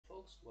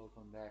folks,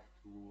 welcome back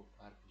to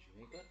RPG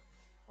Maker.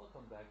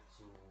 Welcome back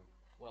to,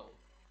 well,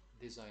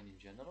 design in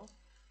general,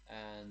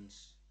 and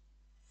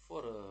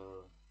for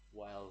a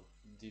while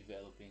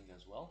developing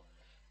as well.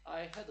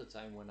 I had a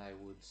time when I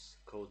would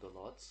code a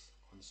lot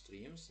on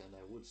streams and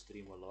I would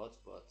stream a lot,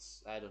 but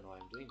I don't know,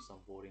 I'm doing some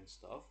boring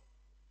stuff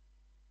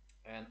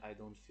and I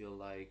don't feel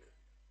like,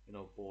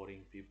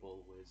 boring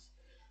people with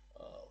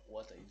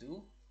what I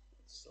do.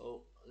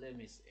 So let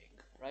me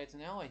think. Right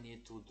now I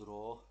need to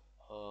draw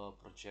a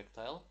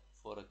projectile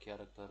for a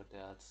character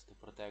that the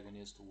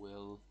protagonist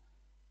will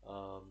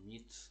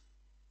meet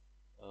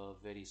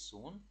very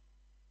soon.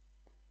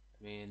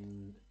 I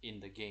mean, in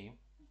the game.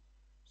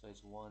 So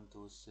it's 1,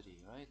 2, 3,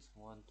 right?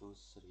 1, 2,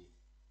 3,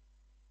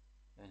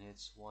 and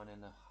it's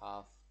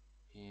 1.5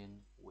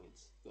 in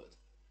width. Good.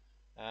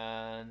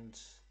 And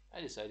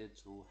I decided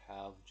to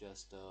have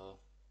just a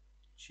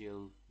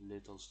chill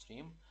little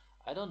stream.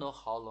 I don't know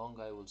how long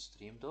I will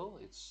stream though.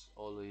 It's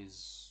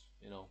always,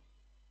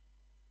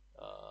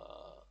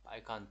 I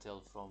can't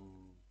tell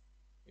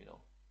you know,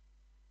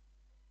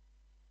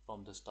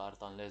 from the start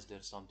unless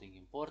there's something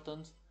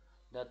important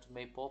that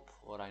may pop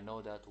or I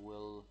know that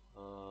will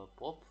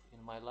pop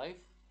in my life.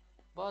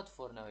 But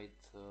for now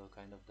it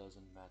kind of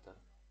doesn't matter.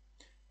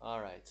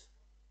 Alright,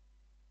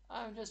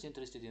 I'm just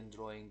interested in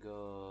drawing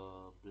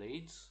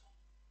blades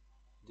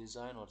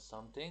design or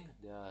something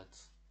that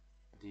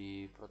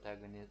the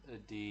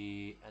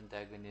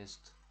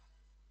antagonist,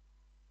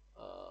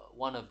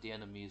 one of the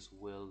enemies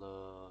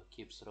will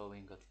keep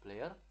throwing at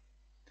player.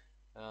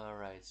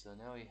 Alright, so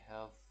now we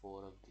have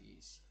 4 of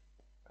these,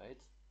 right?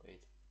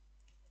 Wait.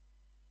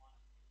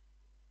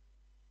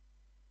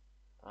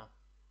 Huh?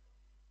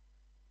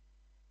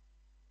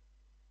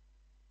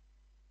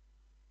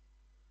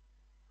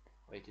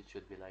 Wait, it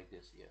should be like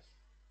this, yes.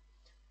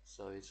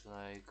 So it's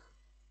like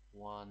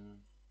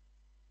 1,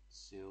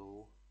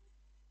 2,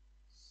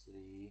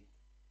 3,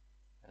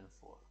 and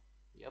 4.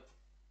 Yep.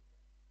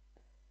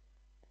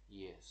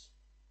 Yes.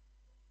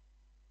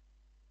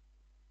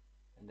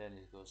 And then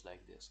it goes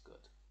like this.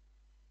 Good.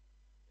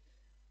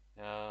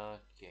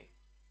 Okay.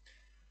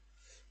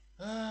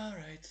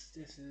 Alright,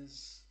 this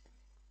is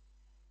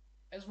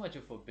as much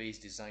of a base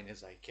design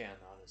as I can,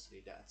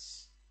 honestly.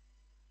 That's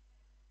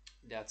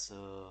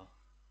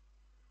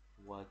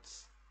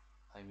what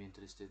I'm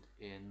interested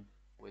in.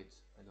 Wait,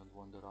 I don't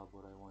want the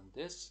rubber, I want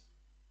this.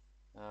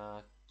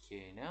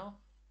 Okay, now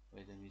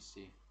wait, let me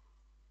see.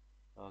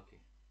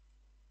 Okay,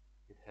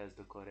 it has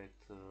the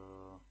correct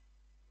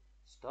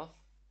stuff.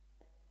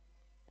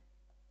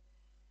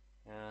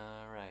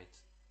 Right,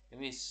 let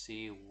me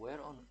see,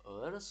 where on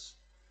earth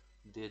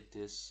did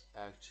this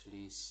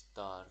actually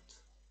start?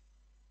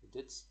 It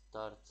did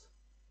start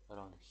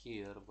around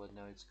here, but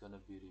now it's gonna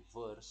be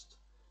reversed.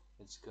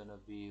 It's gonna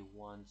be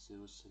 1,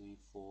 2, 3,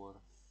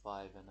 4,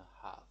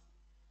 5.5.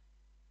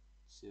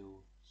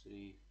 2,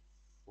 3,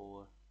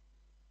 4,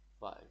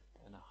 5.5,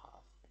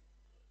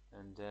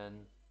 and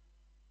then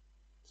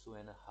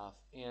 2.5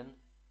 in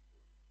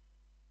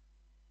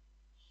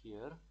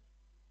here.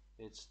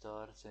 It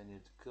starts and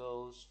it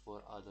goes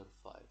for other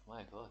 5.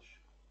 My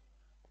gosh,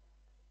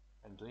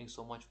 I'm doing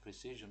so much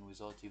precision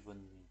without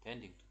even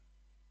intending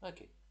to.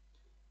 Okay,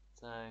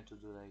 time to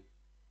do like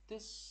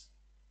this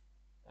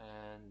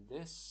and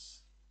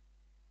this.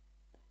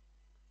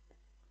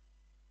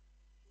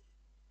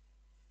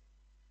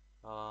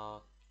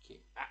 Okay,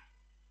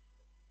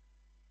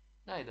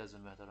 no, it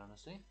doesn't matter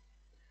honestly.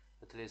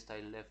 At least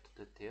I left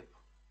the tip.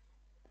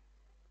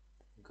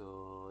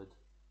 Good.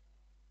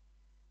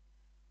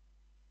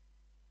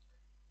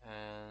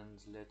 And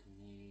let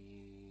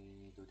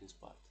me do this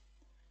part.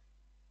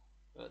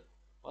 But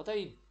what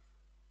I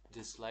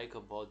dislike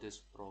about this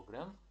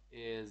program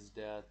is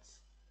that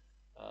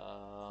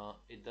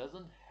it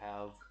doesn't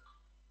have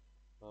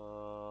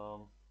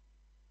um,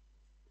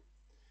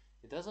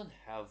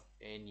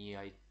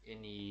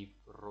 any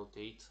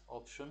rotate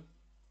option.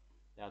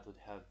 That would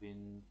have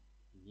been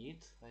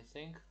neat, I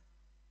think.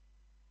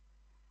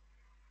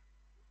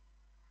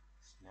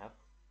 Snap.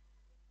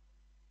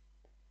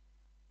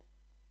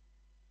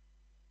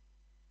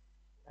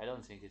 I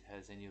don't think it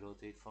has any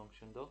rotate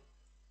function though.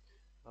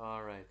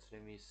 Alright,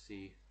 let me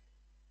see.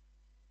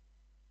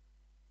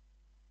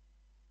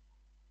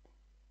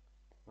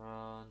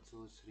 1,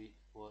 2, 3,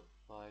 4,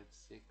 5,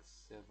 6,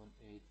 7,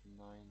 8,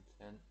 9,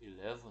 10,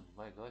 11.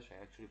 My gosh,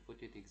 I actually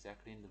put it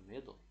exactly in the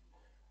middle.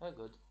 Oh,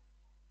 good.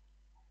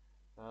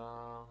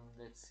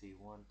 Let's see.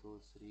 1, 2,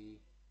 3,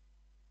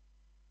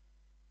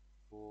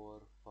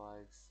 4,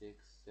 5,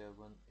 6,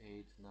 7,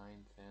 8,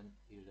 9, 10,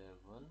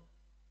 11.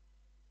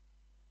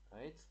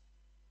 Right?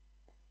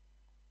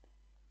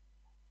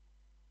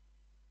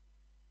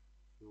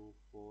 2,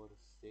 4,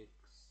 6,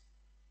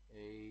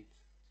 8,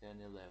 10,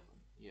 11.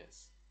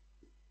 Yes.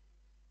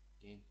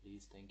 Game,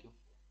 please. Thank you.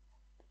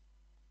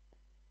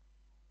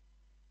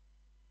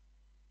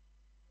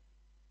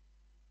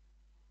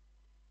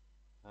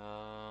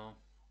 Uh,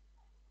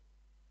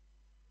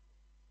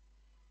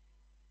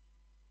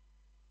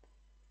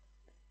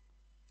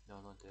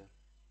 no, not there.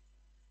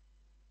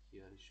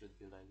 Here it should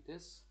be like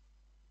this.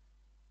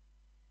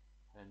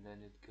 and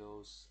then it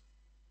goes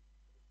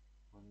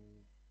 1,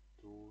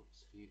 2,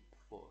 3,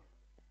 4.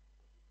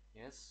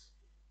 Yes,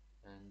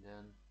 and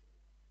then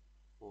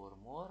 4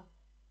 more.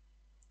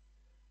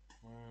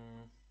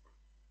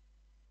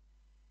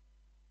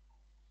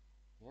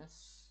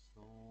 Yes,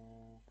 so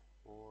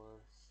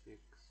 4, 6,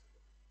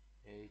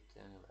 8,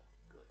 and 11.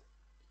 Good.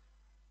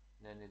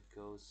 Then it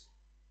goes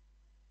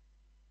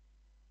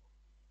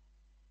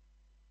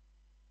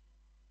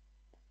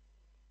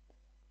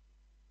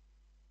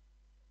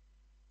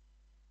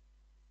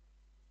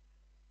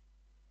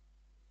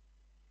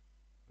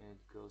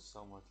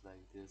somewhat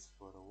like this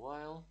for a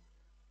while.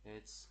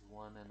 It's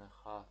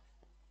 1.5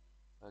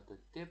 at the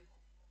tip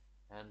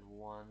and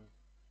 1.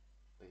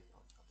 Wait, no,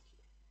 not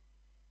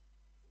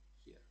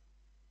here. Here.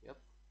 Yep.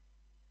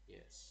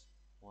 Yes.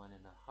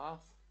 1.5.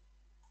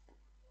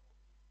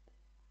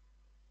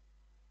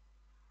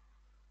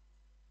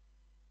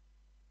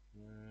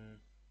 Mm,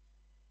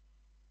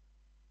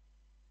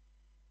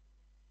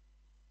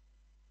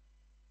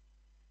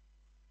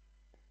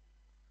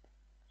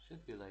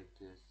 should be like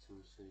this.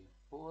 2, 3,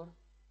 4.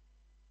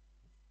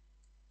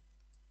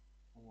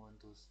 1,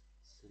 2,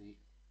 3,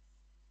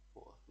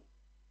 4.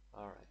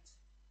 Alright.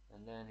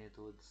 And then it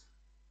would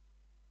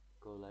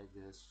go like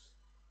this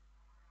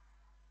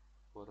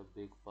for a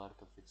big part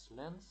of its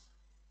length.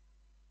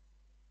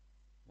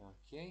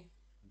 Okay.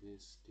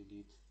 This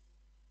delete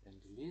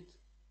and delete.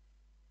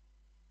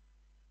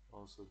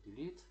 Also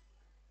delete.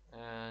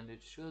 And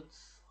it should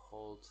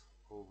hold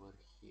over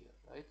here,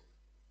 right?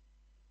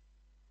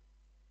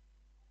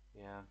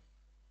 Yeah.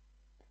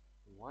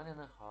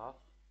 1.5.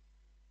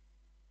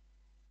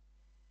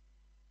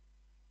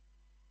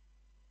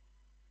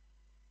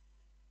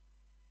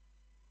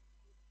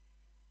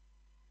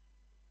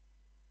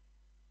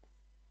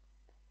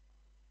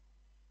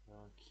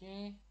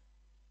 Okay.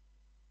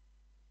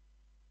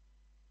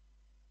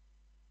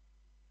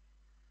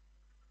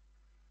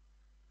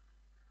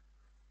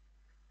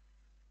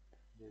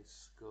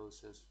 This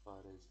goes as far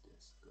as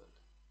this. Good.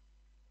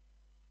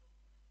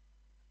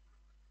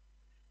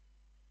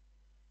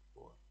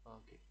 4.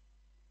 Okay.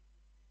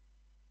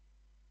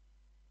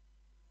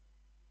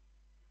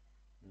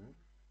 Hmm?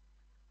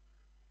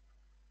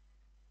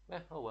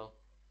 Oh well.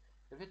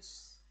 If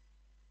it's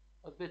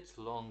a bit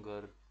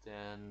longer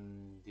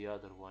than the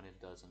other one, it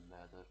doesn't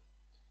matter.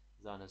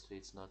 Honestly,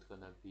 it's not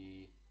gonna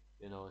be,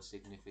 a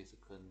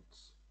significant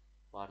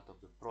part of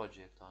the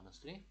project,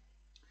 honestly.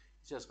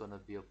 It's just gonna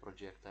be a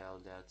projectile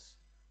that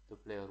the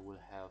player will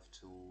have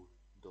to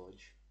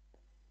dodge.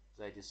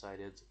 So I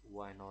decided,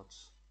 why not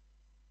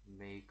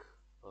make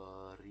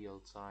a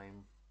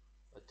real-time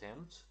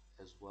attempt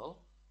as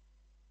well,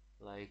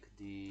 like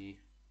the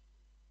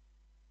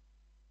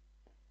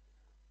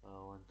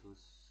 1, 2,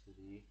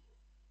 3,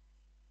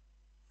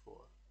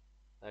 4.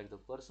 Like the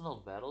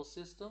personal battle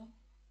system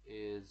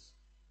is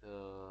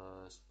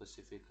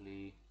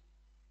specifically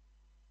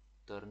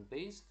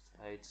turn-based.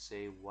 I'd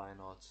say, why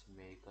not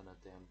make an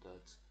attempt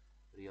at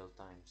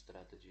real-time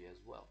strategy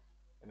as well.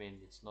 I mean,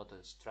 it's not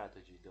a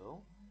strategy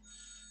though.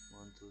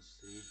 1, 2,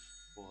 3,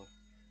 4.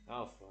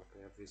 Oh fuck,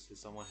 obviously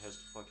someone has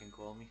to fucking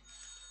call me.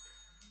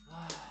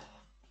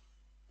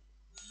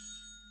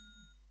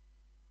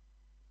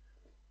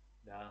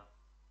 Da.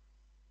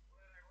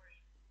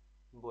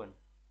 Bun.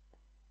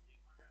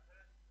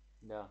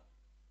 Da.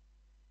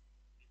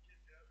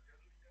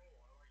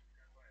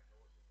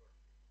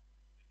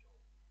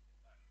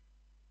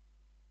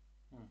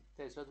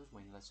 Te-ai să aduci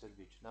mâine la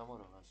serviciu. Da, mă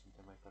rog,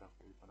 suntem mai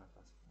caracoli până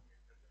acasă.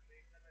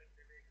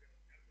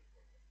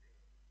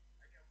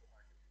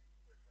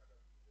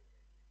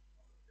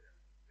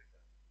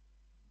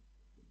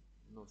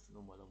 Nu știu,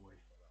 nu mă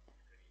lămuri.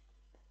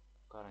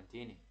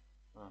 Carantini?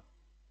 Ah.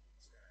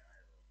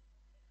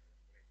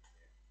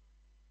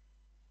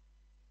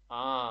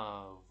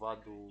 Ah,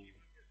 Vadu.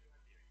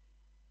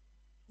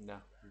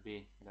 Da, B,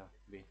 da,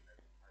 B.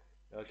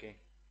 Okay.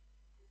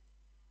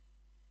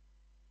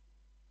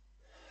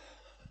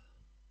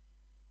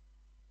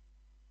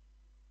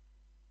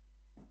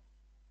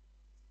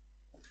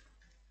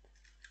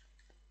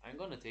 I'm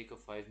gonna take a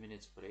 5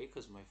 minutes break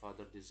because my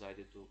father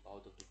decided to,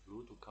 out of the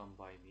blue, to come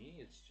by me.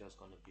 It's just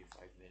gonna be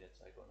 5 minutes.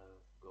 I'm gonna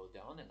go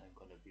down and I'm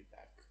gonna be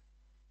back.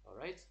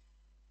 Alright?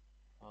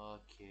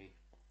 Okay.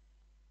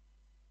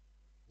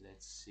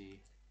 Let's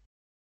see.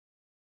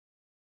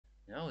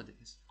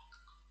 Nowadays.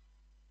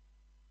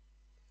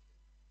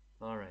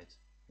 Alright.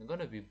 I'm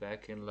gonna be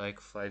back in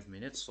like 5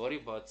 minutes. Sorry,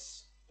 but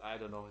I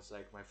don't know. It's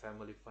like my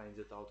family finds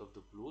it out of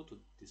the blue to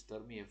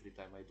disturb me every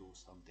time I do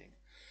something.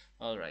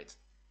 Alright.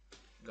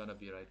 Gonna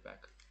be right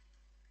back.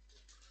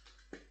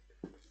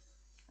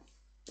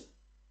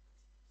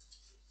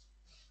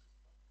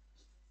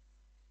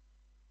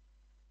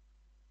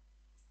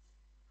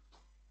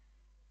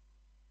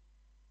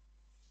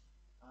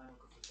 Hai mă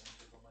că făceam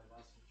ceva mai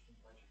las, nu știu cum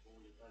face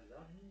ouăle tale,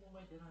 dar nu mă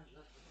mai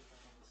deranjați pentru că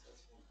am lăsat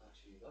să montați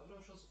și ei, dar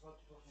vreau și eu să fac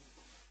ceva mai...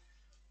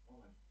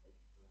 Moment,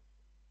 adică...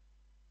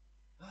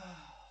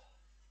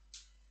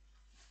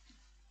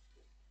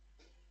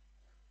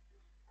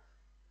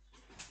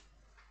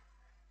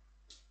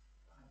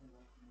 Hai mă,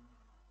 dacă mă...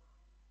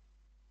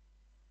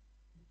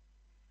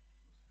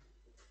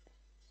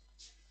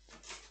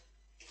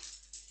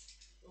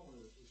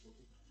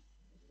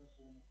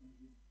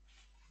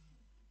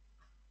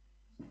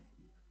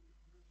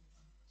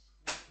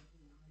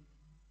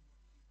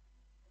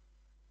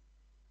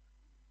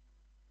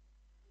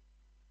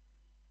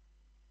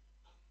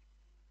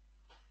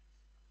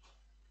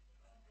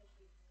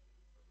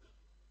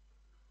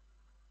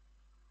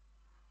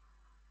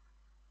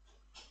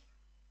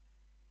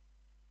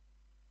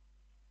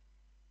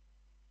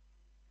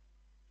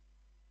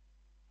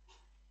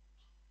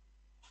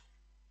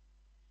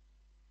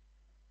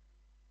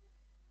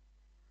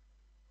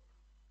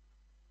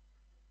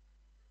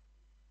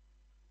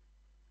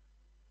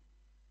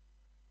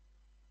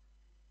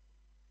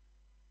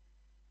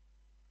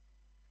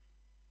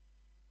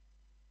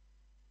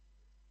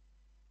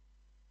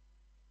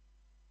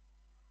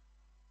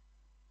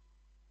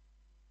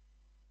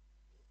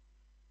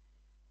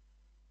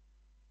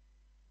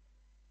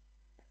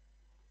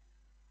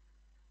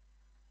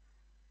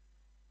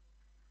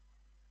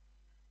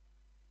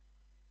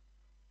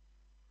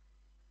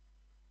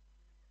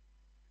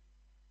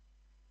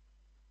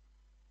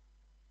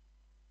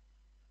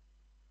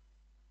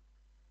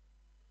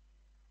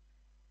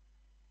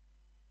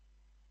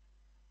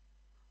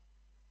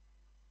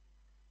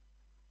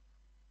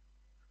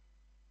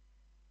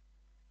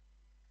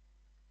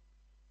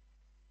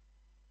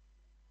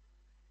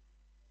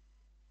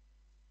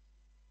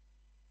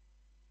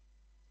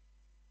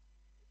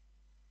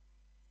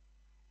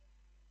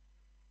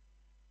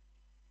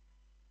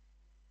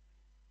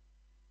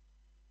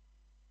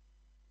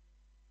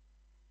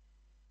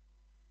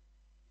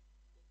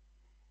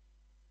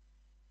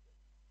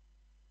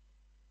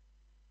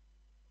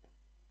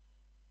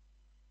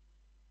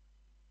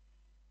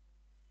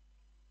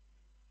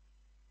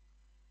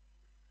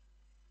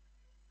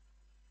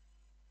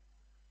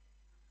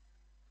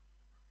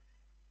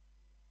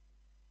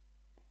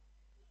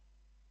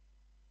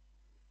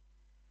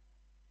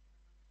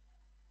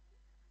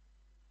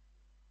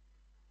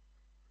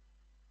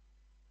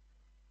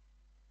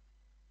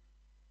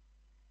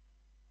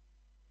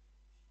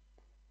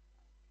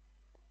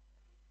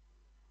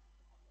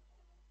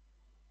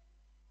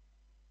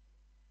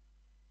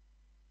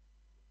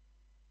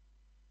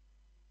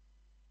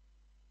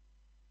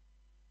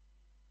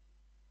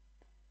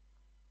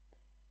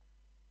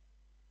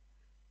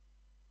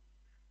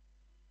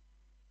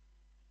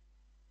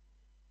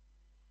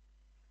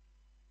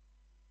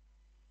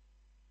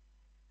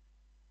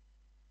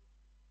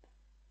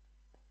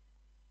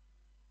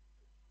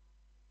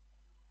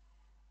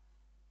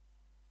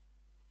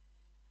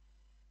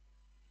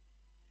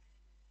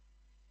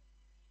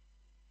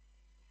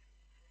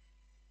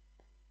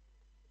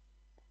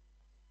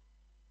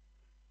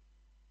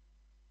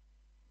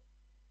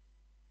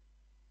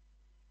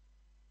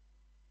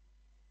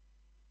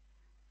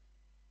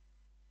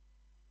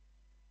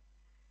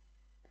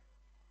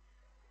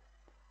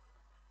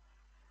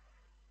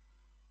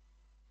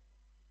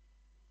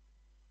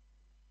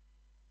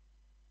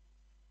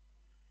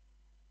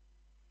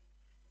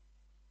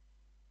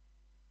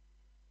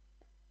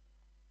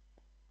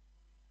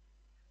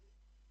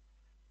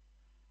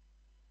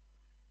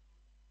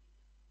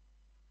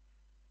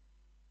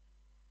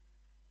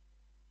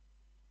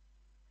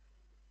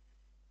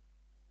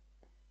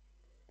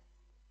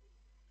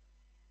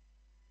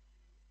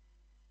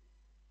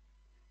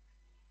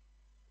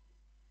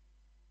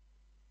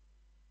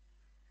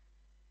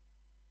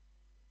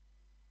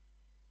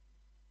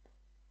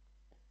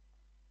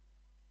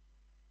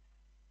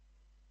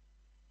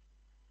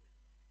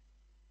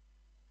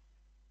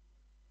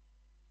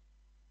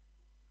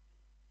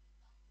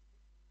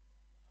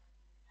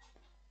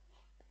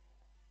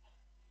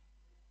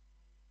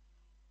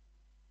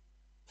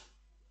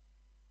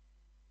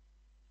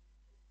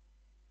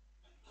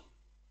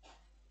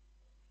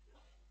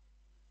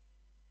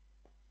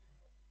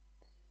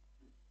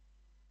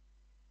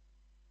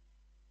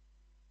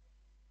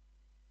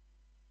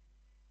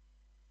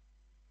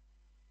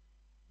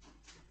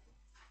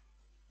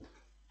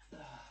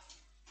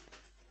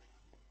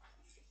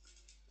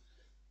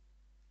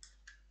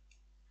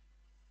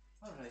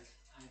 Alright,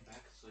 I'm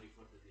back. Sorry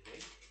for the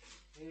delay.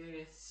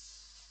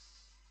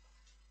 It's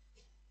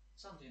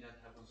something that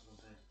happens from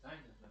time to time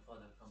that my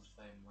father comes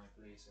by my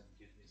place and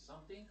gives me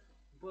something,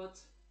 but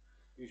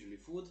usually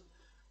food.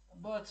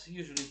 But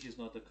usually he's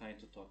not the kind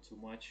to talk too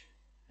much,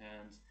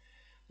 and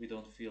we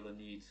don't feel a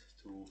need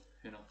to,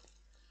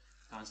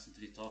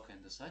 constantly talk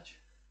and such.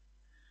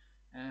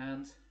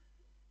 And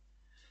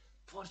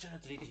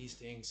fortunately, these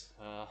things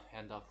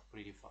end up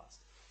pretty fast.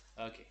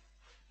 Okay,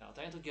 now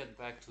time to get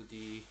back to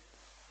the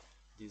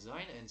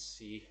design and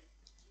see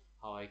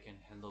how I can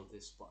handle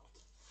this part.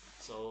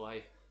 So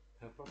a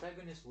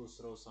protagonist will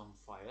throw some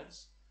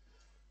fires,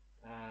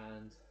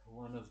 and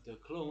one of the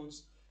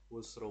clones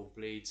will throw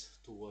blades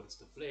towards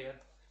the player,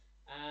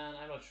 and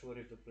I'm not sure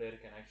if the player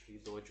can actually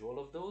dodge all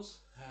of those.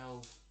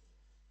 I'll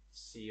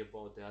see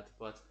about that,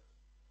 but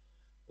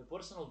the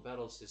personal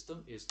battle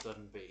system is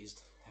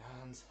turn-based,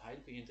 and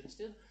I'd be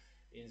interested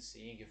in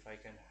seeing if I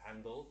can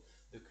handle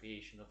the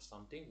creation of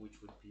something which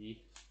would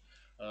be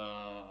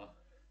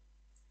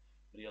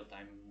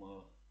real-time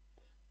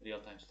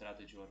real-time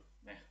strategy or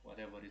meh,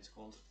 whatever it's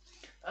called.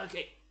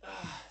 Okay,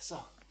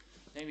 so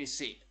let me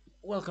see.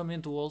 Welcome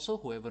into also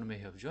whoever may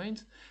have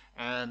joined,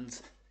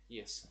 and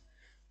yes,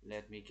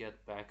 let me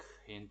get back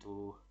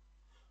into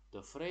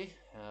the fray.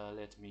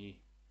 Let me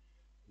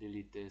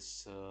delete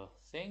this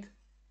thing.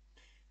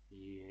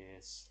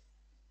 Yes,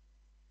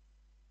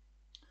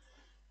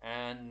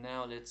 and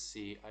now let's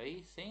see.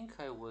 I think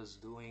I was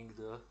doing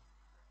the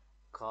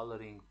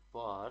coloring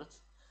part,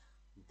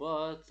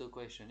 but the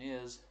question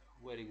is,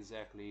 where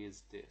exactly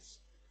is this?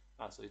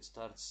 So it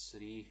starts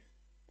 3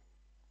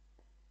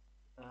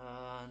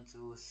 1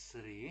 2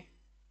 3,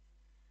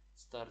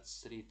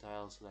 starts 3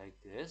 tiles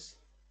like this.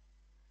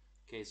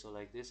 Okay, so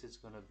like this it's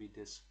gonna be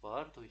this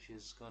part, which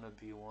is gonna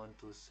be 1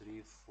 2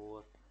 3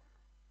 4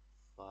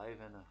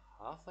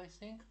 5.5, I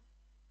think,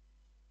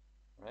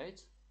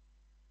 right?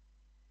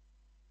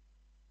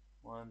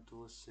 1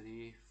 2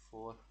 3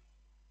 4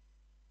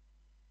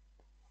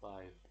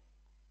 5,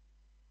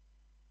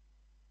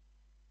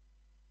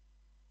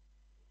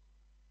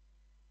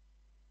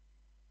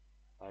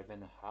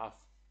 5.5.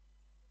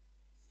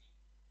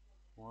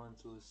 1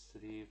 2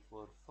 3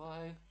 4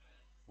 5,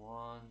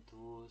 1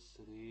 2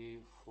 3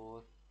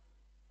 4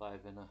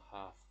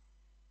 5.5.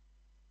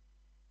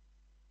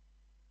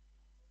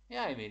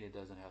 Yeah, I mean, it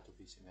doesn't have to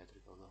be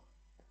symmetrical though.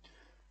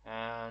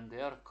 And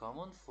they are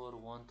common for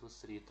 1 to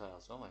 3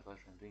 tiles. Oh my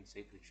gosh, I'm doing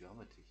sacred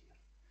geometry here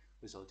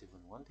without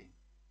even wanting.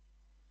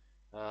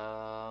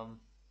 1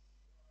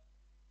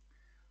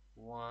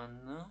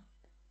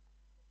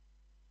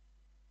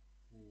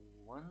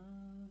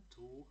 1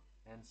 2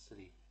 and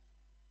 3.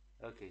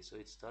 Okay, so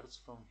it starts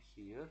from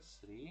here,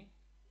 3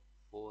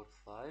 4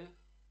 5.5.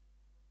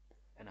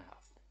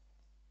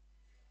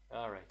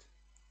 All right,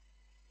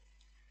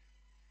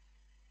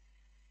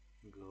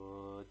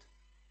 good.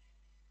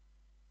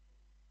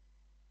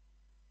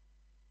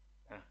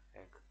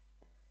 Heck,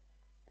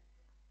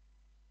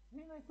 I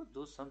mean, I could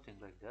do something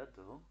like that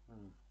though.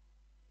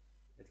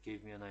 That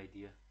gave me an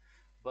idea,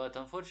 but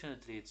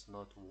unfortunately it's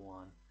not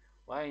 1.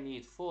 Why I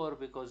need 4?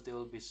 Because they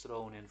will be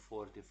thrown in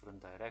 4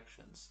 different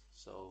directions,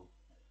 so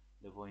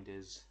the point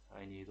is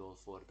I need all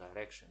 4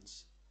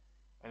 directions.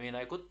 I mean,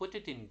 I could put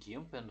it in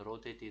GIMP and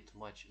rotate it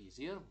much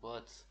easier,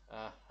 but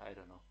I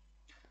don't know.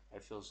 I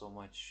feel so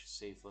much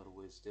safer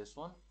with this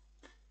one,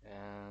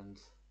 and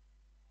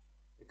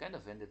I kind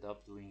of ended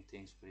up doing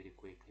things pretty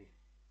quickly.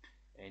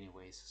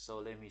 Anyways, so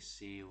let me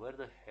see, where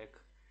the heck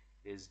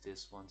is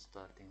this one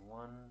starting?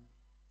 1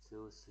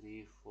 2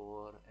 3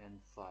 4 and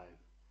 5.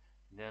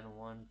 Then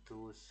 1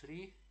 2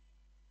 3.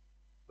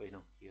 Wait,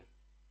 no, here.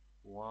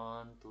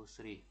 1 2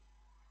 3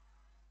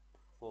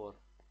 4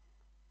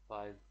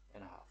 5.5.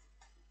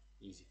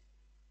 Easy.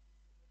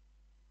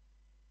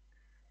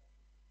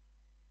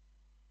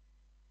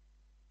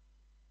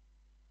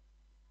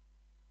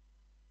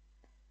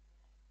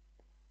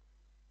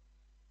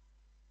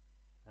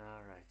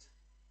 All right.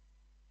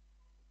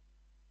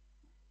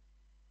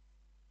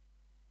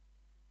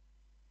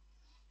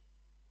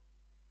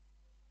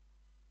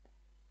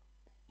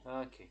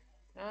 Okay.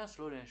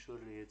 Slowly and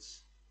surely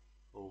it's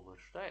over.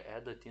 Should I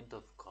add a tint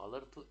of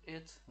color to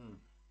it?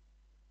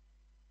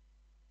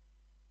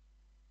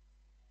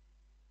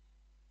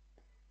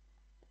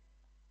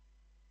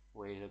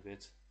 Wait a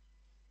bit.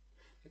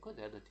 I could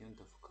add a tint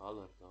of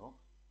color though.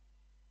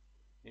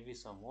 Maybe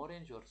some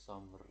orange or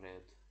some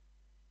red.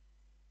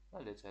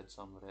 Well, let's add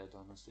some red,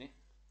 honestly.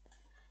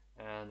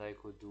 And I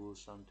could do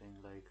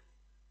something like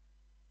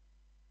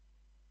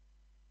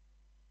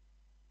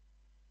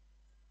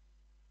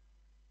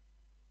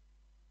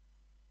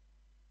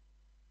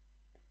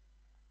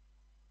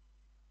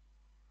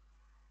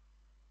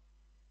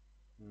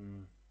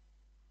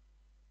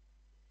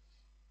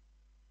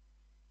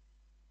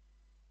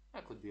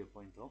that could be a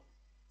point though.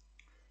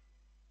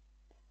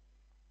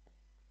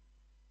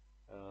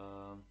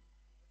 Um,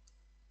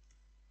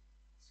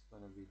 it's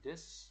gonna be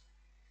this,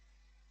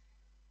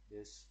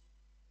 yes,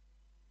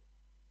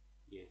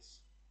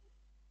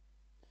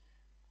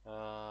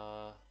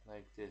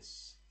 like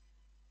this,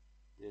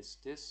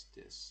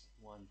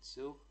 1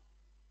 2,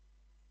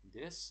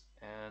 this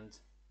and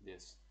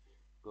this.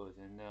 Good.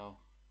 And now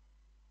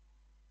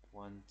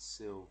 1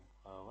 2.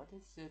 What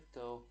is it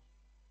though?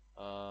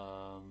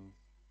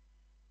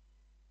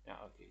 Yeah,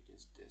 okay,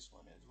 just this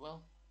one as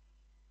well,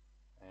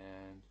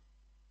 and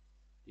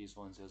these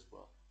ones as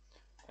well.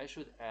 I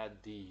should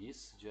add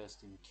these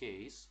just in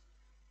case.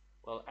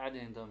 Well,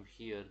 adding them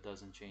here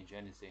doesn't change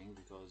anything,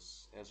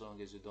 because as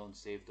long as you don't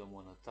save them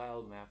on a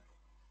tile map,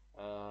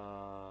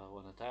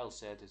 on a tile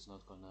set, it's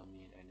not gonna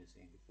mean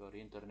anything. If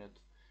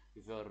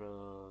your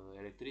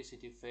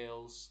electricity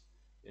fails,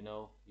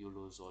 you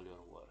lose all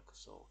your work.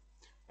 So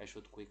I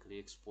should quickly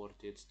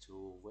export it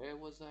to, where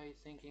was I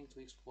thinking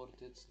to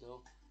export it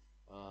though?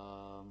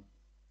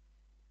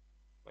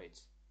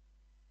 Wait,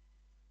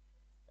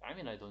 I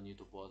mean, I don't need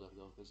to bother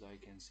though, because I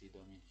can see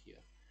them in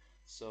here.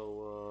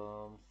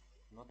 So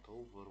not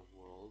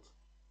overworld.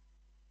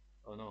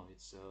 Oh no,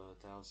 it's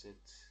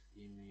tileset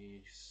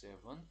image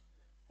 7,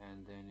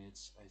 and then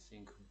it's, I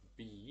think,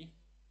 B,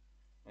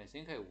 I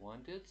think I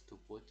wanted to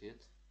put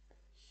it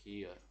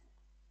here.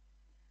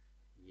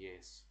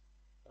 Yes.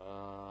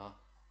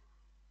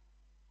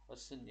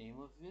 What's the name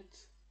of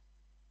it?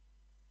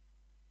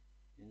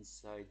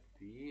 Inside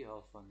B,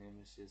 Alpha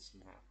Nemesis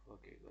map.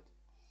 Okay, good.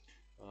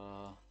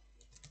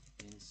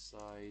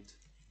 Inside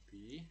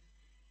B,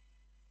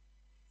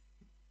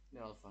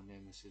 Alpha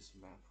Nemesis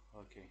map.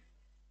 Okay.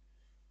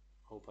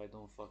 Hope I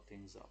don't fuck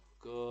things up.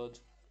 Good.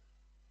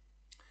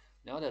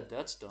 Now that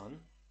that's done,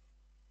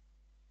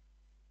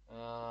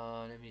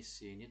 let me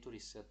see. I need to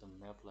reset the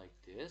map like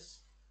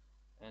this,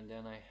 and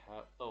then I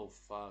have. Oh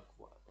fuck!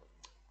 What?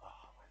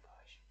 Oh my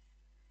gosh,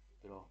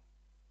 bro!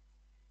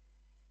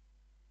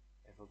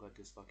 I forgot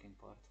this fucking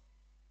part.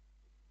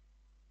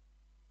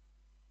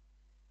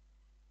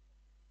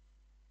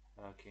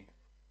 Okay.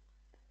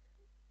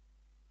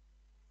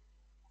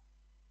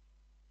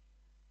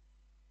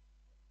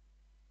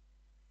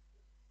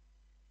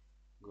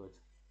 Good.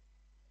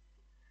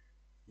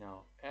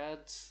 Now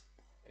add,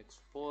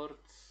 export,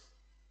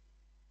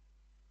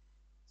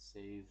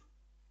 save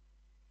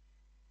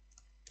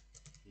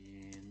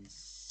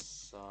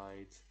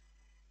inside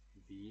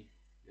B.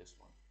 This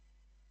one.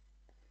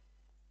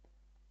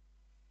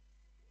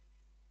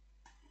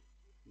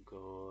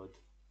 Good.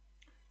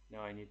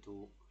 Now I need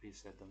to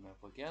reset the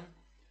map again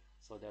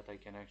so that I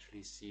can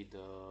actually see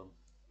the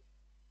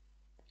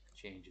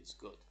changes.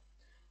 Good.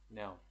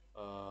 Now,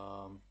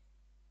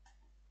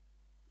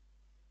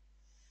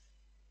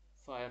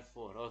 Fire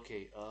 4.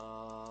 Okay.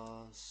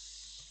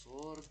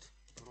 Sword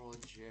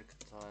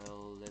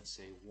projectile. Let's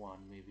say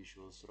 1. Maybe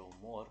she'll throw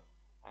more.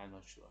 I'm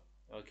not sure.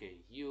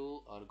 Okay.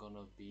 You are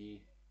gonna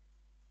be.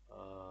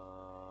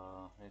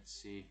 Let's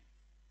see.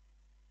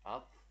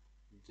 Up,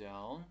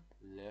 down,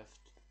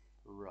 left,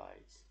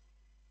 right.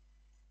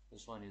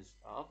 This one is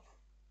up.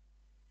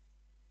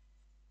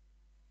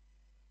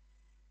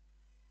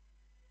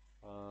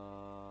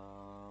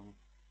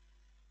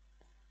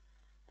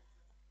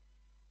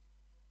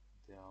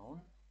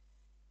 Down,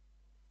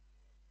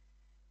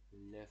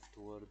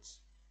 leftwards,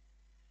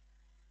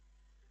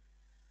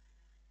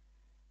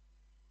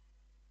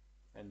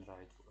 and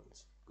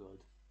rightwards.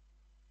 Good.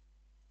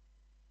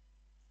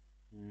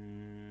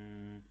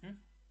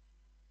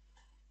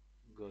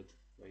 Good.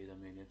 Wait a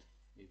minute.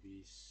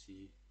 Maybe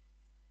C.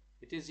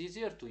 It is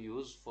easier to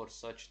use for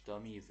such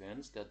dummy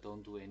events that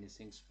don't do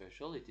anything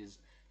special. It is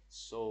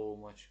so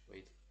much.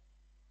 Wait.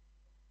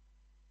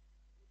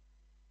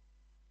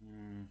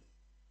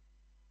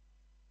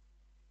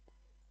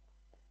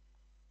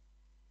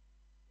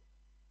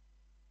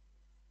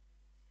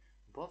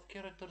 Above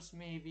characters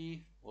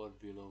maybe, or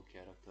below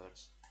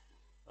characters.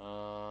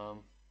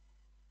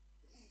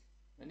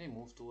 When they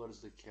move towards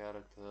the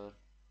character.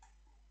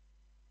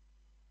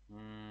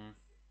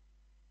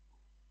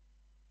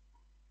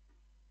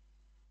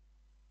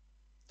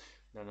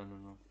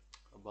 No.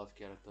 Above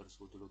characters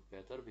would look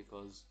better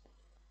because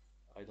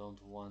I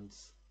don't want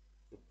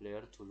the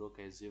player to look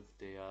as if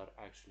they are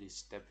actually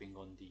stepping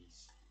on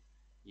these.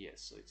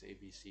 Yes, so it's A,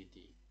 B, C,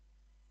 D.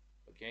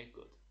 Okay,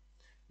 good.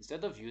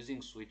 Instead of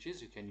using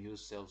switches, you can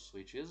use self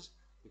switches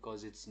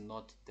because it's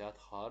not that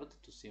hard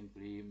to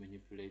simply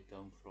manipulate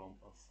them from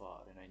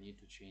afar. And I need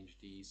to change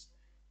these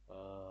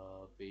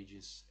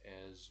pages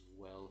as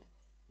well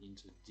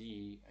into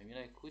D. I mean,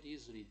 I could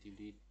easily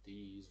delete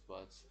these,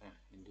 but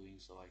in doing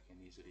so, I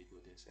can easily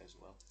do this as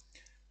well.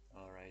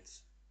 Alright,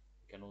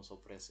 you can also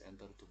press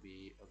enter to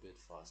be a bit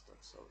faster,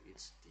 so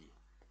it's D.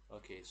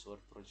 Okay, sword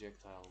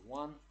projectile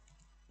 1,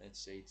 let's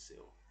say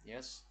 2.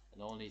 Yes,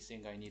 and the only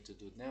thing I need to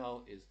do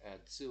now is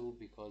add 2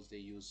 because they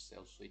use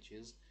self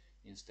switches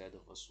instead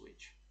of a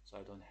switch, so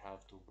I don't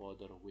have to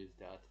bother with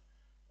that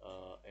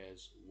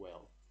as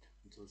well.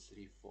 2,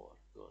 3, 4,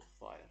 good,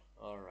 fire.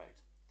 Alright,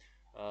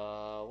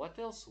 what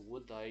else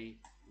would I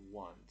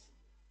want?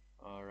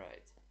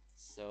 Alright,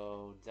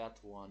 so that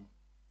one.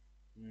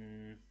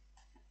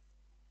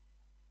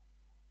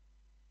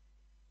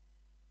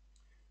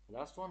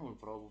 Last one will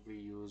probably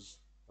use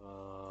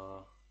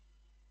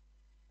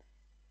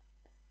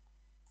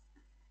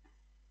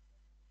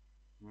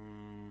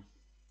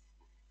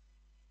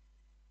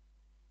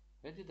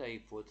where did I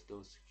put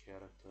those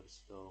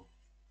characters though?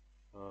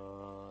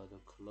 The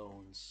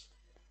clones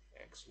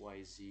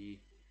XYZ.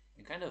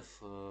 I'm kind of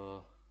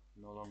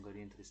no longer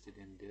interested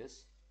in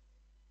this.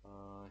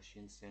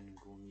 Shinsen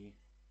Gumi.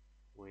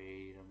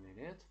 Wait a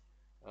minute.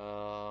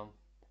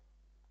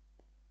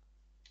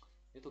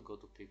 Need to go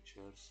to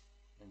pictures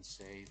and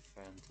say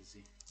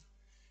fantasy.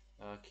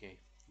 Okay,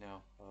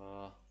 now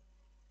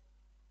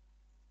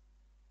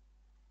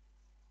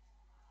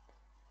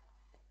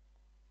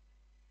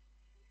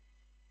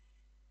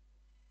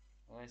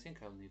I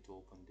think I'll need to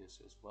open this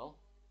as well,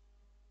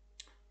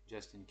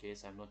 just in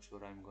case. I'm not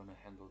sure I'm gonna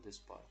handle this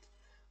part.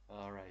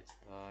 Alright,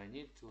 I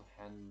need to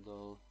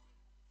handle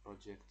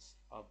projects,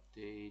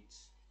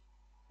 updates,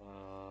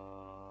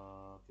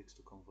 fix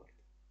to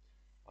convert.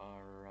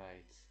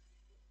 Alright.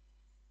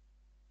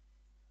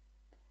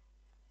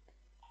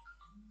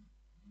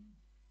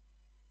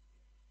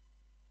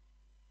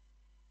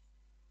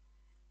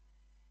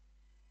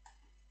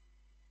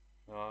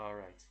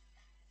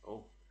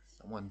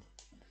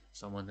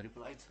 someone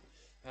replied.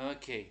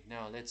 Okay,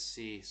 now let's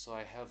see. So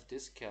I have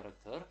this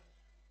character,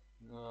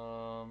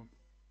 um,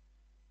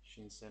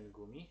 Shinsen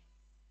Gumi.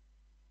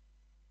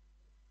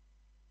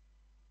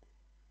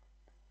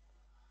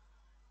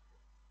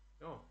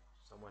 Oh,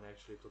 someone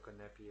actually took a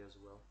nappy as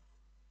well.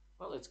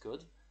 Well, it's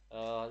good.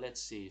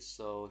 Let's see.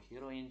 So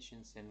heroine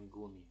Shinsen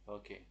Gumi.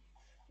 Okay,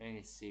 let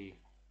me see.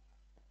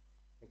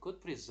 I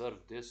could preserve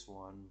this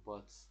one,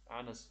 but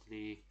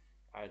honestly,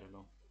 I don't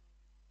know.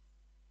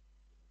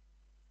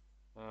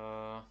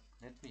 Uh,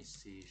 Let me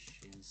see.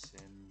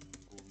 Shinsen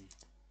Gumi.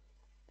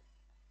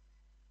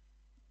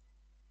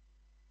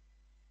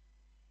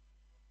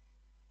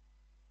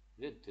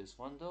 Did this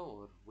one though,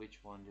 or which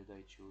one did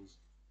I choose?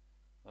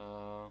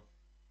 Uh,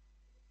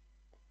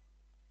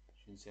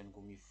 Shinsen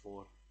Gumi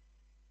 4.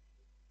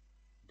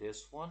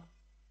 This one?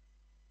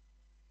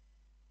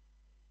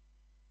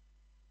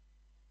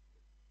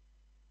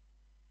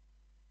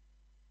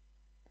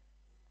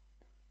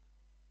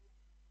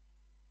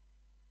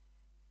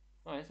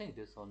 No, I think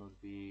this one would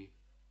be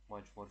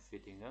much more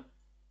fitting, huh?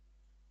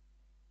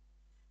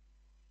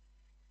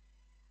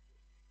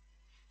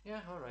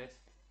 Yeah, alright.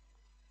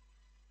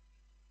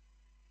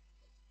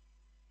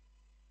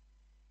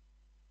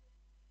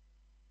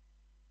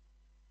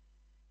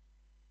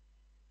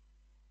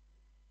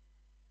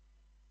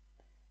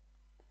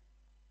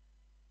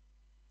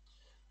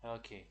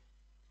 Okay.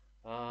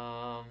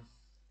 I'm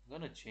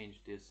gonna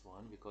change this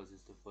one because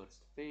it's the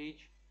first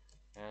page,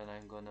 and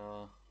I'm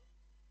gonna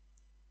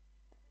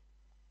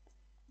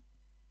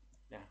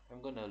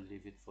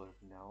leave it for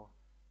now.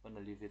 I'm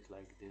gonna leave it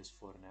like this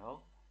for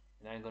now,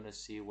 and I'm gonna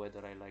see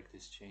whether I like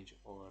this change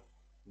or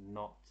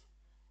not.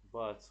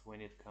 But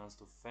when it comes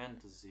to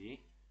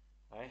fantasy,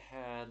 I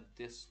had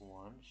this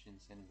one,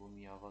 Shinsen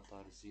Gumi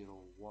Avatar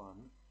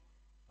 01,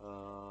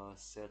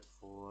 set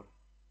for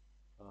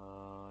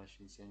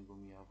Shinsen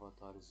Gumi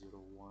Avatar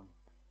 01.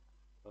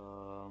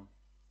 Um,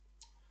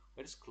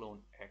 where's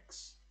Clone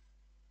X?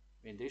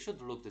 I mean, they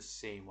should look the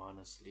same,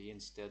 honestly,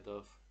 instead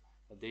of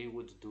they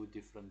would do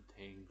different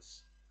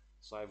things.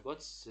 So I've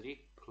got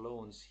three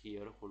clones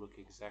here who look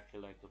exactly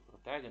like the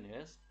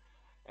protagonist,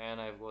 and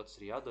I've got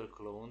three other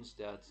clones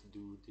that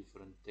do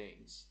different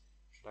things.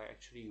 Should I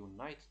actually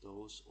unite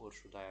those, or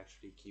should I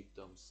actually keep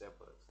them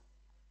separate?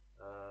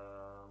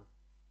 Um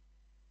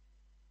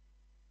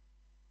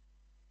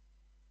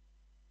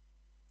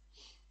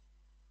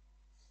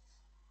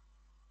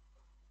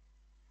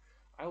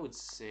I would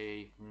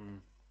say,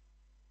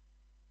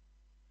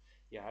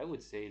 yeah, I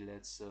would say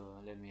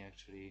let me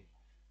actually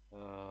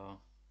uh,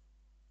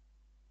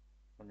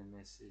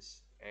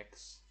 Nemesis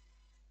X.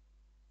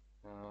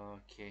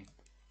 Okay,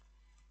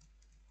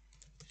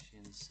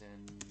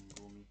 Shinsen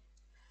Gumi.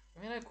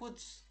 I mean, I could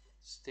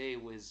stay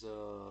with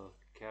a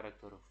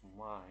character of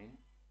mine,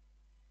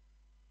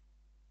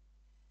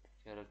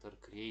 character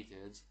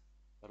created,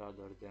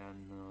 rather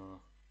than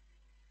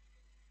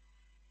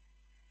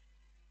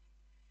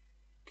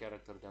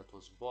character that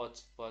was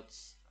bought. But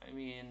I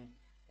mean,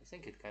 I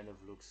think it kind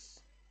of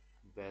looks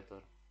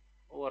better.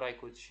 Or I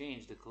could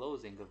change the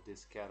clothing of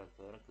this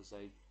character because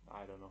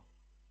I don't know.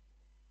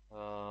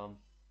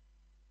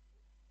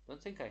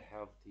 Don't think I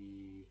have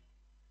the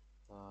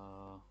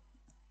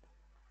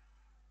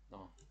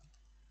no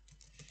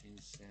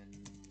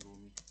Shinsen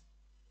Gumi.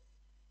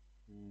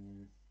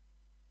 Mm,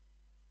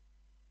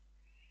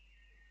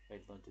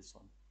 wait, not this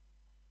one.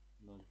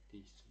 Not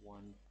this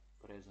one.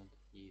 Present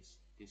is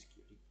this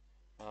cutie.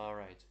 All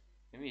right.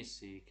 Let me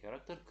see.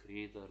 Character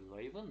creator. Do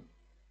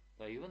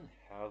I even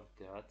have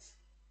that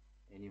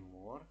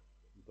anymore?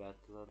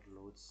 Battler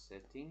load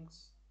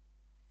settings.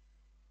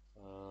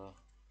 Uh,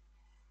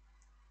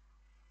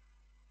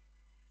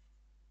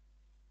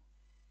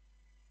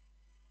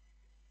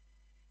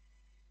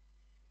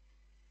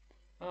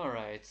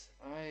 Alright,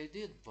 I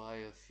did buy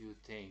a few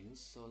things,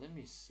 so let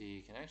me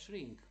see. Can I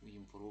actually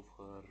improve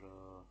her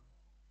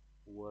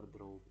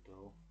wardrobe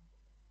though?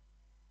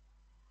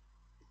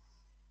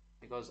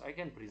 Because I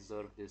can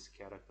preserve this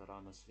character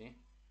honestly.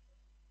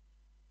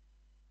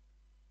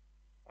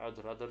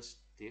 I'd rather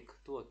stick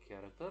to a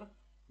character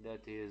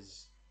that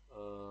is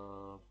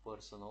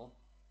personal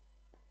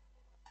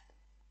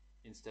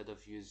instead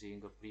of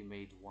using a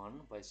pre-made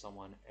one by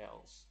someone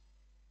else.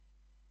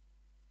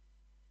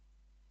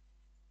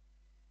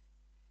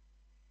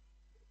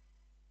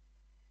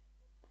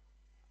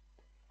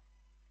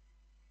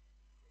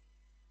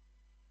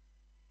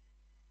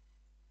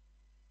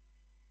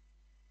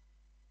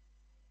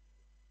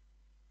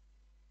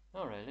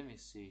 Alright, let me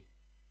see.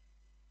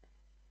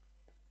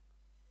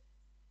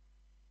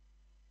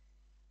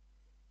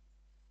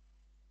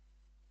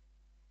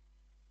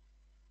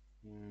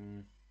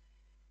 Hmm.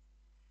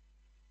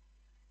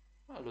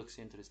 Oh, looks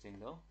interesting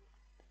though.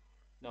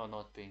 No,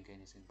 not pink,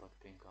 anything but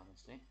pink,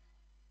 honestly.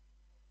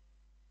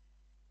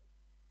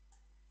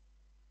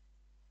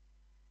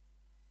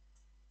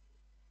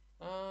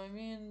 I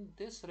mean,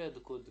 this red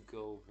could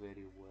go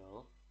very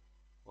well.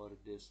 Or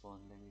this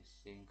one, let me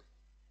think.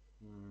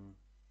 Hmm.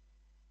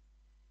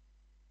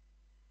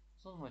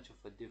 It's not much of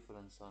a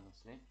difference,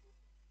 honestly.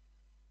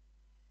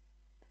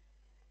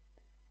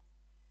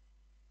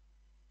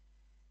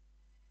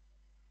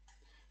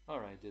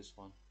 Alright, this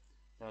one.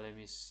 Now let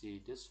me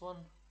see this one.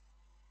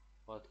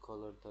 What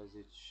color does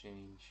it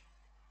change?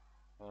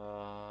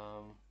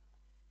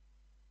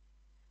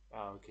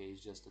 Okay,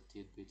 it's just a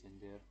tidbit in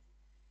there.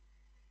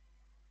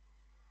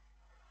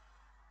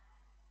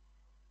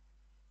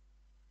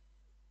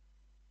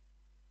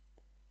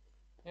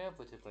 Yeah,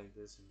 put it like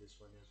this in this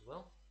one as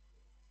well.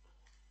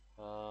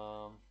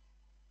 Um,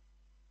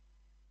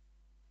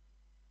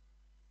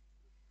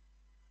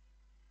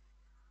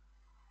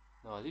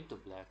 no, I leave the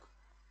black.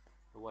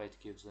 The white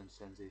gives a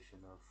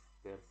sensation of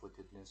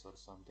barefootedness or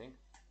something.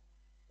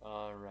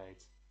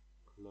 Alright,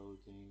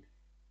 clothing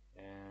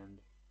and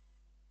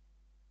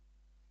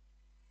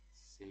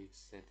save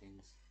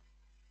settings.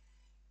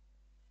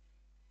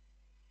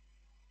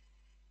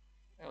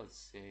 I would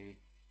say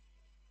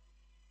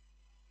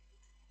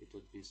it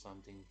would be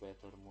something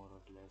better, more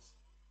or less.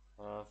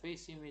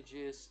 Face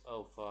images.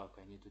 Oh fuck,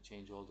 I need to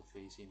change all the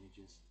face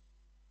images.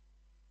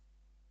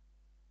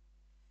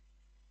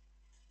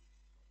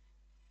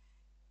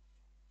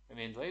 I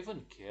mean, do I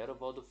even care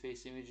about the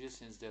face images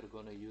since they're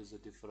gonna use a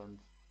different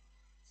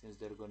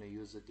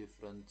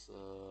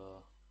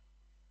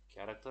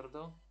character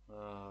though?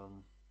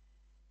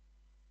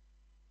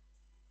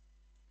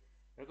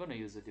 They're gonna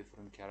use a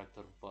different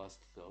character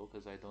bust though,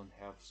 because I don't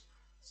have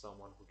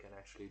someone who can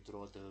actually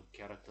draw the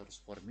characters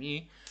for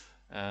me.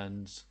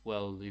 And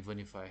well, even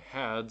if I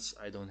had,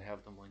 I don't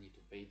have the money to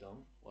pay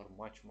them, or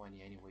much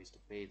money anyways to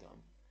pay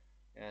them.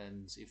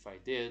 And if I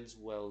did,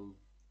 well,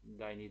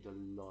 I need a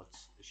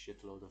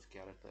shitload of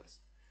characters.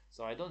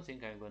 So I don't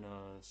think I'm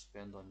gonna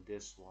spend on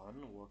this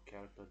one. What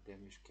character,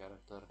 damage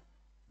character,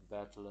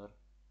 battler.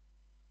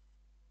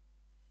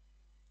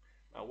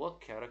 Now what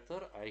character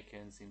I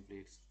can simply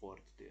export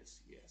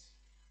this, yes.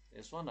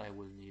 This one I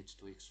will need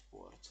to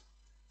export.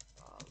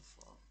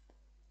 Alpha.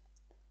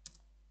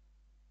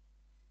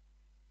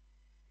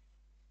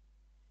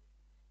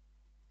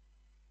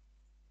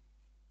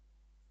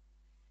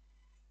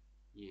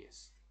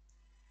 Yes.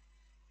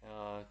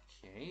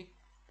 Okay.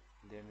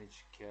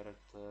 Damage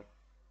character,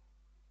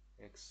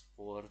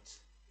 export.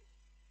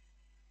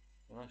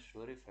 I'm not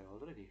sure if I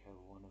already have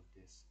one of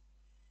this.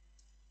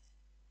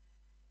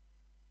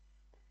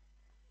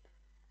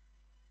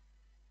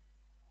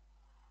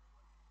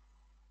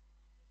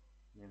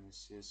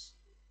 Nemesis.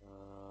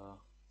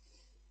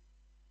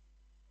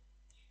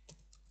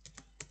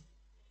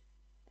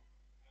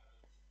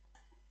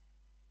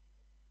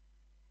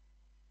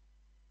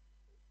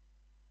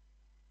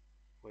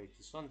 Wait,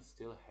 this one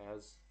still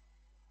has.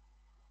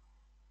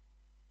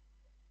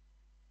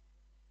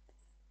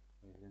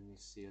 Wait, let me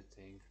see a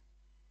thing.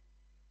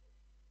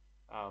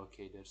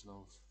 Okay, there's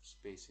no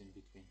space in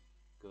between.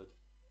 Good.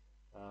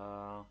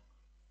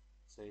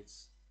 So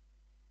it's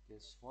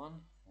this one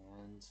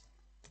and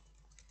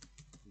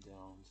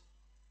down.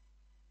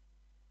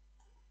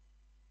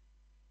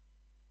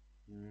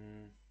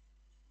 Hmm.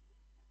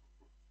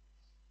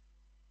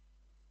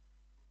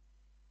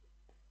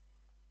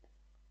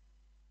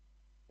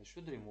 I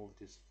should remove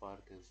this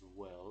part as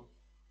well.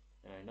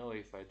 And I know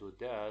if I do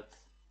that,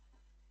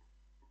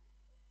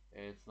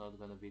 it's not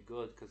gonna be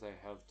good because I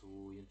have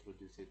to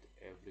introduce it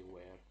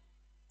everywhere.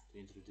 To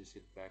introduce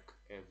it back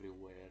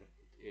everywhere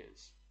it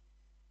is.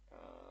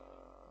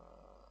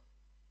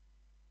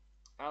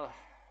 I'll,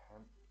 I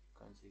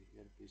can't see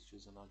here, please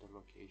choose another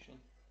location.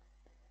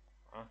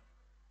 Huh?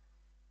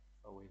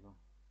 Oh wait, no.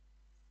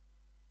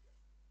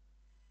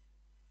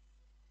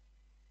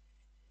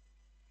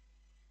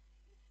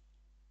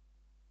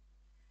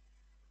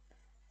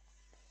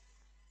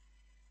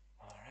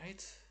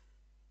 Alright.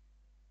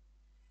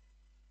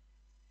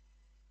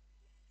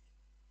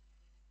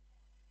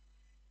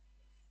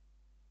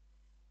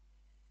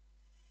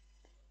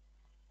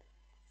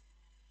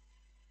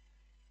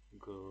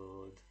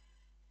 Good.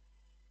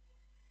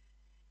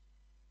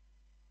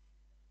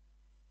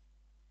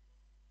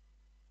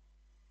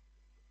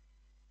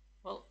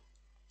 Well,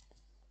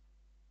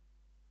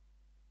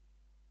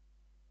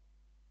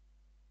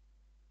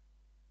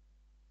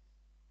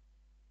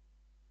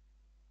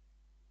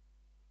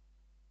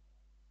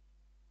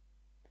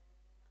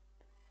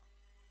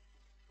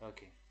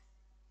 okay.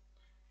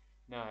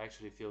 Now I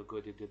actually feel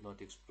good it did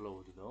not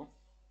explode though.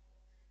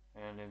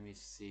 And let me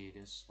see,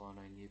 this one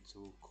I need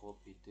to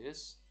copy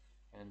this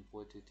and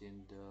put it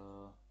in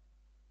the,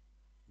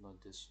 not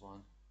this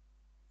one,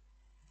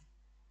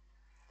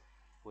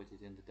 put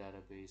it in the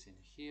database in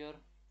here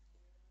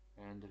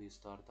and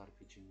restart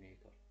RPG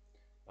Maker.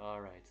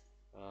 Alright,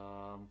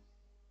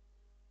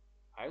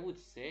 I would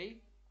say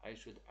I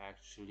should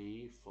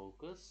actually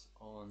focus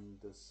on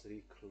the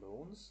three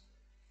clones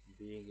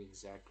being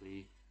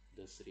exactly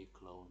the three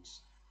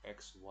clones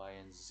X, Y,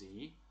 and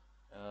Z,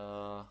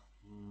 uh,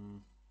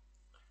 mm,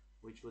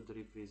 which would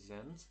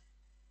represent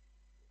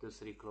the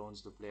three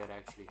clones the player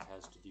actually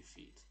has to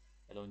defeat.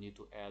 I don't need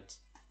to add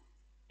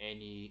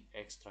any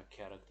extra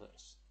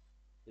characters.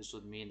 This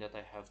would mean that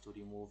I have to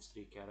remove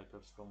three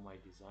characters from my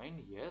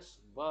design, yes,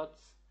 but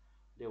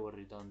they were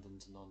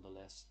redundant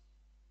nonetheless.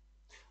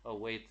 Oh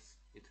wait,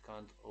 it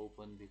can't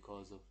open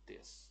because of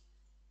this.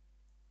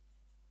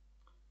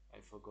 I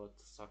forgot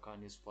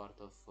Sakan is part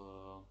of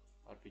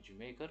RPG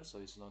Maker, so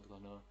it's not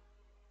gonna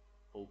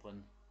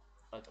open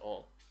at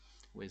all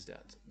with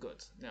that.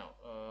 Good. Now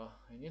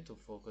I need to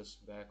focus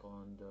back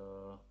on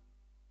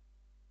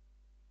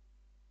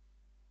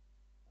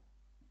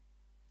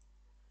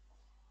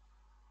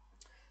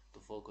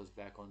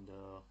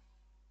the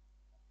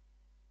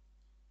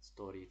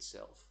story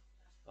itself.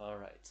 All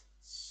right.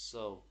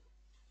 So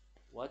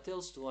what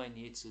else do I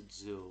need to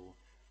do?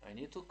 I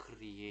need to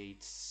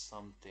create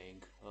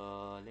something.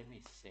 Let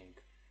me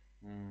think.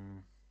 Hmm.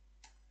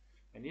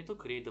 I need to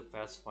create the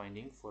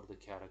pathfinding for the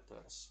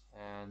characters,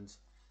 and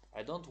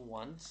I don't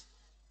want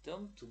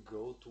them to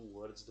go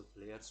towards the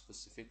player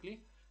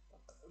specifically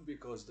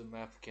because the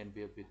map can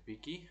be a bit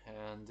picky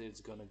and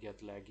it's gonna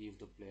get laggy if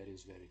the player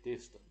is very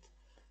distant.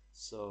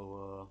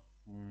 So,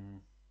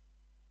 um,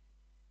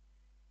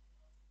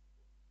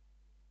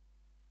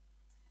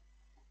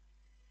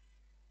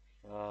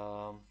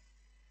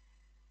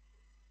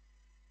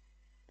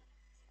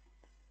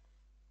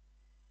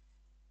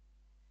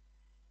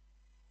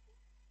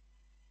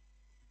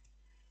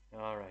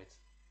 all right,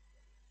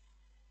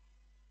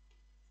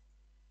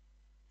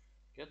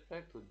 get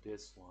back to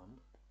this one.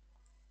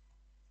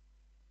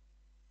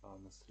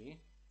 Honestly,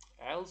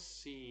 I'll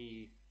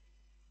see.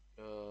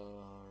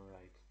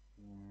 Right,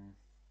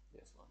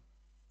 this one.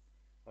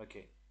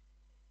 Okay,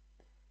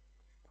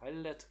 I'll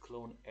let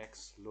clone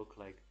X look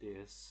like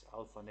this.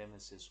 Alpha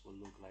Nemesis will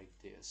look like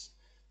this.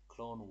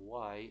 Clone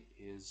Y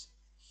is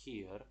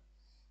here.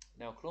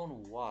 Now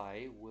clone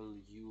Y will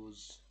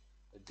use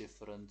a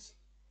different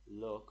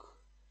look,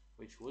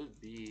 which will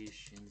be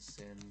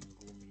Shinsen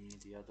Gumi,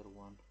 the other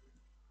one.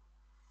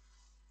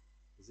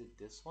 Is it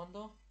this one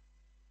though?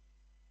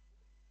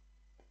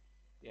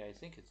 Yeah, I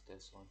think it's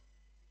this one.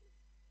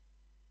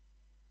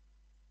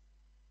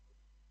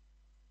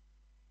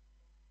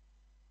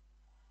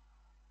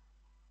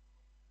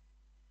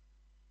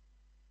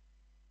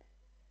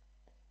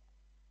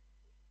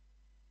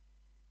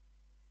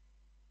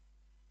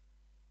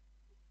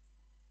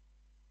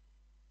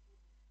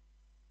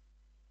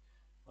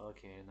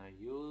 Okay, and I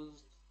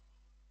used,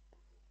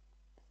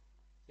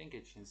 I think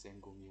it's Shinsen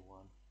Gumi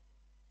one.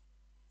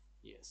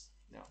 Yes,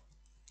 now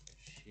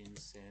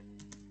Shinsen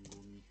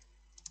Gumi.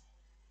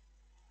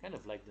 Kind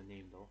of like the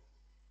name though.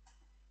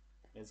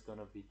 It's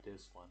gonna be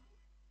this one.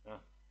 Uh,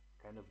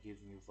 kind of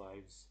gives me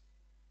vibes.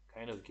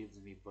 Kind of gives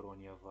me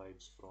Bronya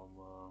vibes from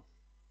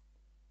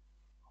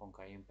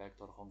Honkai Impact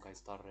or Honkai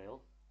Star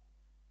Rail.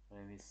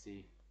 Let me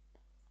see.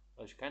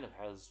 Well, she kind of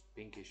has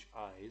pinkish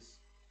eyes.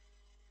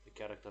 The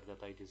character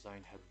that I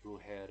designed had blue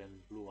hair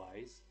and blue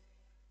eyes.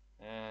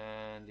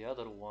 And the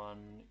other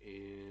one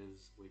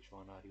is, which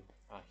one are you?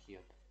 Ah,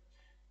 here.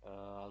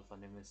 Alpha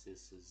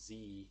Nemesis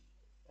Z.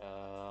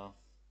 I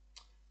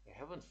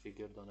haven't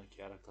figured on a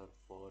character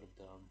for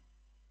them.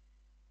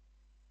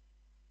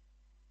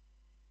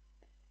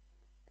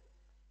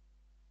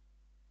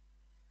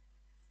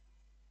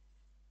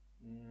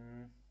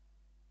 Mm,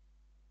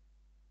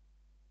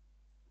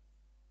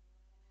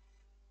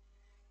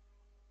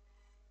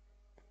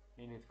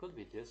 I mean, it could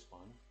be this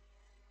one.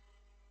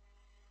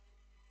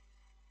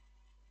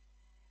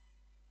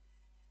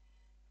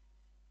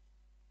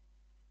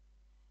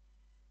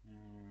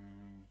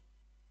 Mm,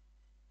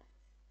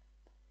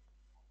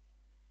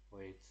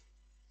 wait.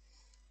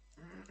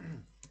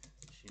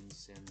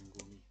 Shinsen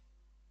Gumi.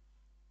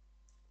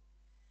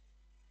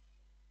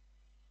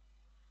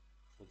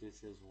 So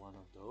this is one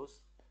of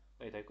those.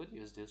 Wait, I could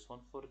use this one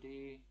for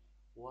the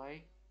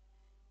Y.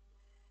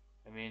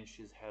 I mean,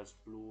 she has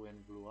blue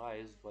and blue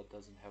eyes, but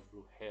doesn't have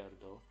blue hair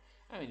though.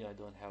 I mean, I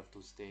don't have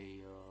to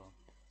stay.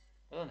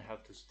 I don't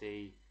have to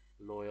stay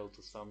loyal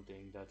to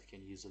something that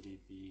can easily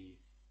be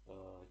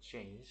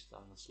changed.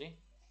 Honestly,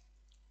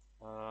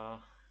 uh,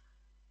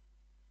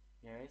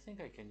 yeah, I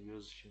think I can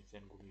use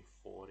Shinsengumi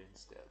 4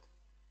 instead.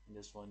 And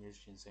this one is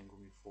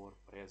Shinsengumi 4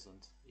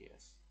 present.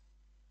 Yes.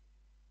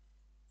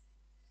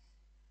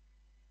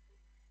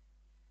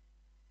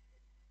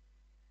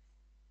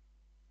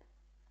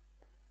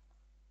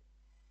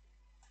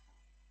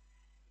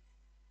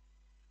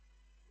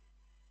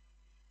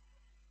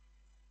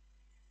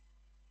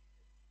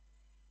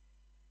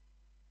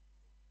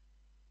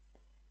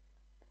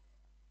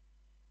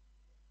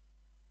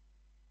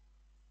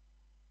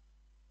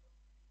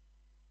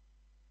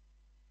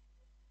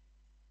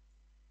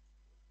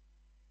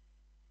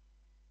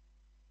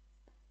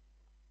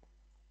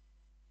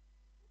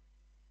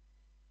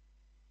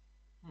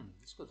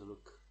 This could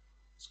look.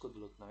 This could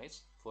look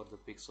nice for the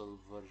pixel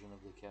version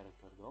of the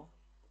character, though.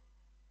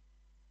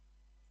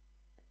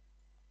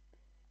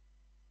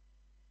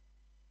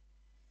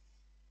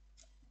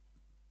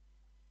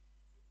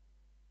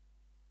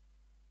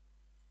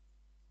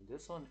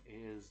 This one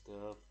is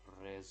the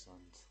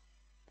present.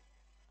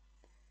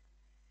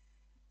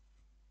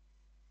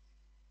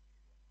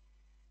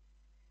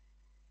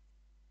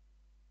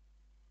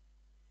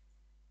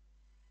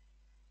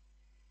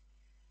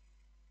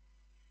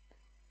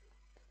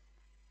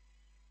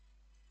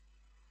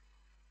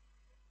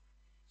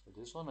 So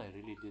this one I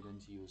really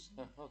didn't use.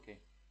 Okay.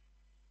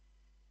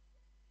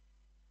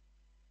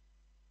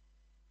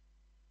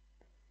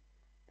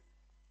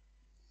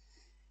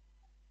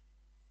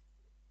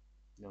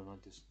 No,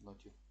 not this, not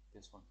you.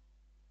 This one.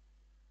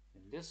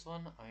 And this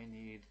one I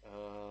need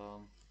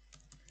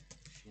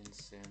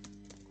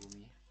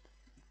Shinsengumi.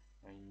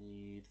 I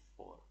need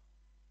 4.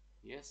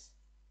 Yes?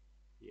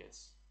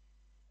 Yes.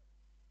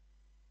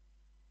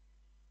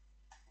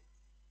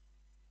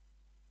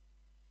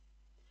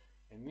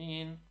 I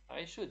mean,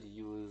 I should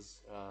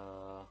use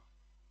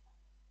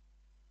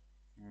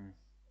hmm,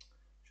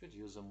 should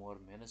use a more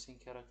menacing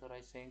character,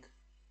 I think.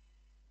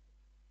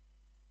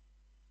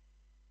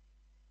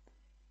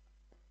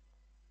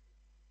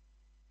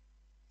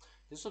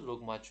 This would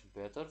look much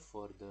better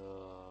for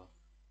the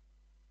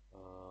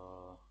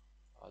uh,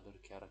 other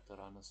character,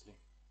 honestly.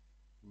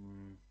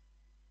 Hmm.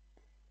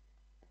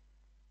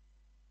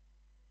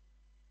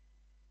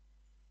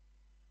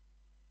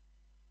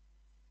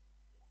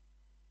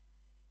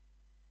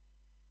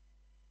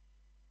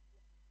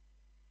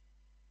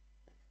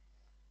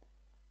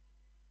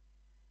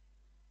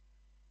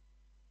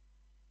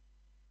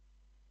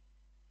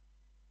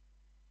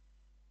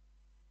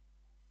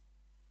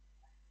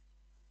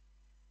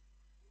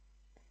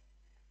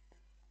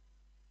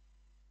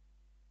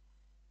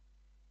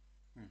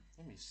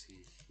 Let me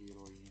see,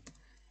 heroine.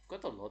 I've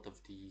got a lot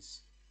of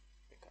these.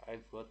 Like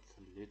I've got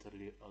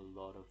literally a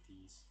lot of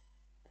these.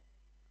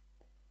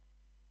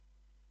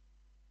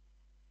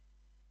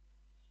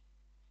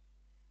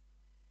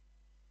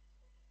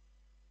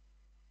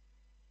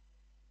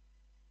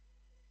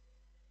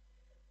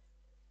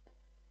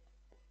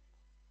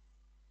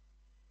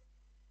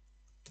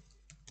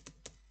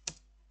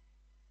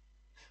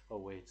 Oh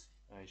wait,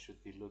 I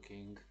should be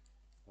looking.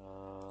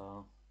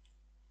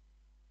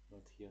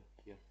 Not here.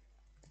 Here.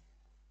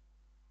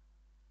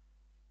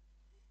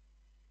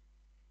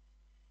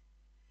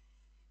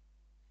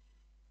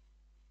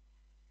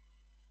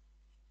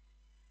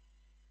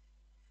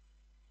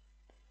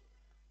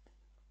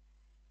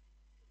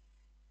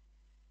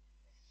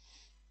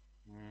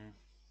 Mm,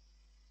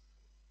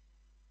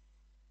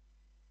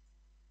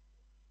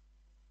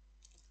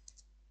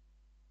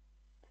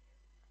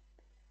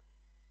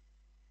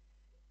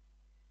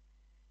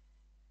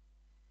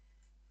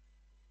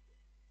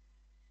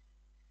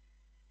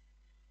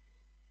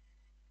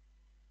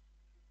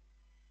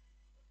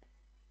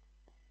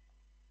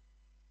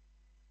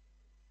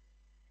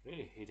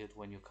 really hate it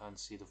when you can't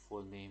see the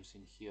full names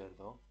in here,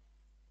 though.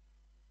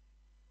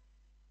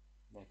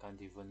 I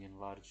can't even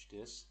enlarge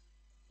this.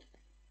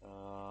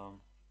 Let's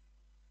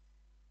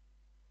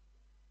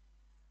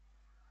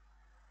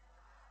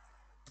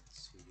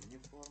see,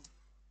 uniform.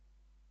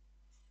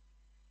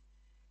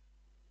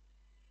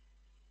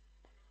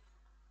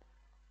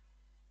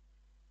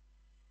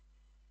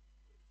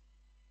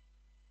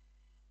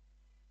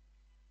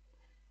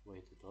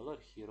 Wait, the dollar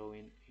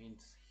heroine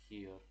ain't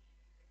here.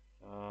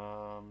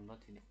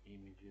 Not in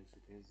images,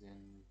 it is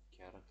in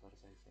characters,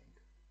 I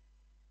think.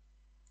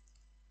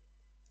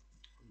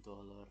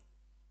 Dollar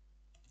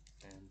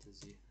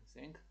fantasy, I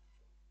think.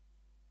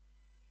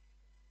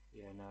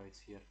 Yeah, now it's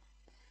here.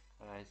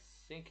 I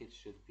think it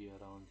should be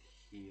around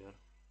here.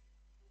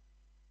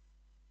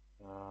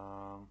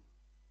 Um,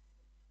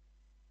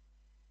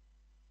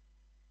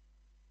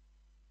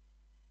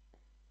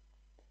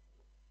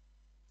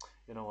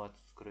 you know what?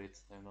 Screw it.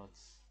 I'm not.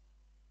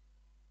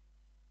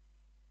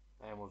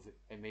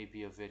 I may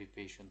be a very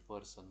patient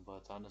person,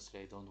 but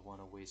honestly, I don't want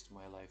to waste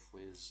my life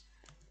with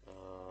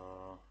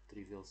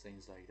trivial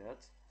things like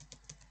that.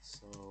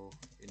 So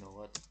you know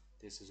what?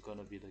 This is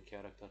gonna be the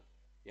character.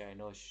 Yeah, I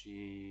know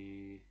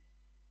she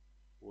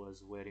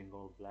was wearing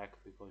all black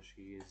because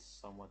she is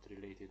somewhat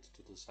related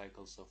to the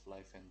cycles of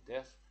life and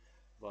death,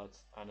 but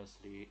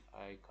honestly,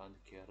 I can't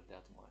care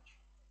that much.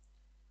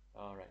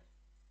 All right,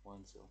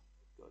 1-0,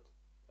 good.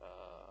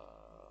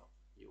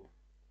 You.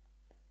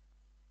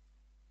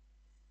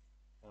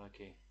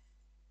 Okay.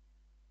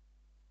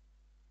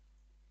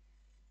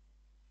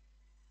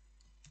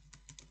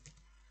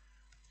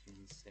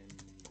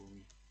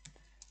 Shinsengumi.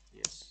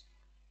 Yes.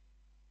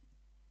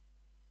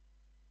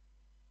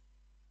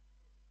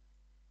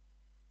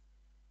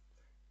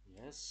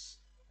 Yes.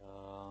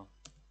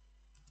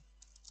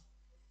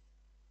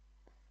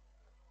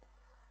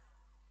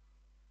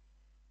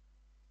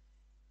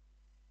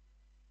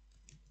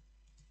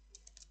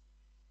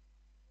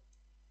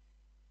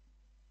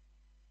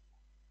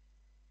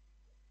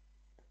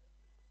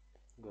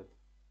 Good.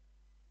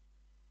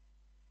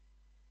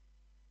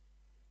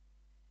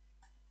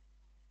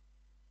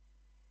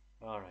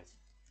 All right.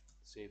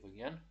 Save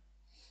again.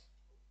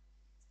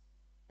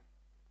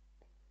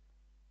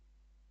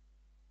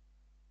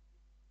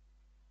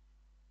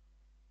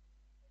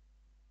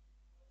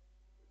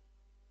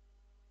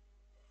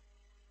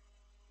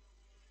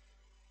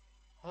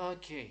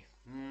 Okay.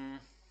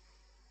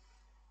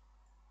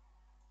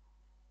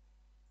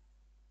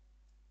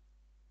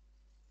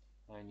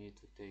 I need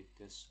to take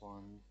this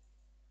one.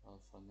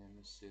 Alpha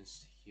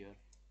Nemesis here.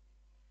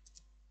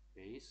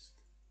 Paste.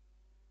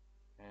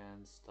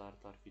 And start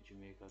RPG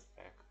Maker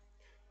pack.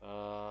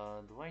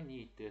 Do I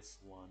need this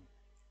one?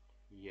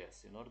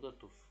 Yes, in order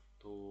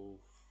to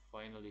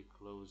finally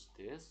close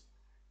this,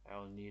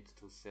 I'll need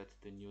to set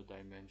the new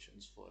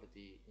dimensions for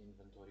the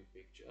inventory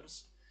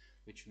pictures,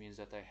 which means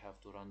that I have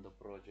to run the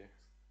project.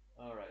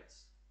 Alright,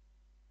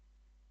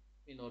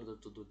 in order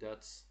to do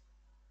that,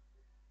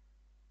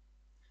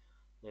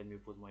 let me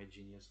put my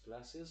genius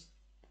glasses.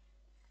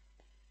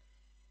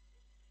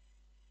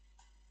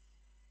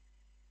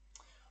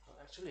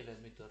 Actually,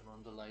 let me turn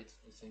on the light.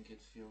 I think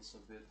it feels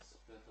a bit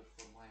better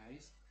for my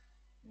eyes.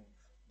 If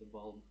the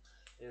bulb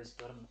is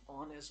turned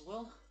on as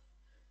well.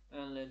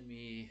 And let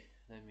me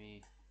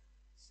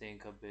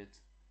think a bit.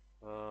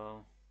 Uh,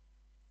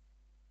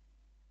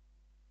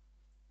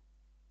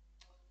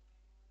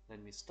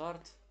 Let me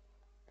start.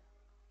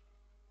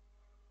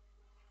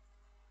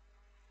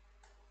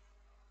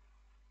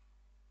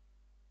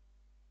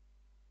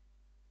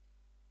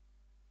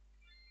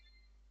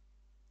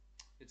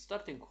 It's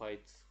starting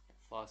quite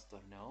faster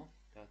now.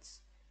 That's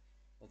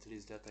at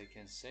least that I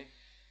can say.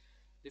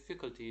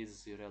 Difficulty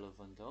is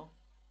irrelevant though.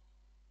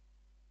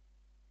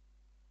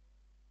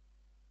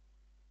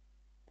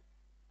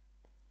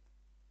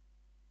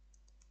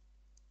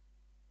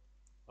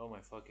 Oh my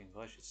fucking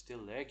gosh, it's still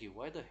laggy.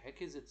 Why the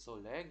heck is it so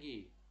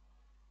laggy?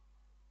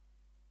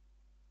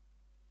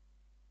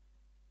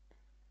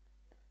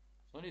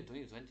 It's only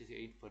doing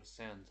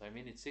 28%. I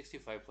mean, it's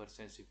 65%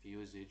 CPU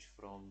usage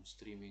from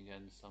streaming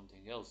and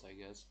something else, I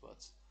guess,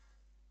 but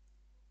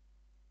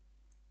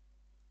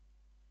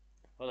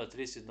well, at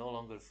least it no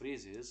longer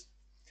freezes.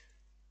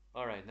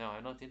 Alright, now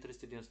I'm not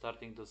interested in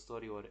starting the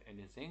story or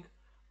anything.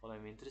 All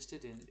I'm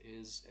interested in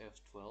is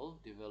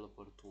F12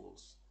 developer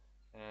tools.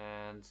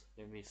 And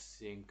let me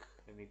think,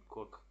 let me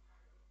cook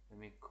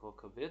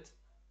a bit.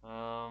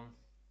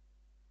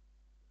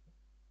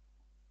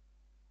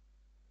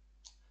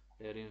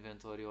 Their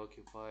inventory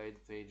occupied,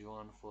 page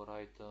 1 for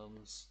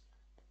items.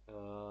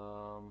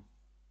 I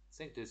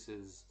think this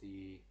is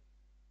the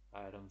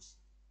items.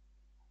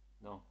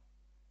 No.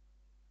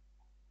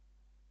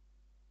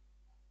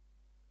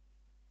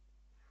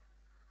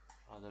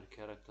 Other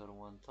character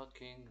 1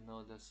 talking.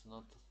 No, that's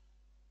not.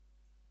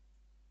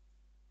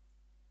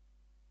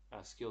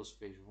 Skills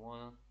page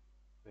 1.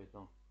 Wait,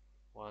 no.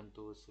 1,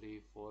 2, 3,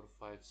 4,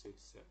 5,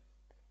 6, 7.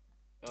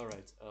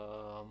 Alright.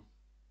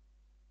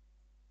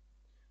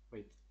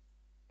 Wait.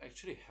 I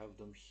actually have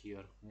them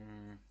here.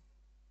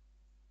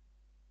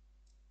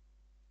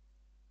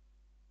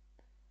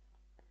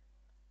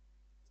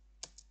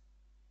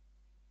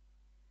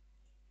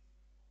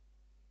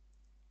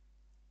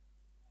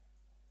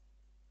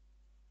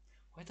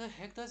 Why the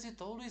heck does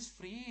it always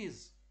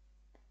freeze?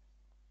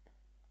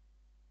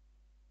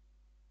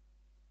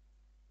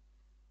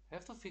 I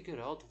have to figure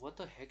out what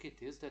the heck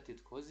it is that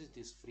it causes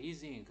this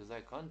freezing, because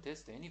I can't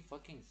test any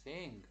fucking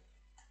thing.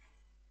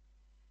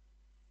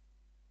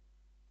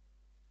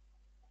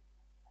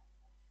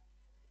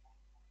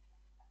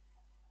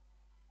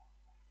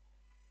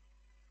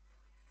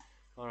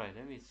 Alright,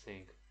 let me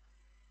think.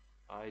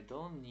 I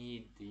don't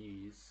need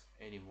these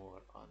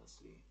anymore,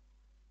 honestly.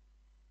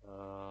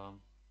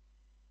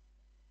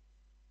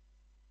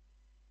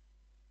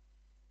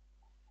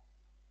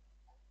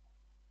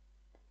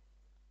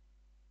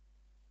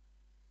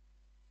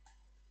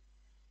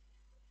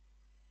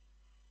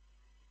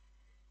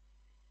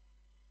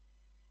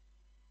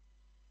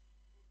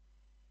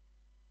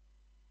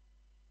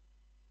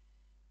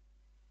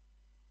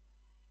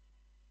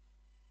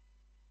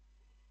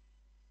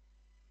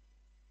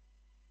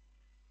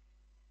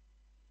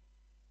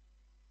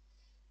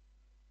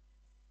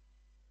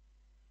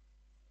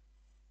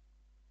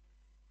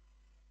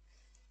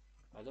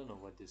 I don't know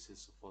what this is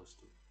supposed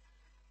to.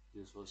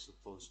 This was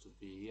supposed to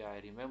be. Yeah,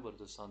 I remember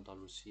the Santa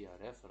Lucia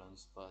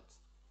reference, but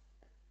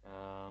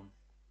um,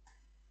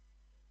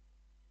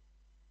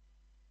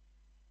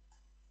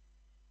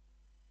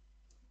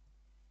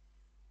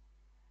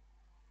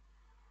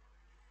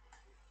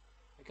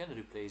 I can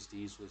replace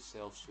these with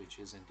self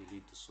switches and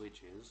delete the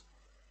switches.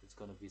 It's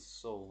gonna be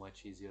so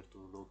much easier to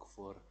look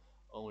for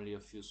only a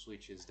few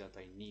switches that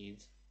I need,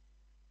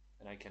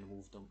 and I can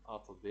move them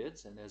up a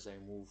bit. And as I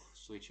move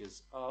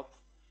switches up,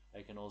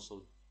 I can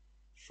also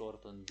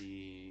shorten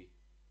the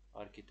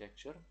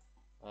architecture.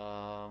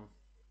 Um,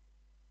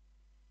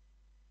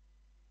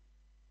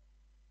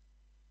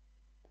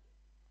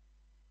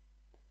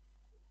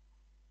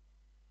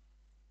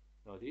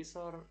 no, these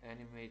are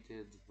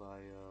animated by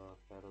a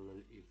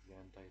parallel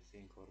event, I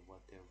think, or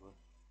whatever.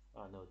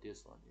 Ah, no,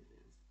 this one it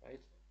is,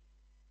 right?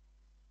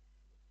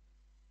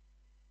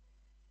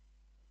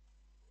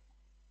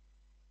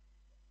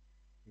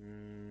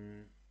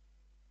 Mm,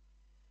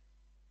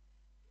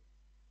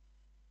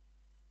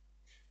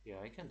 yeah,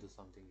 I can do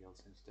something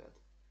else instead.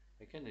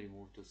 I can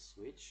remove the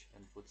switch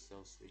and put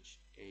self switch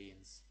A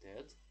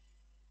instead.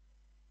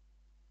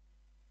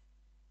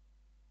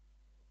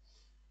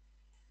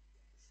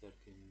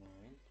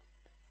 39.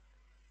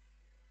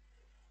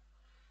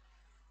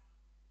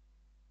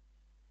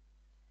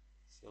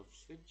 Self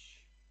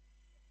switch.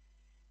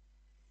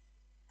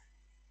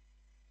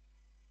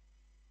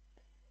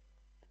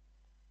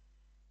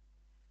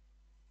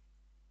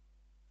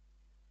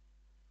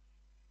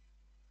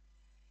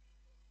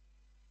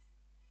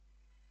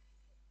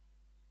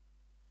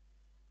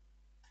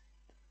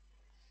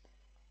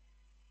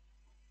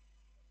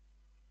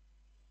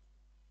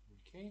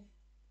 Okay,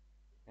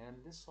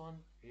 and this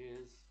one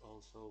is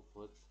also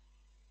put.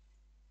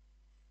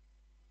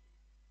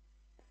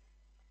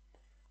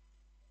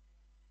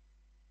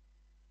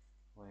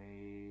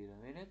 Wait a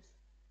minute.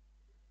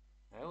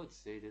 I would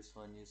say this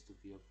one needs to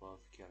be above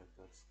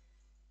characters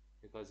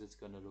because it's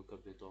gonna look a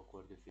bit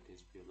awkward if it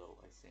is below,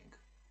 I think.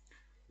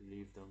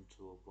 Leave them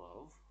to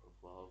above.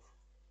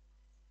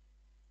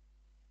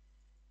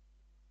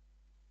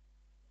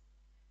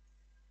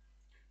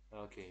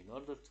 Okay, in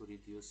order to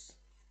reduce.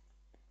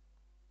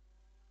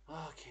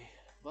 Okay,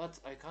 but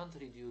I can't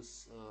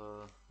reduce.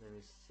 Let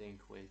me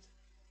think. Wait,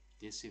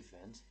 this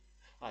event.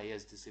 Ah,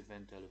 yes, this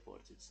event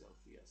teleports itself.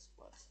 Yes,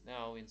 but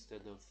now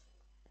instead of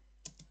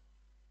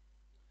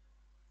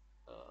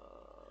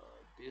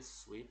this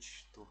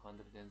switch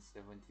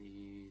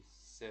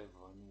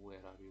 277,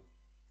 where are you?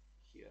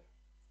 Here.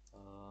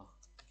 I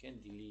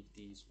can delete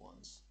these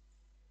ones.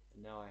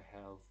 And now I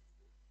have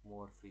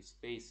more free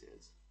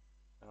spaces.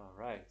 All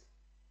right.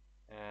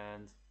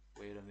 And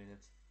wait a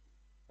minute.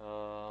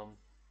 Um,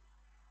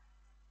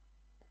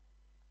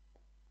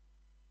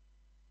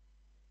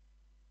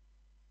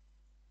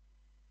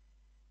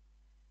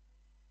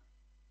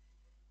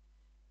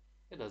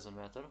 it doesn't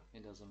matter.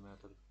 It doesn't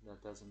matter.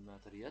 That doesn't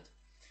matter yet.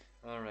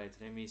 All right.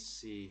 Let me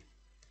see.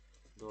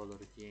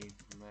 $game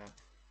map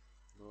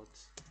dot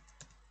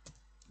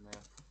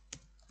map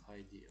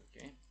ID.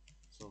 Okay.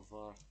 So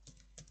var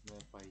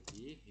map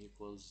ID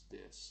equals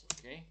this.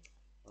 Okay.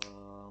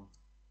 Um,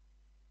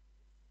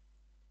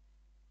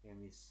 let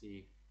me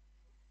see.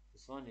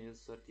 This one is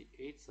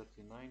 38,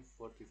 39,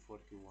 40,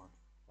 41.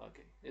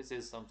 Okay, this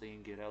is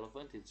something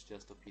irrelevant, it's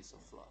just a piece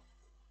of fluff.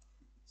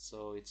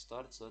 So it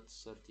starts at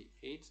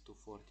 38 to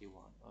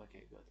 41.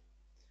 Okay, good.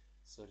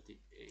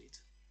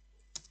 38.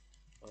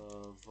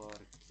 Var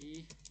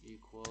key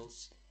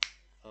equals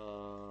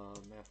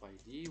map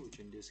ID, which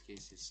in this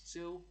case is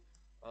 2.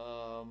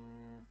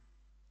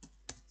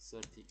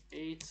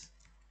 38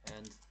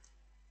 and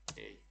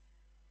A.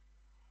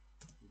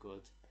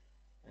 Good.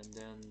 And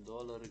then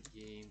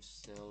 $game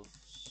self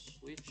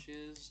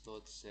switches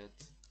dot set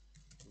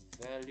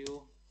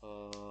value.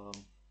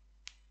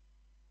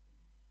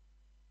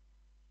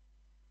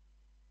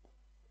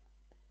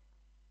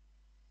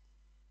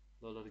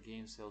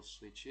 $game self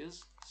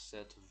switches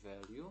set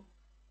value.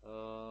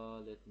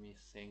 Let me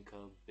think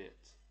a bit.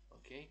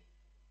 Okay,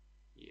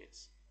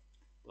 yes,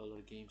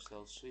 $game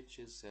self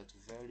switches set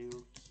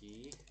value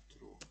key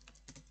true.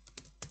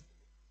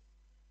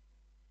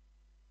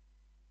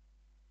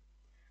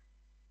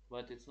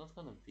 But it's not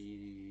gonna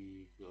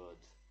be good.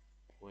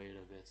 Wait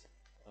a bit.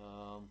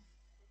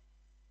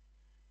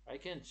 I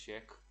can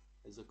check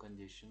as a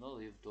conditional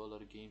if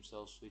 $game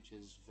self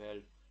switches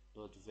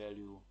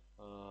value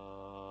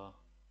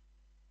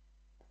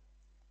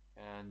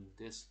and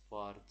this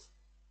part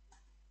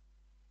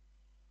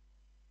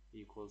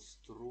equals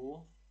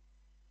true.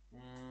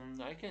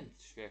 I can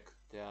check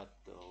that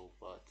though,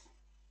 but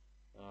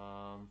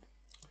I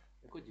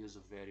could use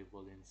a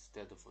variable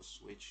instead of a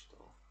switch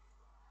though.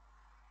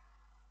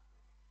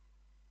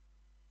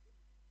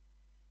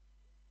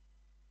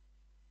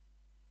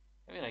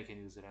 I mean, I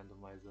can use a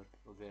randomizer,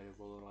 a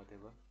variable or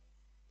whatever.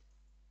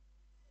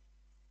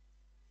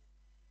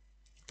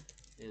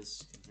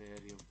 This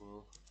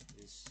variable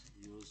is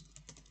used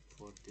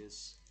for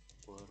this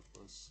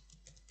purpose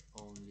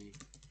only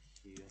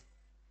here.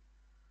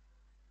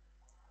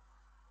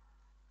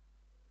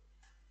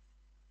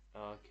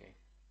 Okay.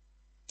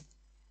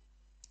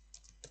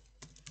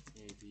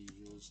 Maybe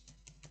used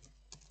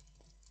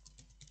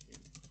in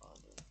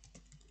other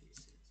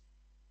places.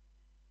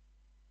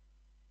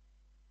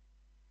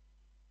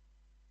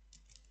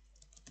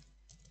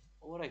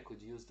 Or I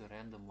could use the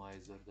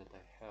randomizer that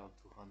I have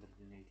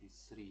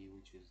 283,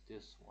 which is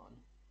this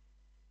one.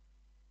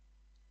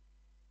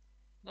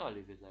 No, I'll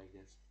leave it like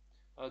this.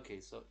 Okay,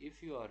 so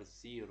if you are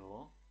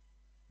 0,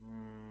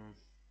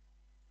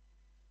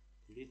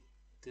 delete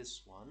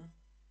this one,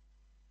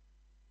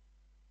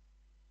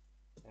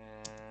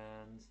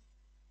 and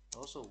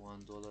also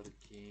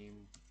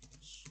 $game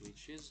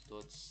switches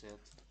dot set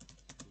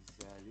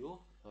value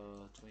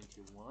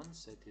 21,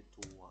 set it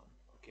to 1.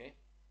 Okay.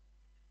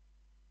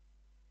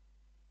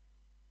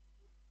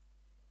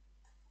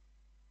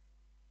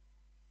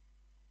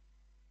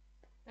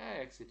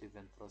 Exit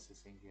event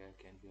processing here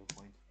can be a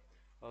point.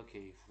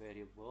 Okay,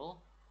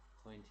 variable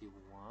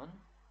 21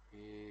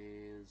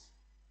 is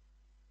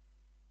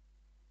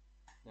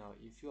now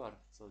if you are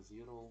so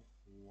 0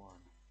 1.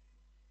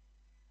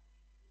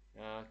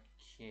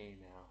 Okay,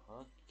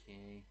 now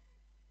okay,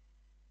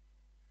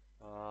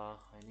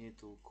 I need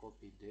to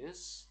copy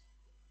this,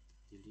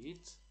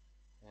 delete,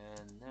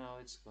 and now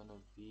it's gonna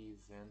be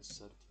event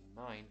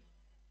 39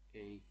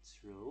 a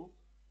true,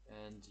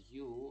 and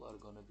you are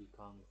gonna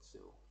become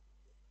 2.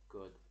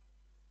 Good.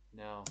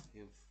 Now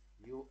if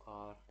you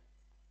are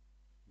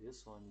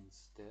this one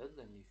instead,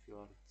 and if you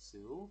are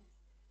 2,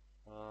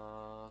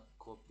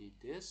 copy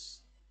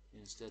this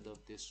instead of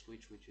this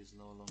switch, which is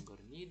no longer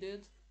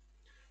needed.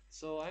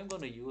 So I'm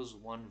gonna use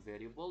one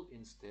variable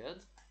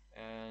instead,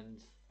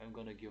 and I'm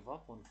gonna give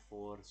up on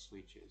 4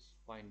 switches.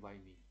 Fine by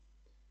me.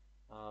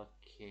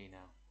 Okay,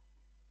 now.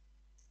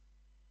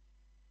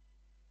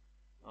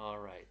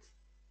 Alright.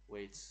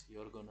 Wait,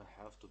 you're gonna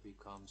have to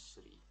become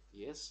 3.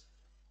 Yes?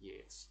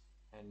 Yes.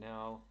 And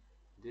now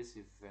this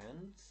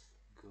event,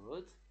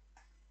 good.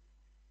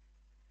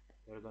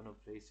 You're gonna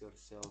place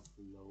yourself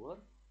lower,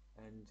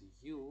 and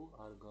you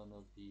are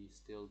gonna be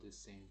still the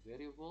same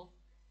variable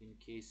in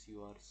case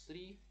you are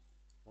 3.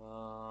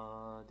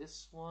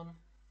 This one,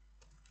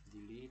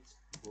 delete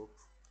book,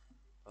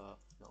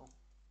 no,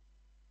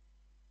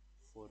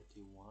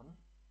 41.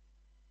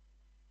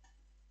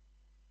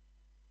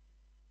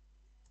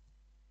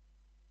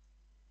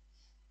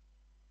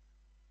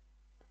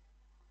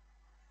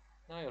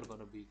 Now you're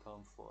gonna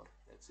become 4.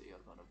 Let's say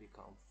you're gonna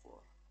become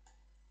 4.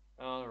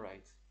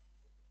 Alright.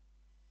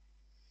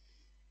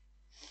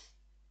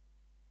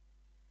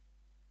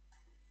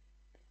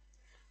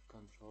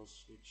 Control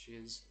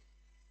switches.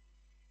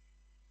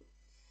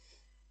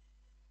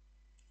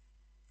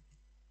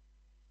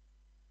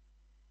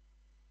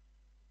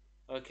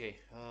 Okay,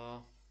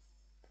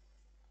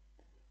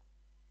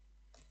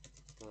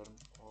 turn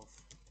off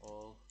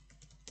all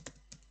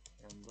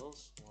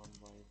handles one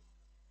by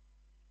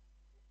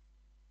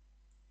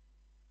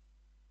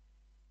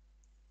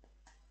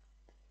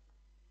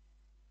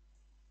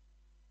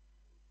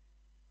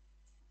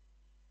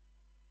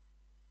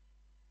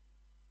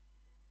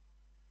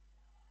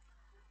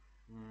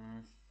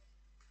mm,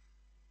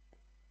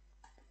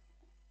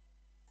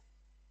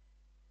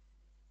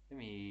 let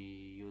me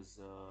use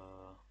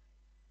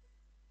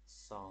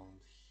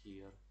sound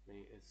here,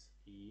 play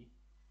SE.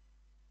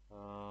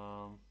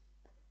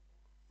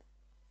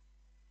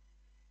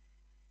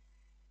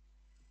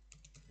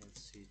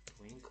 Let's see,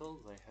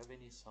 twinkle. Do I have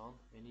any sound?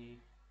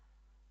 Any?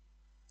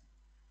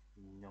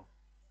 No.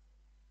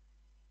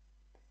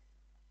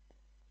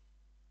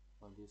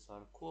 Well, these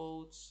are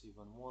quotes,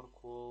 even more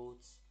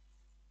quotes.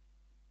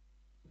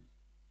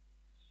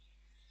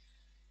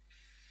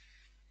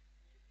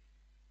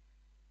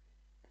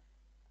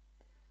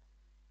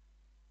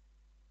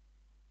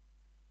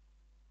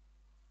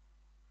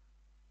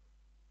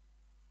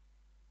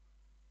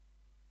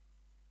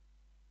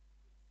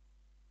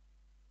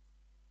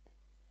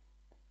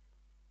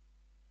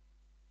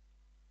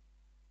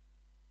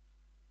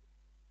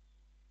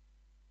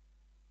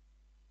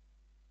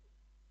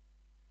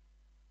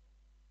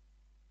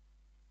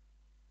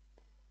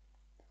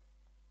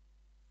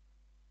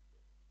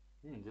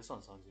 This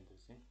one sounds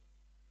interesting.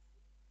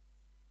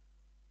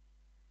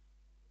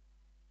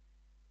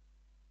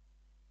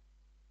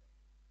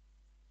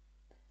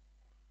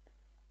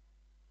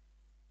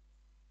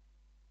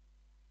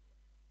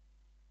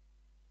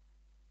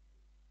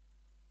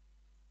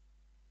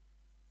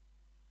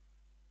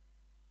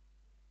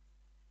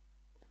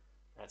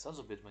 That sounds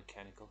a bit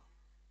mechanical.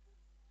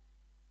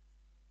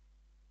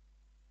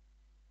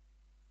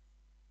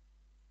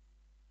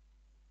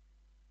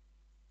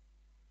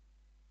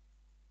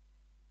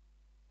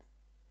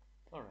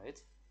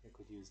 Alright, I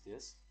could use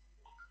this.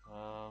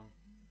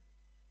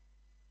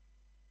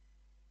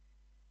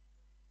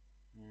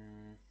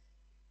 Mm,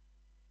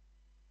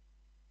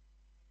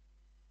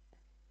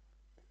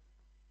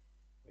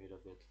 wait a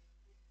bit.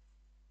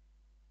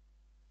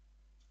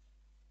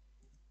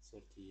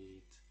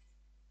 38.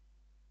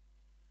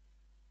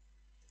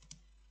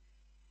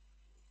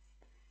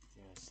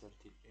 Yeah,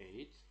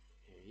 38.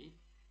 A.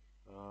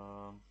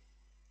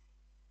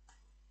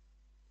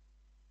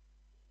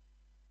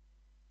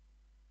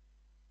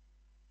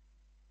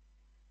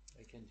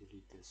 I can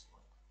delete this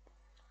one.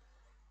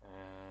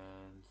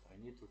 And I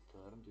need to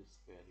turn this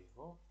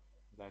variable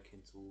back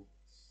into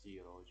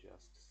 0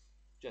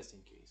 just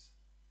in case.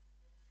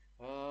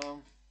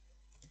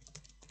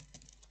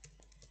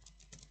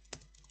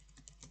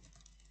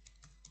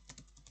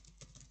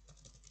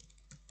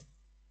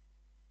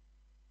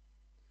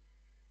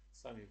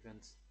 Some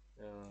events,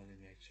 let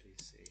me actually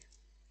say,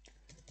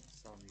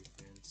 some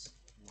events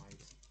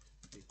might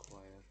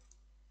require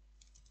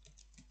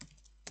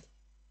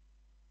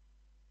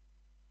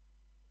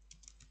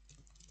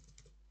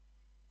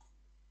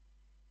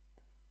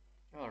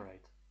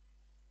alright.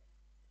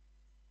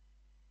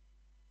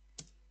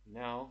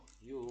 Now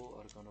you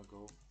are gonna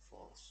go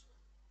false.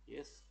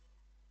 Yes?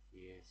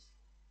 Yes.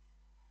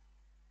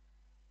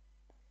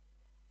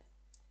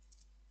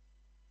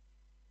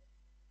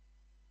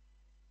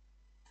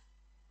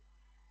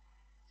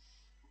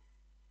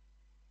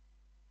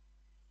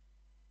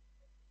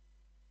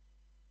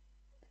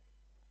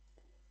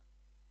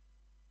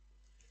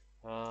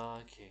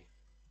 Okay.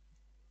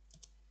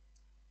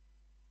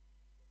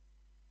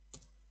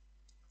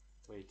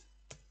 Wait,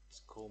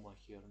 it's comma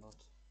here, not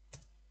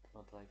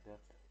like that.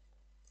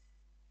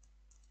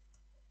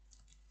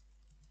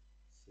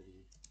 3.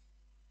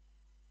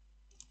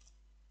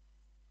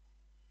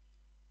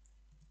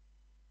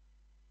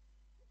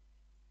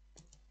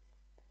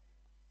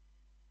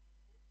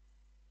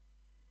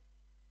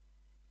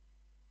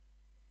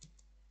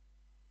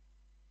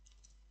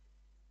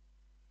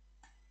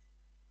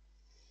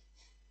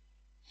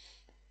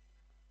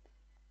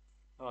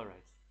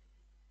 Alright.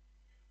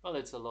 Well,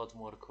 it's a lot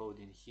more code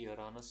in here,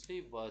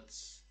 honestly, but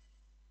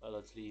well,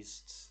 at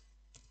least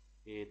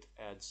it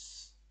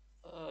adds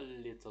a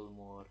little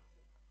more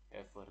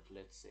effort,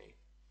 let's say.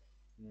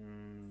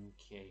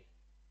 Okay.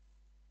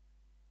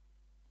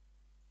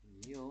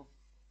 New.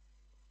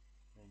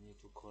 I need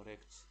to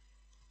correct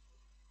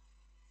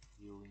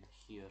you in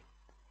here.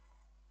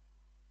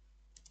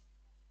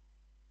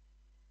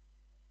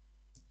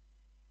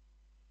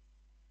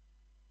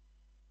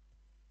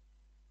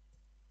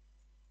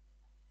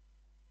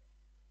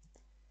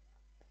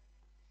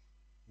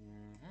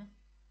 Mm-hmm.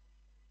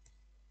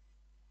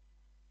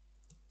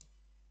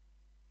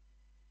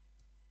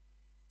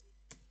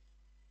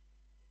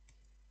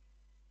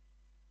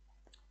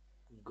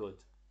 Good.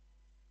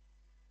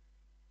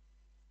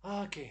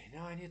 Okay,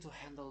 now I need to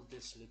handle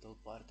this little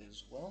part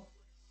as well.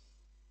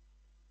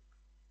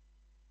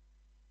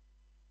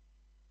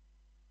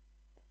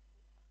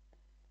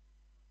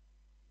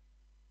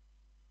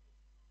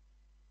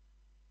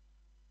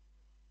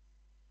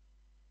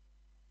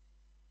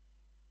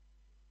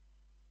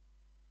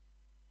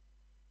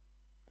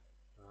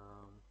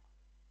 Um,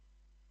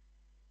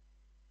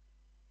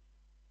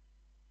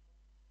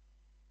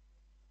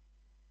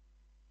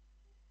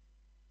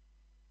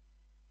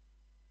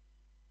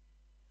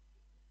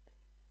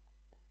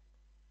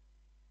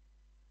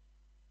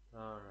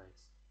 Alright.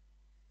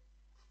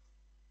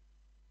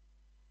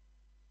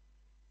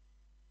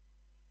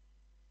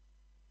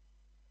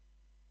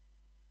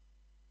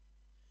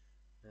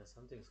 Yeah,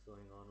 something's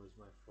going on with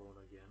my phone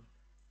again.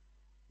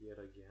 Yet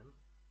again.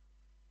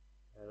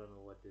 I don't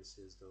know what this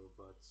is though,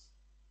 but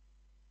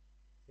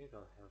I think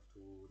I'll have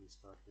to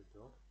restart it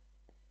though.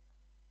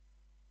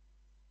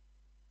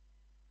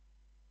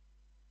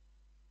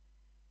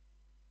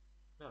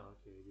 No,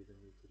 okay, I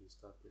didn't need to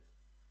restart it.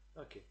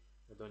 Okay,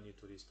 I don't need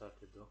to restart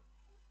it though.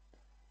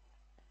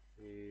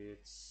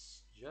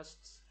 It's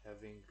just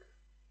having,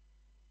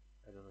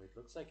 I don't know, it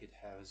looks like it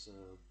has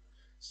a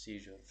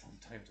seizure from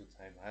time to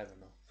time. I don't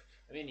know.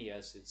 I mean,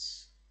 yes,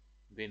 it's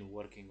been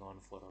working on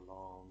for a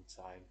long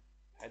time.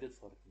 Had it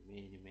for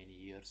many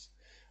years.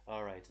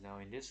 Alright, now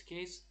in this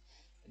case,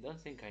 I don't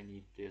think I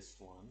need this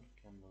one,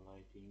 candle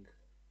lighting.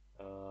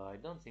 I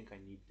don't think I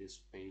need this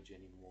page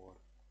anymore.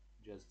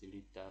 Just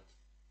delete that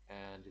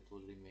and it will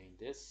remain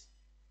this.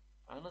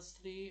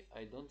 Honestly,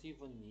 I don't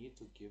even need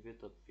to give it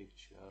a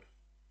picture.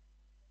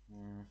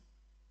 Mm.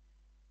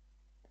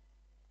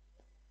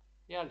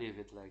 Yeah, leave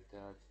it like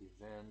that.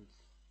 Event,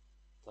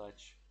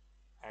 touch,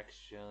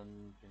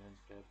 action, and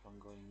flare from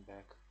going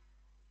back.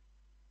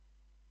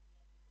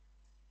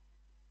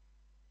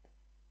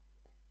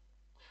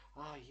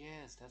 Ah,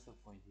 yes, that's the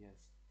point, yes.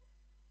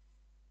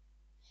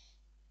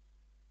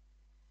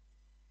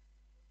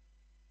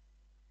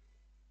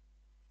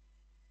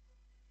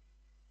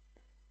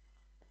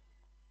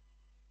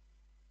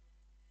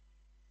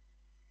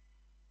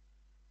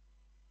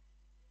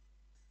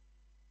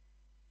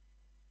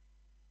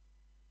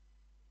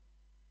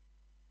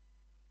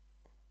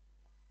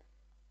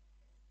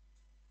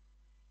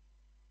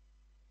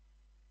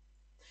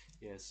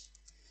 Yes,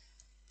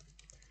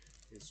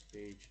 this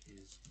page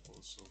is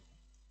also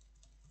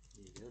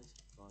needed,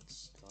 but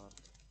start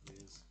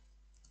with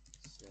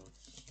self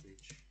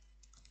switch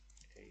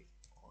A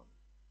on.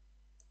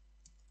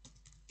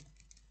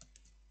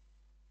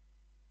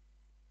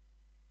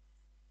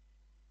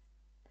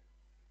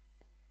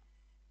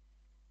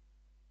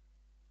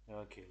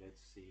 Okay,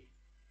 let's see.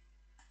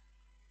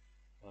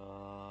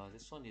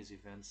 This one is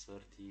event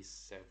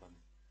 37.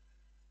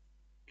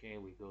 Okay,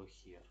 we go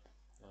here.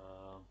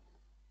 Uh,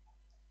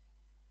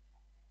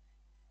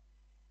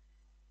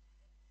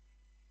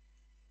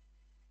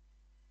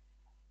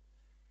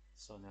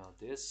 so now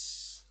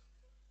this,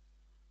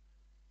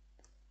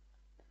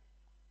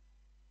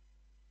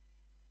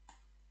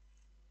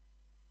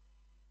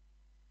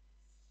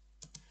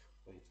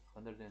 wait,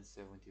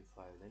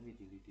 175. Let me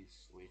delete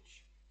this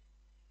switch.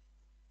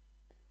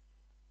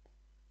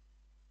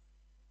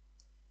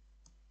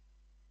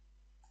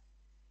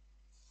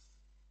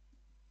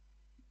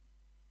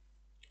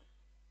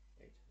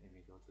 Wait, let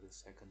me go to the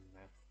second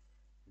map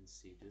and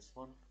see this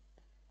one.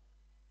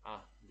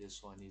 Ah,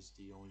 this one is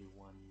the only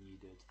one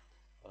needed.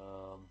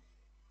 Um,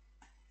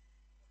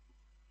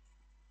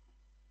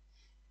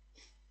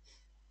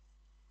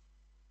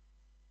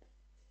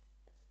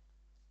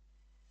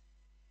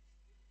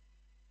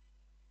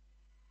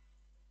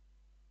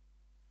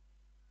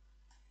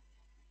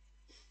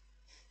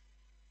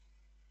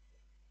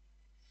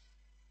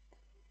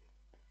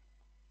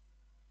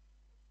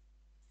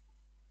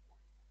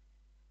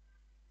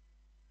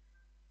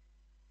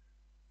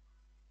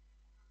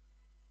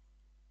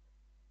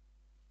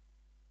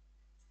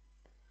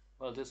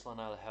 well, this one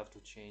I'll have to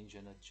change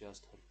and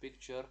adjust her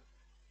picture,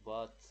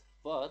 but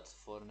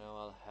for now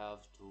I'll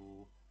have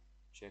to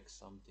check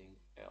something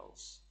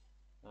else.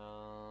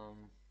 No,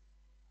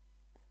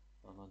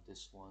 not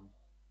this one.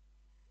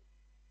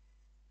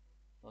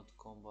 Not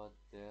combat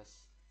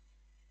death.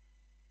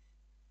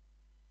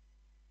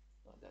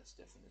 No, that's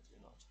definitely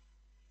not.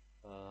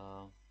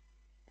 Uh,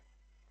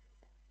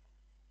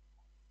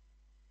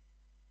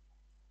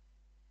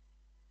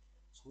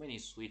 So many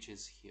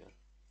switches here.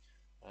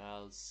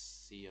 I'll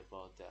see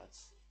about that,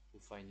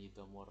 if I need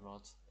them or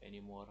not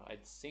anymore. I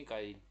think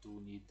I do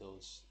need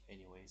those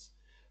anyways.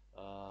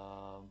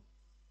 Um,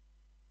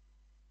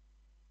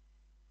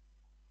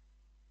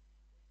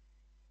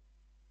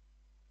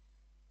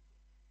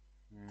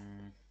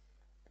 mm,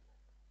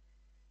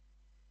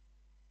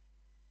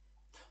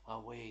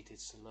 wait,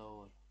 it's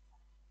lower.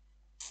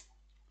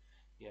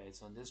 Yeah,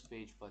 it's on this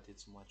page, but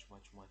it's much,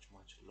 much, much,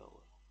 much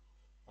lower.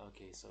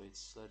 Okay, so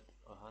it's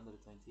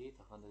 128,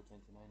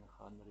 129,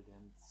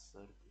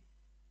 130.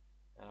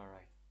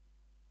 Alright,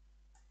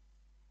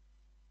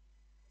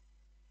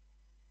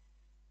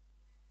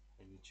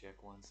 let me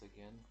check once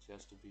again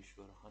just to be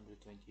sure.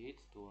 128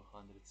 to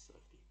 130.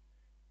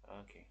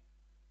 Okay,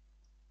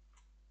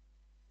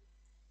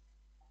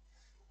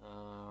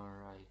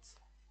 alright.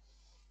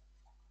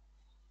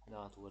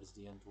 Now towards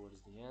the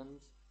end,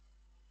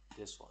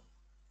 this one.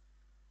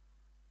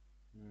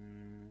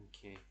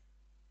 Okay,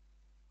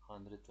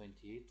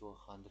 128 to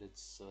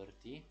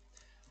 130.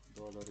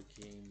 Dollar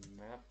game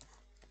map.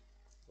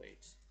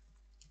 Wait,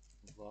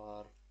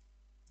 var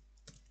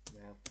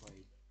map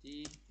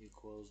ID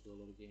equals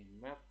dollar game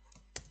map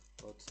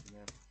dot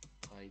map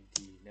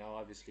ID. Now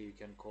obviously you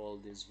can call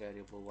this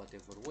variable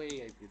whatever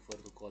way. I prefer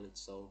to call it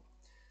so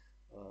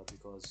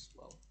because,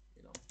 well,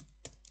 you know,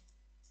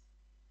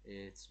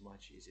 it's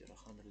much easier.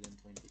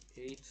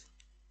 128.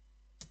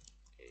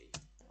 Okay,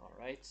 all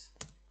right.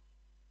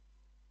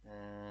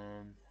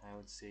 And I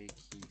would say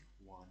key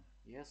 1,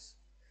 yes.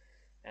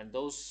 And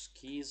those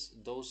keys,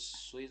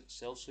 those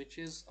cell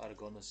switches are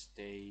gonna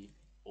stay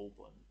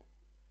open,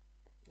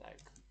 like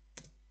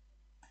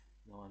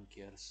no one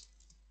cares.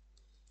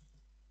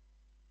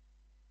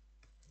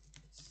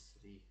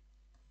 3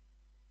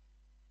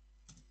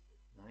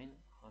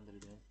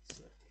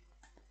 930.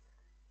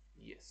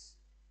 Yes.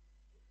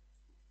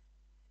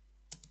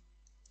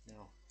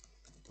 Now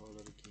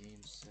dollar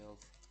game self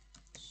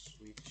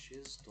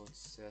switches dot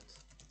set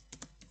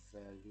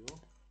value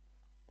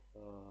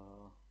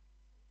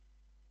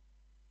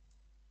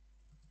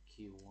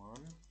key 1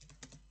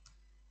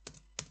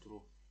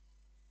 true.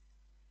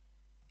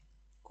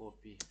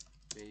 Copy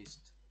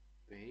paste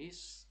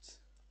paste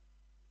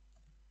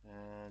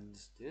and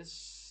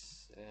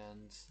this.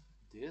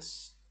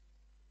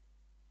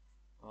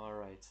 All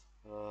right.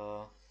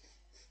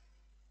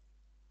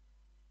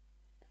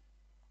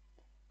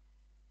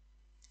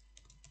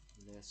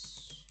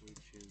 Less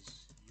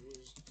switches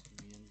used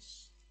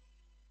means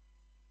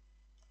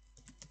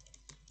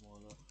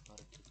smaller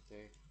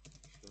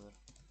architecture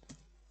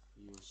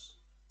use.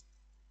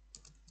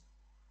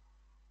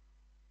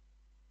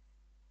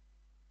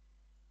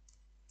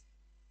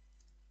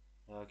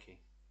 Okay.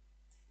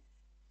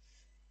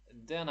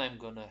 Then I'm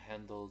gonna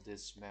handle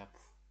this map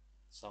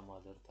some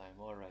other time.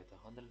 Alright,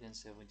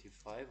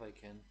 175. I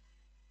can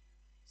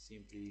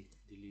simply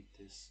delete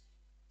this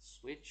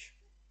switch.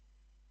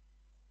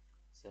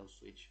 Cell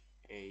switch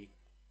A.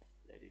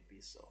 Let it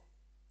be so.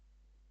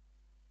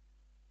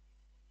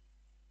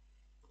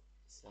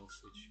 Cell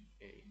switch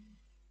A.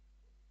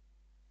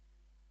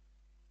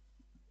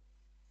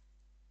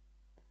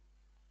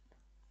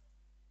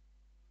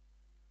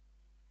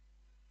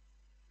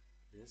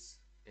 This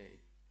A.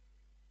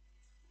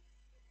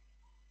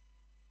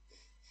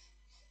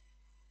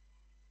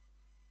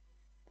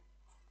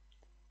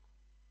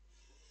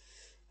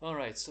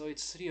 Alright, so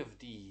it's 3 of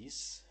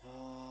these.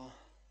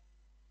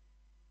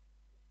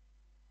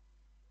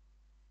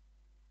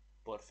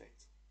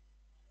 Perfect.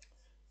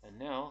 And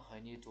now I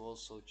need to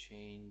also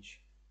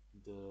change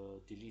the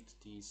delete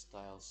these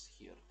tiles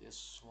here.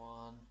 This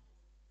one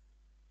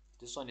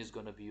is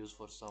gonna be used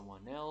for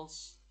someone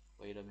else.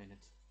 Wait a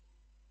minute.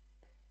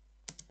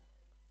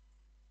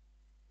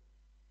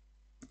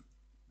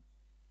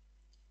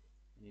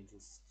 I need to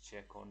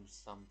check on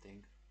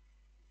something.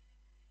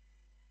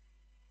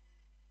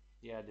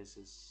 Yeah, this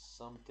is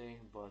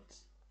something, but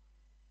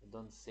I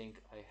don't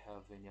think I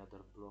have any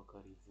other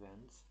blocker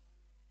event.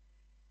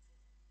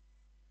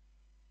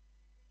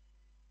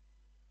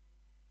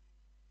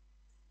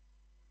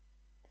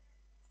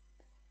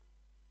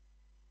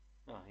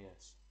 Ah,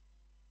 yes.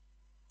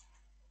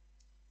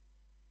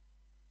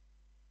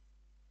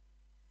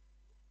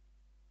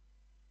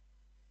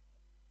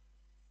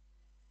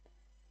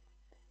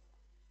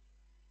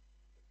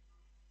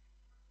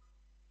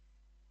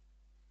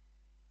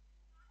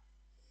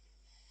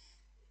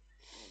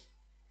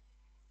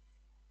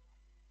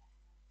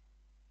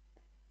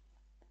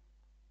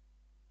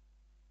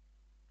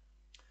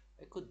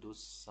 I could do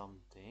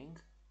something.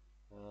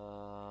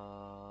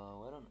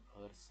 Where on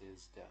earth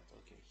is that?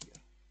 Okay,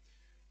 here.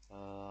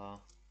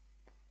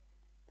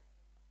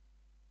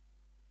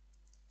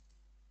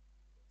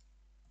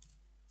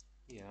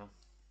 Yeah.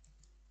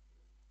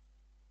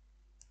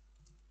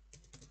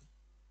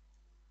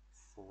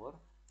 4,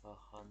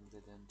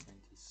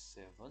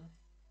 127,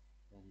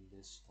 and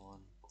this one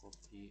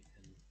copy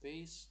and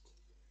paste,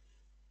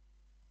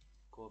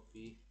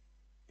 copy,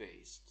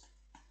 paste.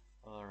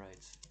 All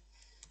right.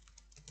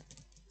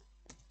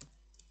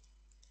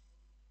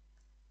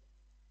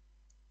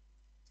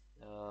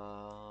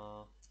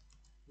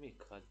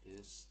 cut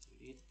this,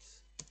 delete,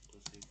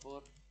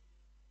 234.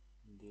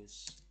 This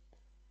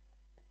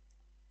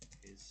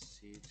is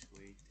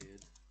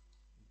situated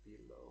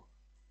below.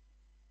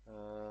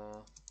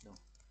 No,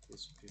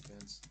 this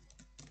prevents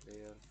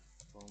player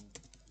from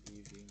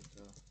leaving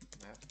the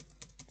map,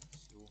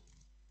 so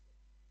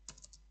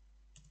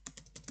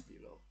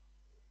below.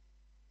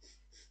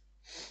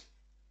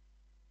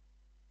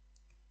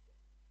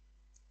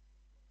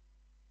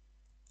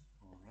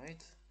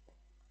 Alright.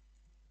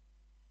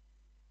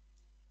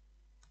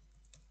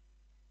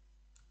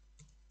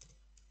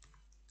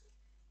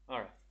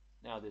 Alright,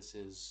 now this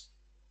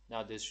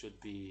should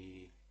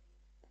be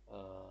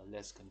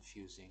less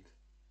confusing.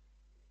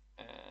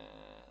 And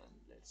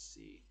let's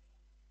see.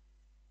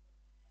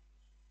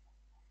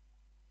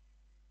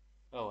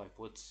 Oh, I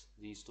put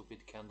these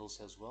stupid candles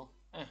as well.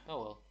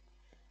 Oh well,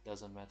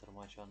 doesn't matter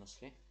much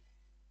honestly.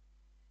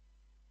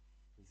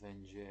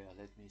 Vengea,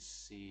 let me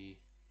see.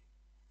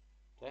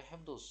 Do I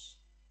have those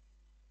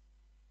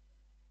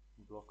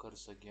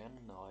blockers again?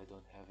 No, I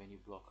don't have any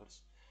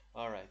blockers.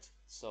 Alright,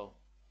 so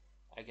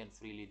I can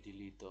freely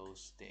delete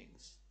those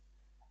things.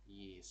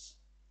 Yes.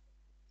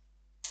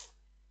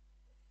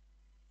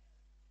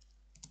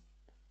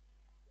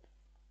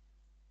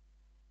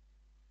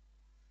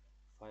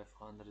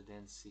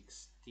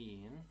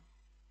 $516.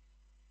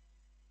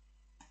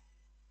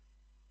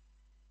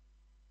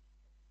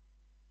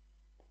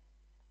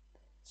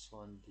 This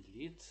one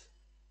delete.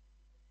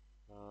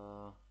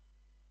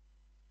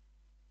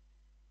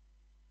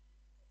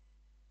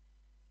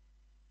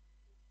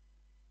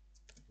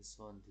 This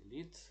one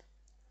delete.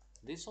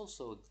 This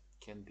also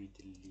can be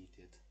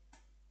deleted.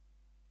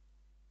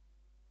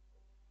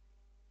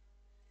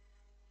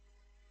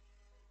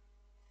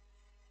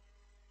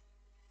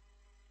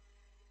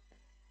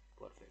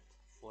 Perfect.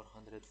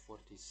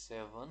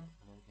 447. And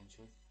I can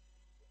check.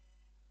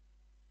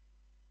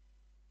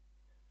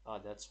 Ah,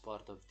 that's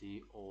part of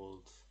the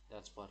old.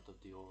 That's part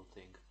of the old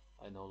thing.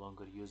 I no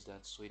longer use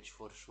that switch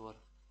for sure.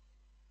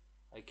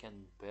 I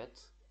can bet.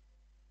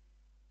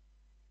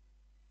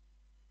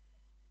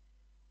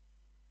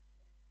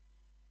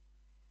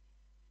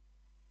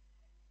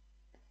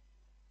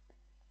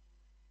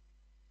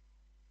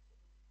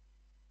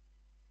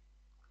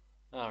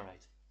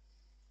 Alright.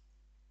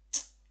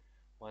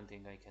 One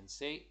thing I can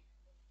say.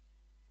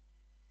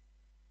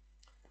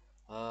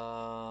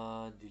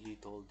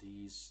 Delete all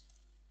these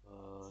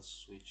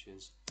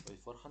switches. Wait,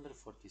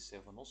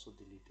 447. Also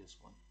delete this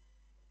one.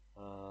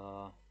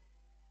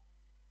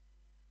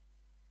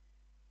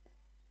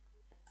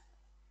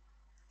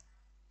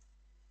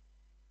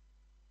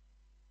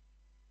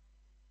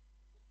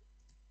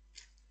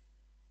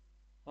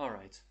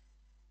 Alright.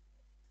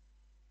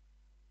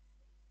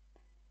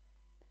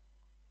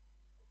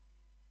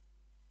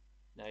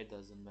 It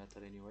doesn't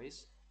matter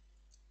anyways.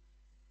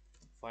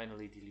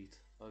 Finally delete.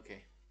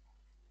 Okay.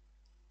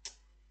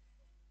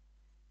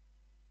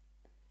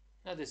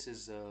 Now this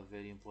is a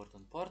very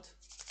important part.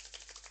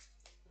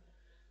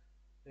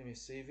 Let me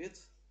save it.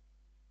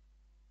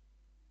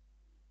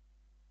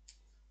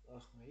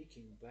 Ugh, my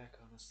aching back,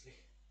 honestly.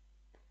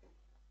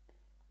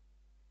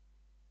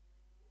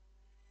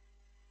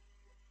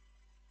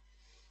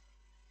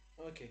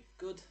 Okay,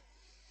 good.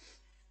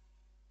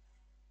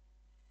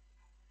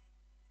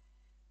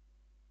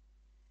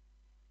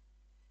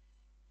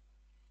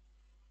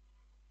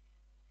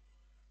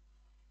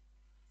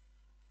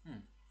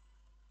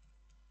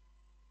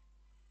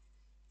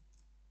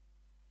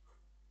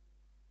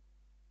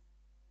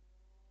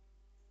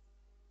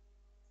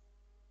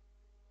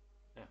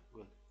 Yeah,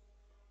 good.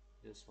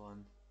 This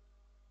one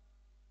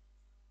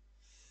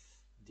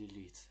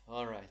delete.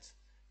 Alright.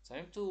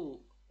 Time to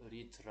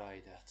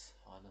retry that,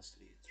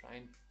 honestly.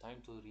 Time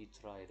to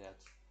retry that.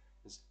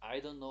 Because I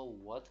don't know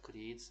what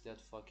creates that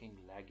fucking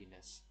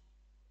lagginess.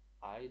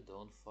 I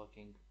don't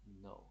fucking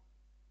know.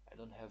 I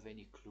don't have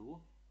any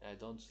clue. I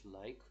don't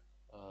like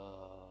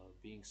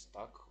being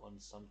stuck on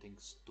something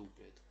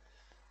stupid.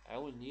 I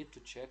will need to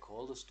check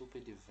all the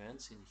stupid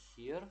events in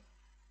here.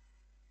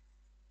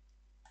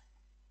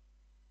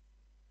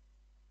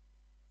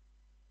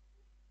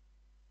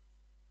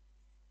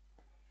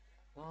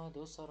 No,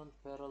 those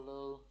aren't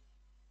parallel.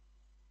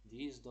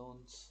 These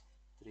don't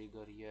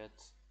trigger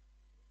yet.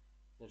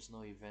 There's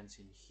no events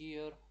in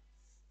here.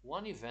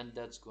 One event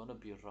that's gonna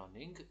be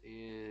running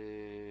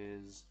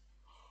is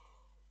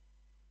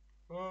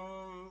I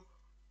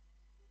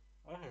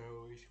don't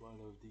know which one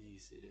of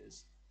these it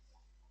is.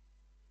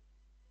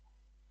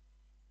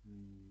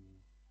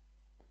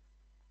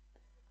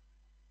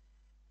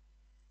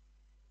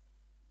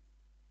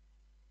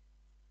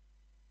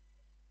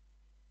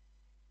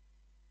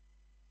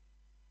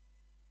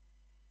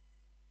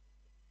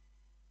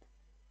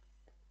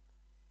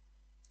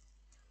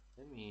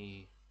 Let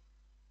me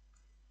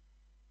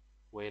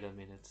wait a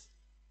minute.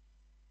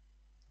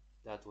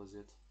 That was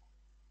it.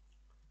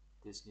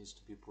 This needs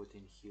to be put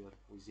in here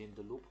within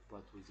the loop,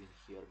 but within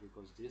here,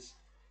 because this,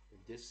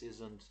 if this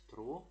isn't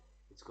true,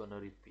 it's gonna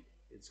repeat.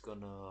 It's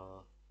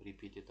gonna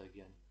repeat it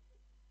again.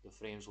 The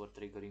frames were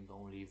triggering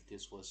only if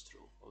this was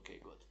true. Okay,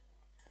 good.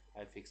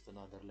 I fixed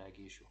another lag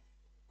issue.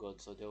 Good,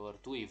 so there were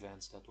two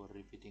events that were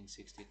repeating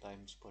 60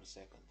 times per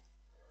second.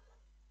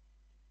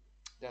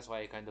 That's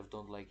why I kind of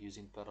don't like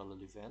using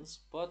parallel events,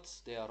 but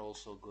they are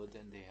also good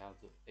and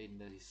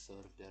they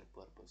serve their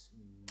purpose.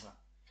 Mwah.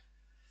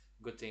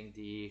 Good thing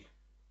the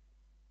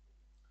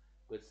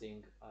good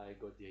thing I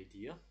got the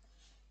idea.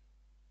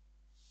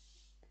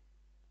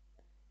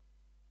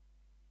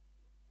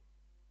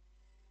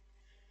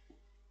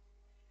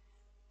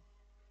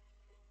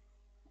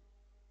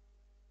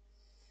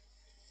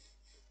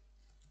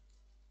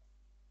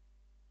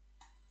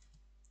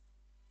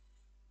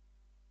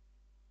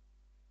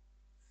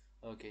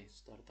 Okay,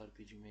 start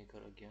RPG Maker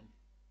again.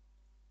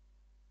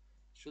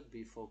 Should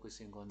be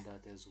focusing on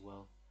that as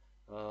well.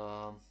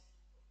 Um,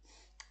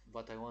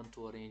 but I want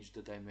to arrange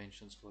the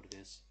dimensions for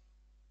this.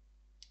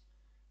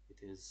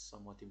 It is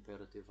somewhat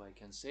imperative, I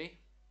can say.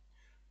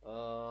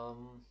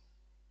 Um,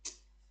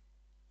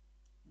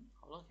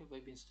 how long have I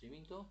been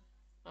streaming though?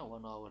 Oh,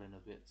 1 hour and a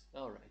bit.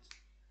 Alright,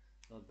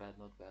 not bad,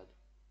 not bad.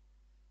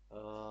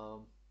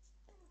 Um,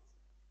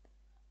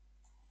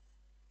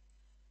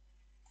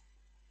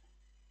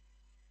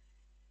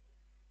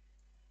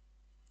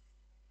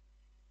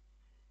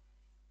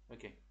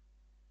 okay,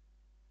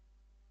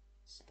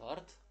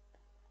 start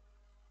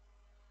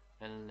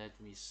and let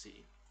me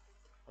see.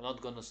 I'm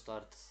not gonna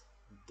start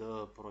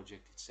the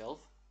project itself.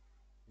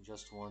 I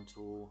just want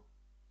to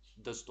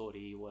the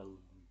story, well,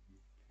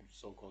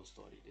 so-called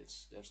story.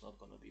 There's not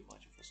gonna be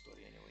much of a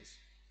story anyways.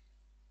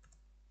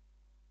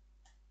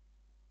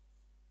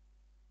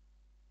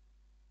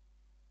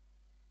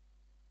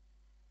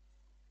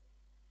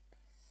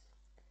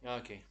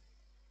 Okay.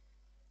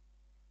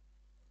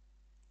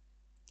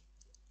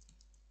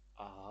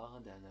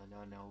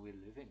 Now we're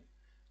living.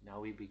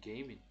 Now we be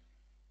gaming.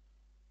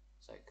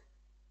 It's like,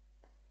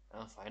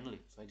 finally,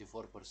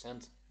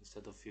 24%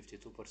 instead of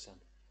 52%.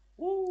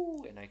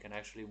 Woo! And I can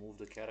actually move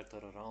the character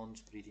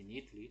around pretty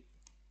neatly.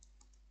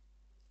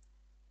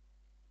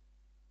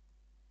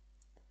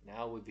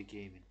 Now we be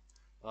gaming.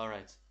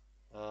 Alright.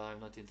 I'm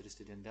not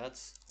interested in that.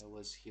 I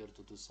was here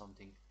to do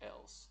something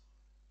else.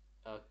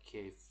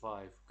 Okay,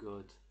 5.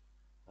 Good.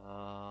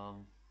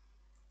 Um,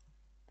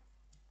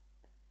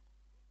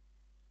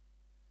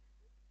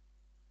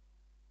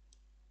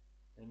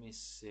 let me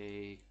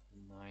say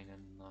 9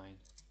 and 9.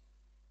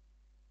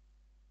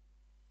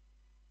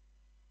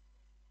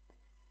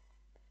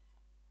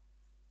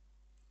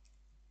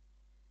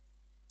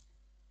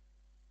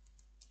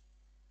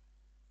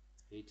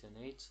 8 and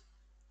 8.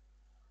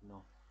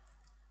 No.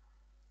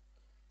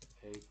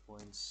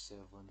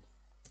 8.7.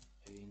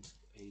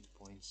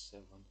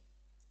 8.7.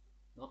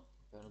 No,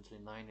 apparently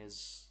 9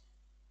 is...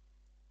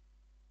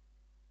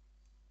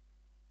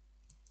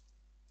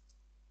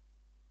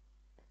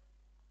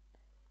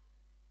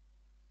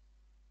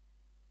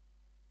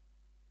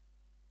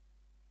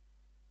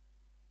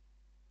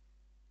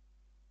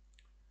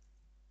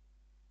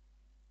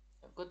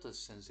 I've got a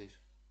sensation.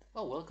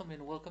 Oh, welcome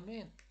in, welcome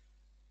in.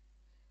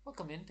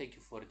 Welcome in, thank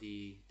you for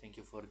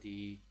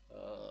the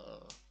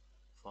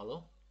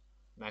follow.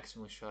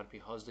 Maximus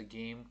Sharpie, how's the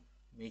game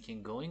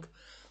making going?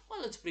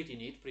 Well, it's pretty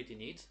neat, pretty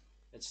neat.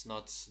 It's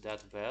not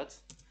that bad.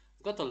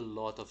 I've got a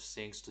lot of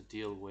things to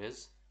deal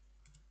with.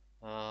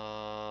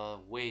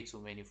 Way too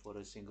many for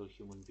a single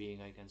human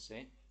being, I can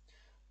say.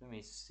 Let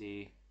me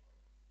see.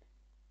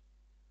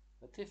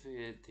 What if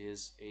it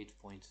is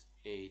 8.8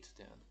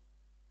 then?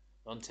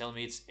 Don't tell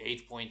me it's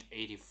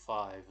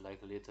 8.85, like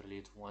literally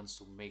it wants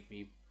to make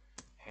me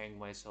hang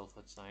myself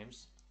at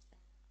times.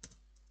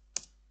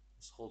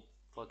 This whole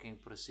fucking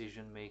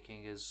precision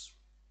making is...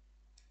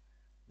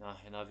 Nah,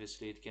 and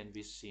obviously it can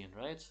be seen,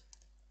 right?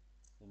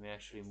 Let me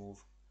actually move.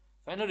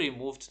 Finally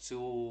removed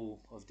two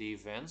of the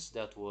events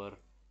that were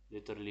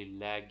literally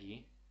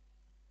laggy.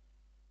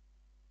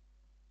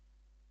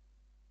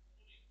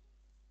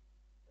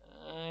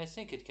 I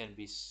think it can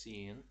be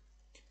seen.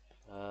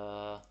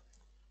 Uh,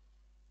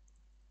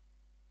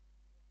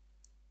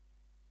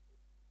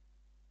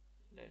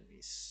 let me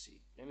see.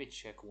 Let me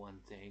check one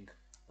thing.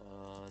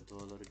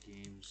 Dollar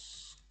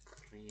games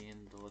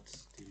screen dot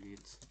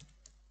delete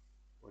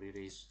or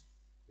erase.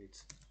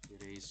 Wait,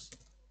 erase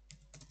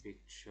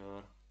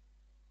picture.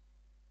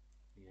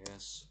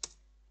 Yes,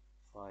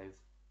 5.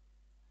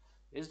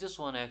 Is this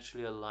one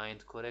actually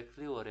aligned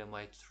correctly or am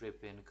I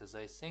tripping? Because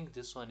I think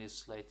this one is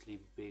slightly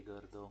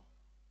bigger though.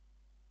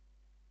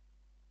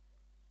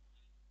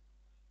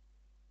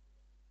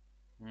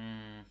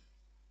 Hmm.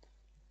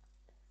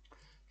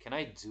 Can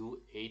I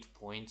do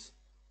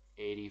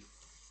 8.85?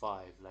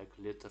 Like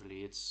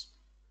literally it's...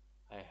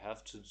 I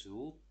have to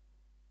do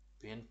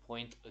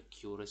pinpoint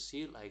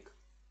accuracy, like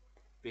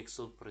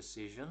pixel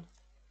precision.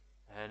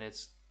 And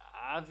it's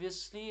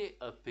obviously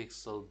a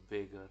pixel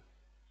bigger.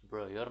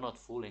 Bro, you're not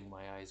fooling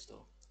my eyes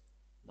though.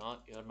 No,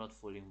 you're not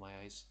fooling my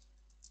eyes.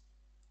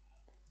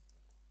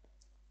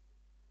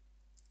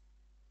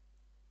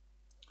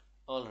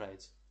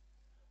 Alright,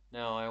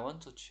 now I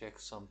want to check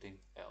something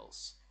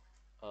else.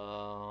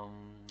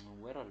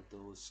 Where are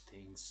those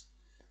things?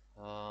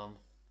 Um,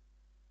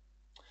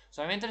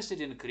 So I'm interested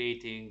in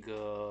creating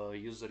a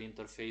user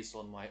interface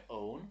on my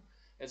own.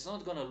 It's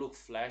not gonna look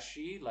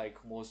flashy like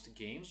most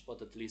games,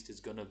 but at least it's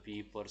gonna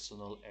be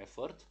personal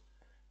effort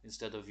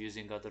instead of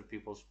using other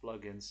people's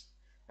plugins.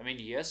 I mean,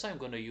 yes, I'm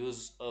gonna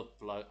use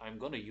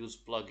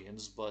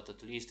plugins, but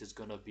at least it's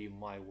gonna be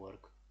my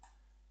work.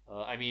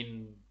 I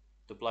mean,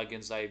 the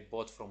plugins I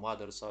bought from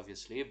others,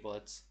 obviously,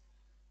 but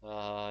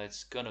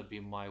it's gonna be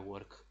my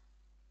work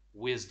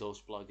with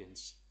those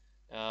plugins.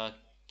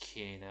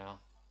 Okay,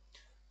 now.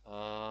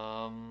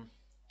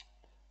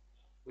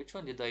 Which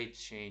one did I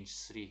change?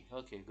 Three.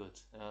 Okay, good.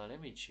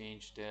 Let me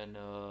change then.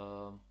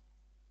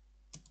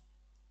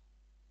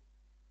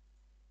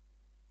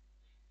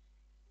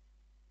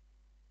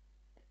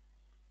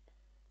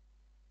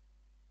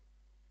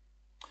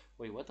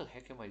 Wait, what the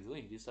heck am I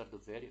doing? These are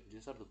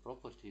the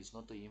properties,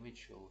 not the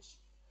image shows.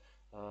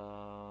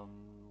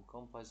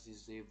 Compass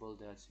disabled.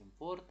 That's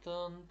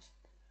important.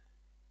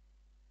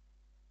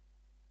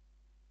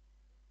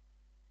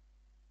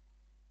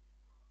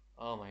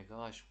 Oh my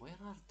gosh, where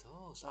are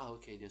those? Ah,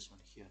 okay, this one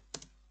here.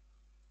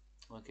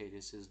 Okay,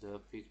 this is the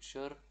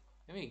picture.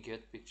 Let me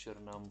get picture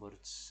number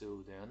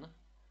 2 then.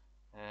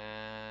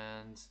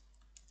 And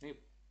let me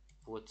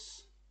put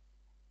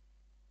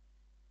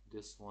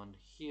this one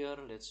here.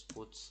 Let's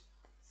put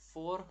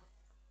 4.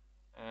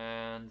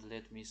 And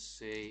let me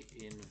say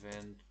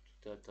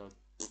data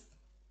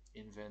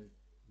invent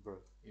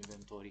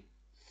inventory.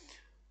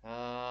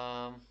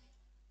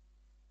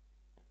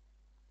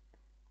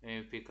 Let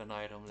me pick an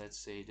item. Let's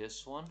say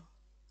this one.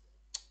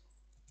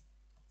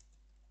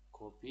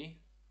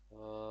 Copy.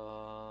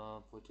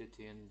 Put it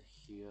in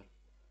here.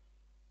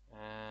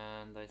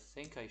 And I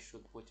think I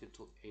should put it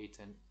to 8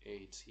 and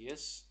 8.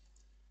 Yes.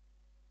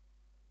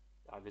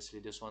 Obviously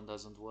this one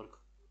doesn't work.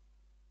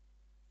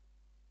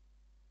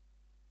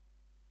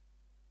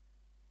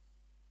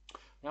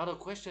 Now the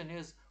question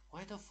is,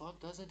 why the fuck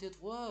doesn't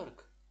it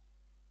work?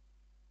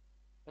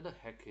 Where the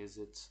heck is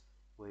it?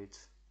 Wait.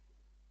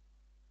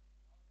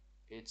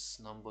 It's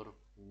number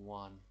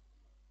 1.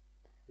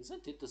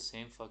 Isn't it the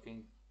same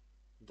fucking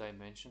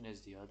dimension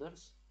as the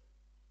others?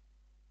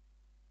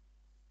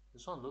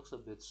 This one looks a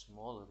bit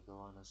smaller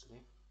though,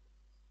 honestly.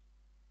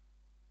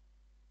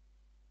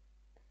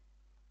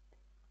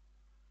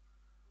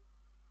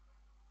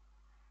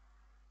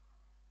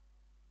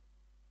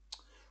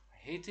 I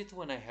hate it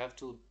when I have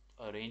to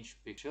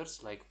arrange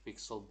pictures like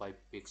pixel by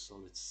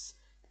pixel. It's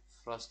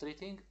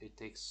frustrating. It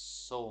takes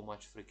so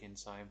much freaking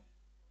time.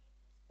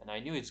 And I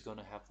knew it's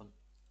gonna happen.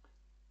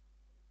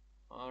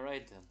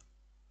 Alright then.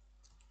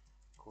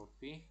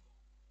 Copy.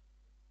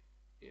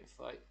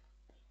 If I...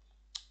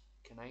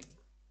 Can I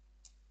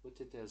put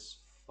it as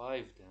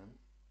 5 then?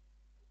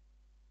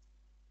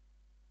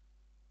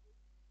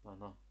 No,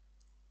 no.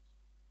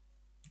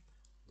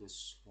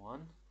 This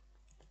one.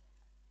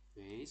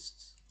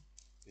 Paste.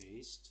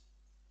 Paste.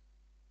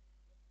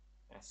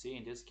 And see,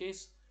 in this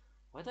case,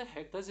 why the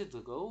heck does it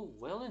go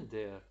well in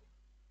there?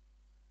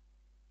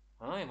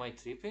 Huh? Am I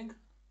tripping?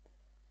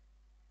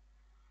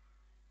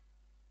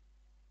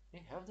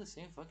 They have the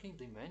same fucking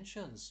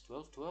dimensions,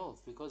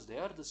 1212, because they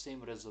are the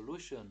same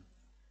resolution.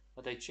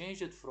 But I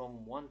changed it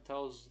from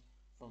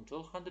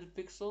 1200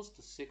 pixels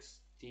to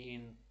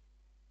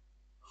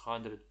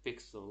 1600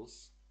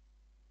 pixels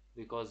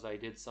because I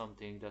did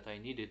something that I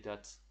needed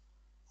that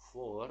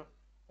for,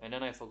 and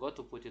then I forgot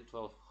to put it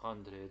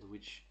 1200,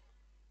 which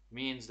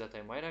means that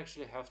I might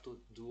actually have to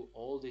do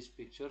all these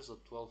pictures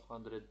at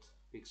 1200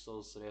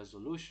 pixels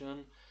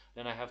resolution.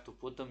 Then I have to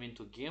put them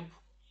into GIMP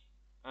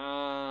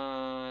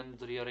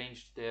and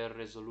rearrange their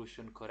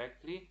resolution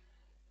correctly.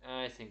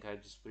 I think I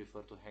just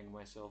prefer to hang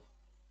myself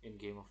in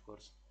game, of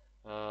course.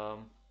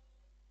 Um,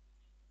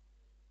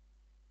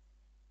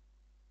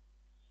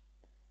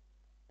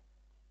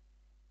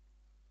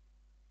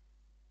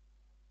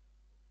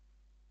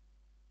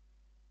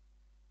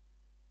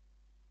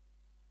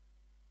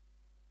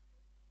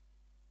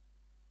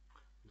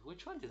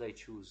 which one did I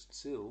choose?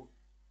 2?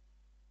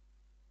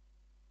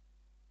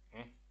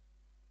 Eh?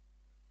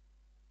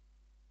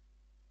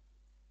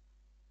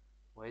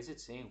 Why is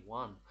it saying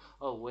 1?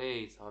 Oh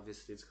wait,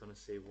 obviously it's gonna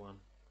say 1.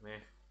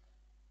 Meh.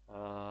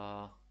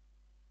 Uh,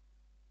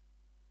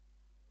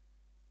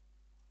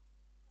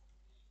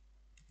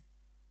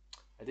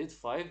 I did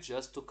 5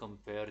 just to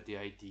compare the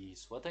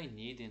IDs. What I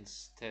need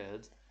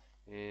instead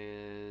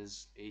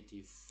is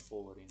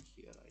 84 in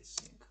here, I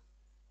think.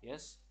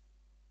 Yes?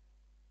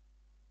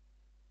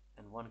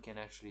 And one can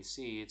actually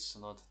see it's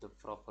not the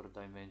proper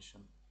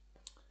dimension.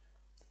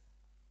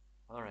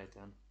 Alright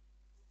then.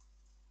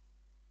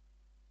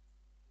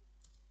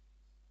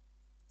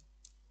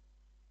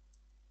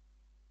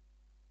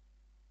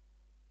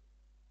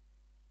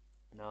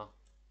 No.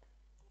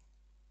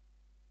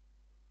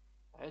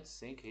 I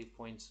think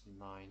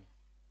 8.9.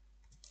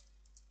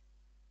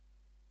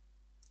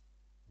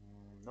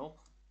 Nope.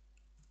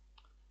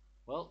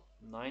 Well,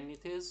 9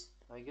 it is,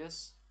 I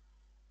guess.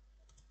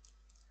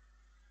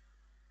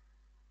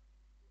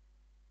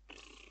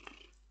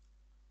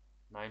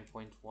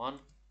 9.1.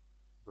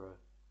 Bruh.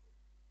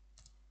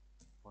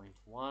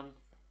 0.1.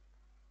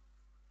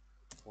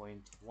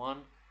 9.1.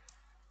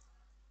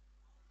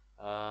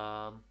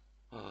 Um,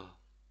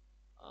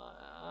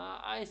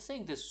 I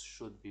think this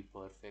should be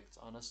perfect,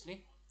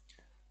 honestly.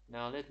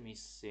 Now let me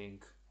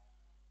think.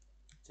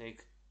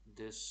 Take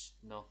this,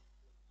 no,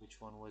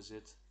 which one was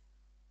it?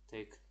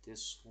 Take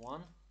this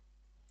one,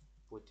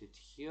 put it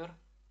here,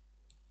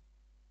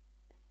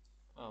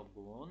 a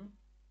balloon.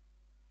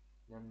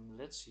 Then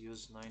let's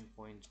use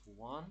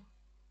 9.1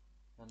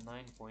 and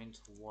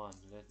 9.1.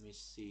 Let me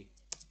see.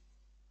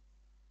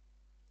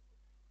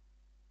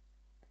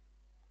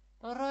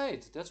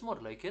 Alright, that's more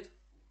like it.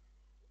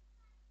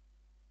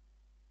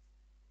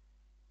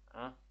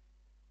 Huh?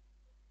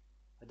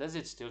 Does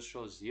it still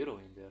show 0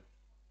 in there?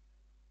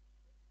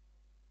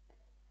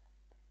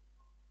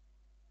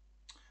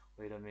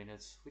 Wait a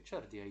minute, which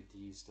are the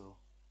IDs though?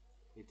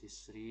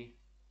 83,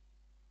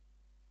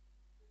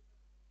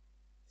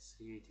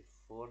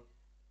 384.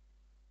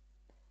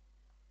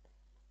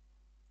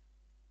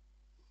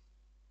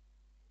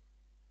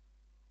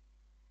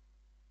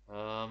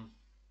 Um,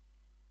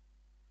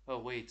 oh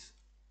wait,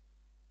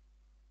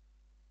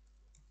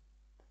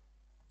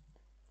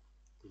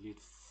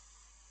 delete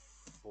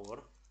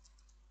 4.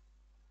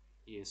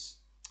 Yes,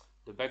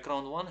 the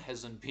background one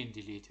hasn't been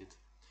deleted.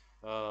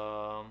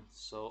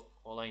 So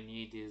all I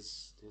need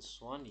is this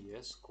one,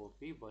 yes,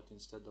 copy, but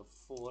instead of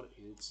 4,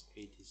 it's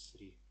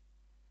 83.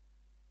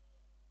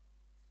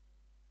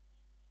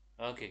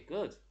 Okay,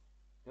 good,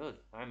 good.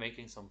 I'm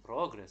making some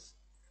progress.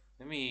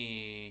 Let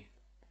me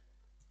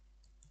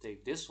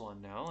take this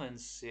one now and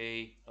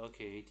say,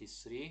 okay,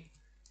 83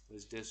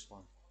 with this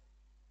one.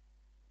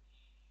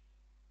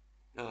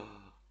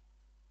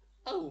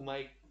 Oh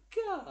my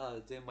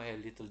god, am I a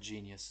little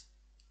genius.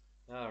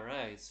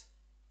 Alright.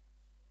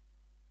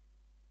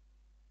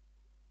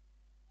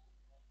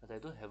 But I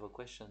do have a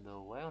question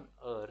though. Why on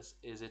earth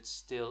is it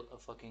still a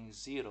fucking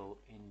 0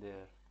 in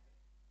there?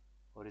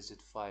 Or is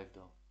it 5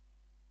 though?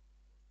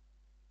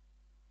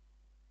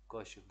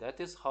 Gosh, if that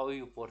is how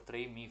you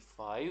portray me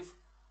 5,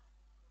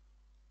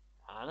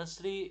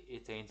 honestly,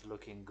 it ain't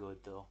looking good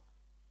though.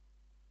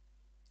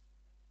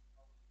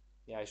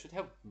 Yeah, I should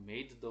have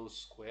made those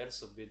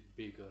squares a bit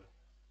bigger.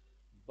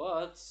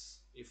 But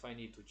if I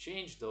need to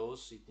change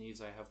those, it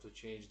needs I have to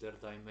change their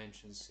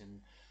dimensions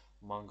in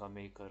Manga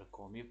Maker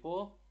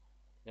Komipo.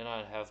 Then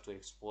I'll have to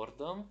export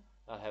them.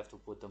 I'll have to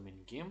put them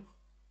in GIMP.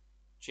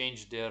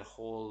 Change their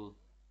whole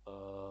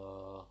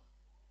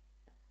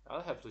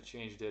I'll have to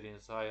change their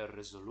entire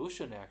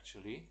resolution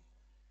actually,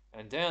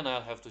 and then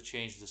I'll have to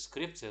change the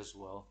scripts as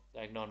well.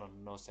 Like no, no,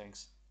 no,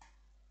 thanks.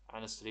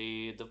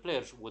 Honestly, the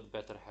players would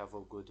better have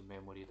a good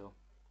memory though.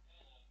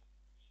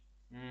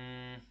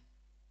 Mm,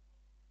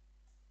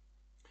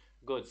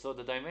 good. So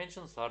the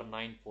dimensions are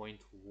 9.1.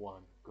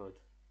 Good.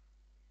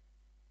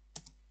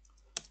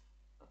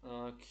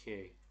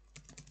 Okay.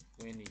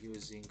 When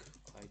using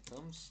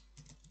items,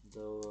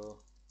 the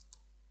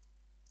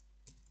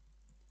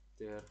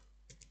their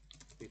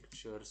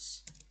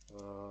pictures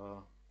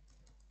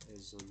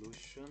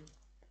resolution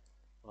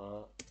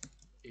uh,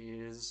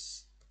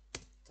 is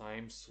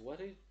times what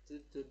is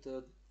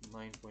the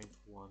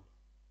 9.1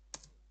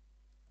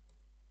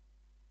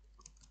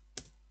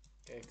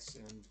 x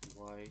and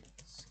y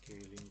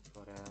scaling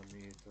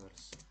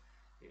parameters.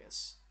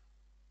 Yes,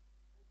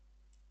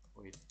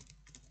 wait,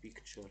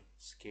 picture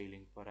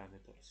scaling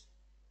parameters.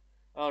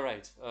 All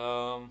right,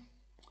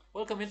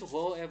 welcome into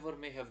whoever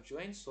may have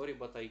joined. Sorry,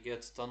 but I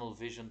get tunnel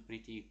vision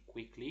pretty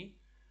quickly.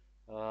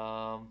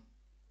 um,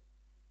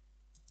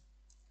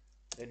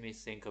 Let me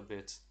think a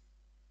bit.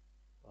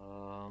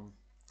 um,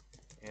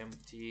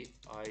 Empty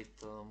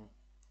item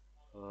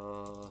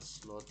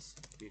slot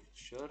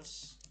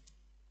pictures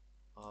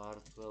are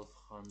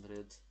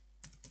 1200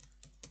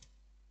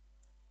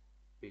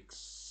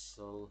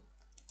 pixel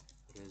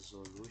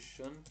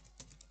resolution.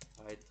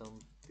 Item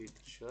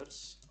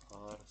pictures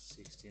are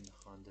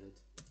 1600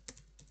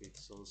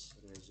 pixels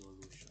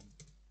resolution.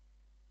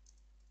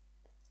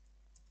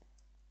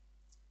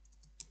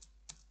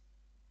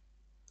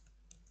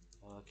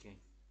 Okay,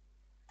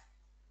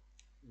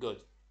 good.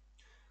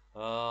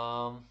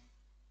 um,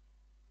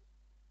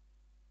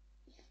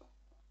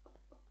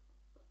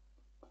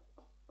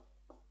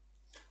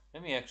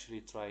 Let me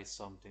actually try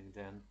something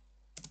then.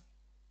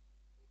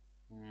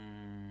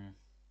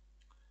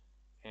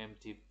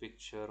 Empty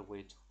picture,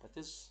 wait, that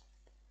is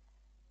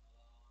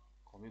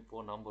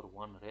Comipo number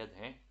 1 red,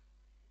 eh?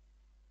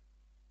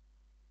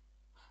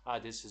 Ah,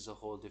 this is a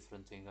whole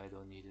different thing. I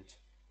don't need it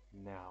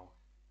now.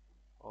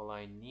 All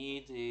I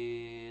need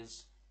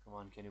is, come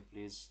on, can you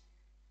please?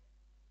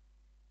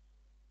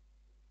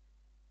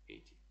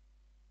 80.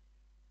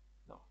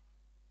 No.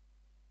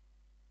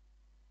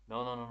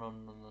 No, no, no, no,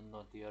 no, no,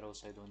 not the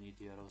arrows. I don't need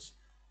the arrows.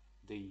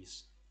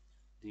 These.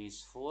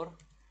 These 4.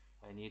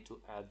 I need to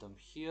add them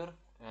here.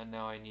 And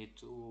now I need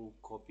to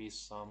copy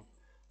some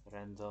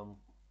random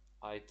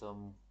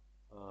item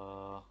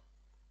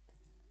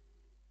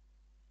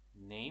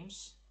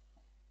names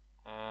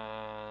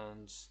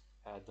and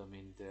add them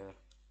in there.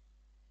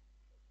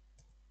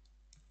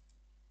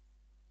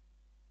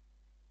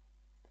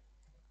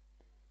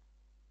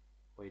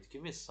 Wait,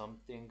 give me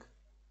something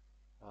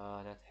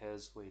that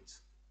has, wait,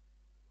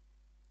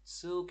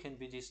 2 can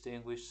be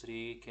distinguished,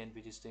 3 can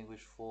be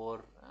distinguished,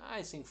 4.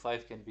 I think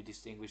 5 can be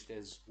distinguished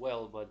as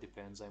well, but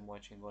depends. I'm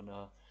watching on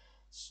a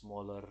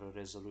smaller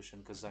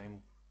resolution because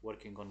I'm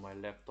working on my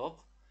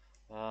laptop.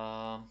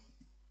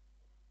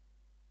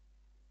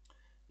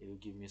 You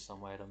give me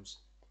some items.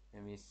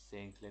 Let me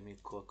think, let me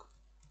cook.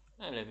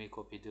 And let me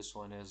copy this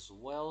one as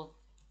well.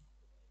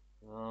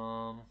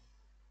 Um,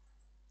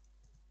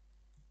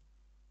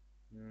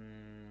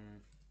 hmm,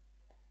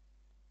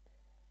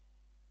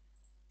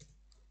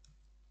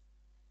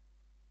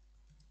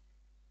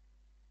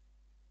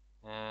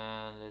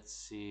 and let's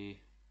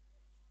see.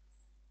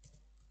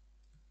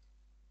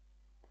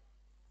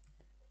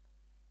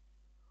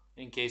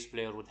 In case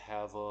player would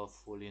have a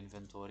full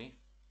inventory.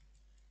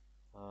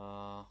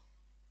 Uh,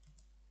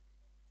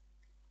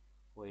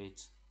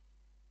 wait,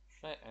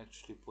 should I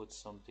actually put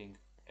something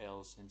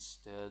else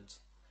instead?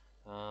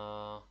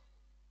 Uh,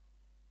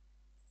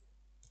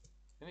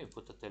 Let me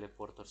put a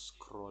teleporter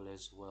scroll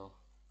as well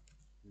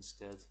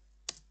instead.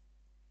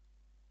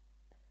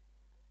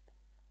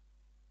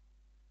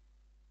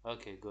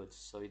 Okay, good.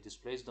 So it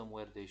displays them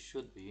where they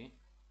should be.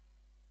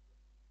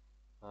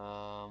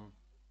 Um,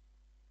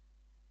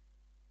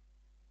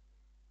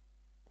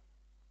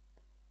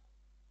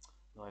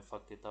 no, I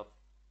fucked it up.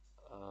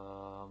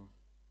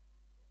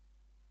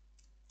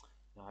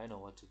 Now I know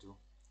what to do.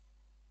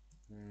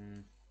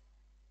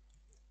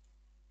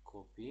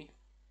 Copy,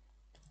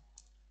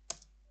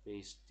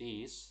 paste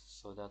these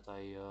so that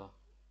I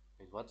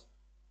wait, what?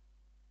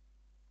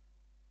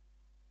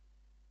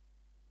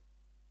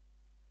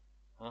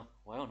 Huh?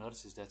 Why on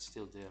earth is that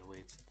still there?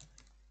 Wait,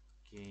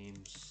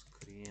 game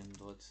screen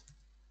dot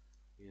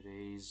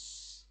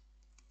erase.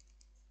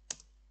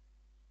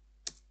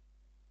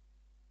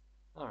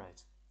 All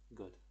right,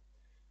 good.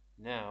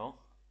 Now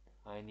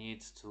I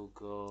need to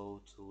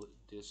go to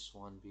this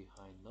one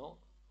behind. No,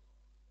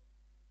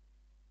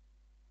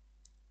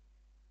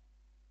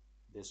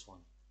 this one.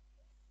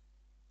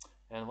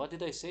 And what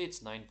did I say? It's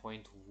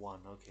 9.1.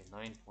 Okay,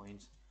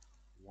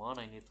 9.1.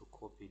 I need to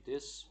copy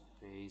this,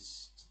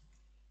 paste,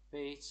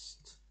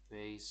 paste,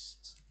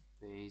 paste,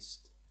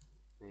 paste,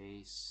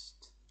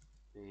 paste,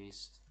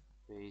 paste,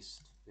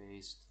 paste,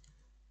 paste,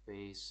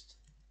 paste,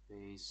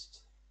 paste,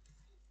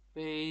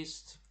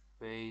 paste,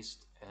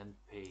 paste, and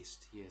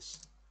paste. Yes.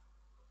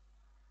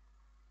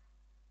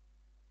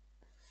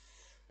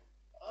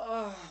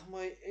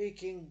 My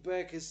aching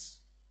back is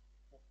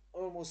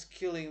almost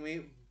killing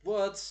me,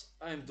 but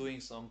I'm doing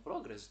some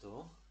progress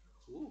though.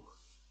 Ooh,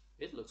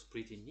 it looks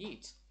pretty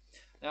neat.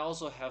 I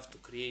also have to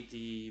create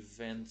the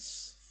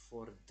events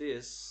for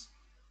this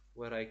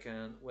where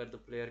the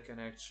player can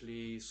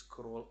actually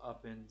scroll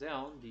up and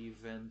down the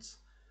event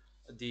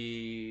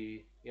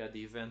the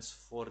events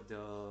for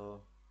the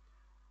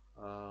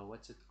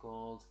what's it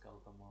called?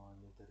 Come on,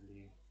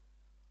 literally.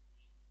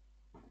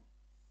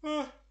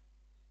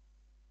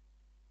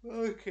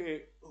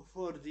 Okay,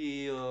 for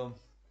the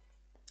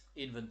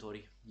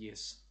inventory,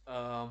 yes.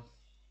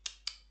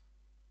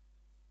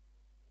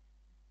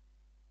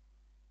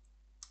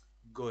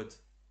 Good.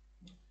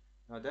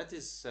 Now that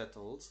is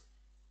settled.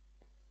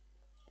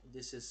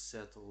 This is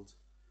settled.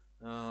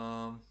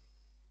 Um,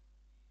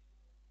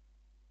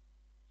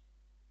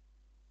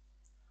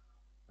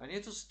 I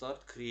need to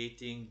start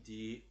creating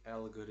the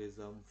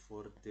algorithm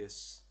for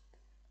this.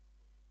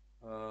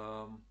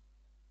 Um,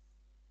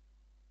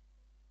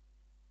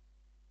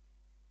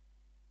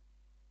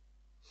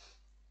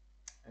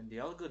 and the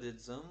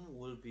algorithm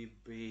will be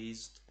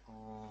based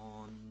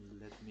on,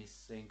 let me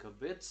think a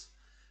bit,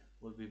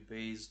 will be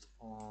based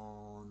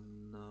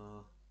on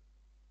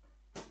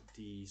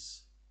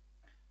these.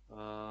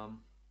 Um,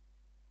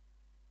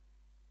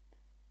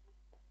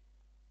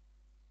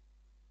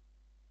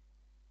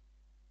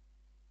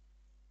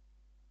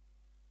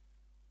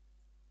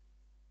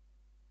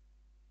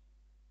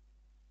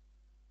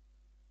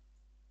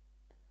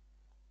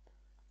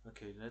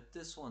 okay, let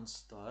this one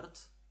start.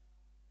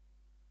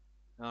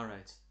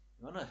 Alright,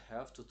 I'm gonna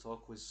have to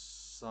talk with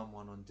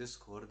someone on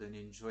Discord and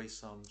enjoy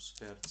some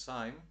spare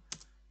time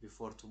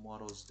before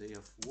tomorrow's day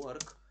of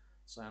work.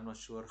 So I'm not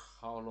sure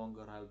how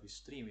longer I'll be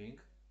streaming.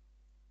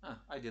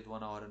 I did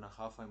 1 hour and a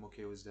half, I'm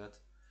okay with that.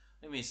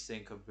 Let me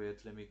think a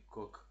bit, let me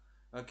cook.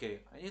 Okay,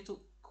 I need to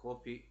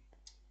copy.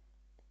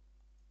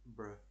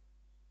 Bruh.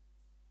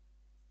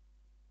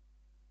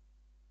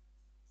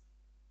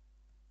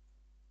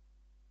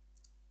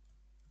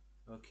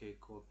 Okay,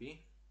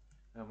 copy.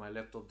 My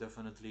laptop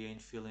definitely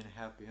ain't feeling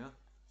happy, huh?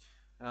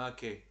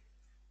 Okay,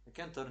 I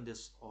can turn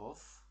this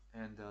off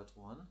and that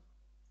one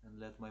and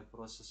let my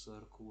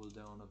processor cool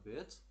down a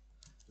bit.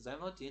 Because I'm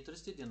not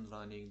interested in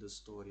running the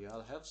story.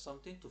 I'll have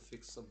something to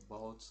fix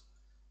about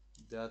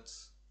that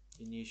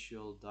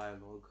initial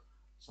dialogue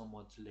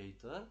somewhat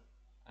later.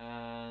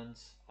 And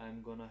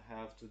I'm gonna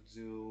have to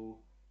do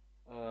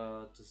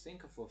to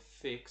think of a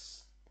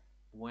fix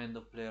when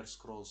the player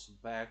scrolls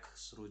back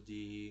through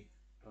the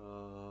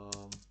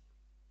um,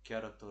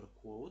 character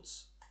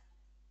quotes.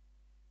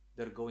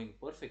 they're going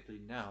perfectly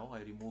now. I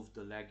removed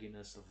the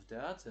lagginess of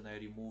that, and I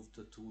removed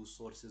the two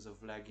sources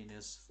of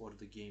lagginess for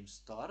the game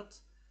start.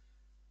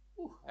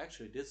 Ooh, I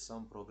actually did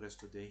some progress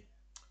today.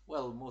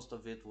 Well, most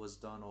of it was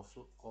done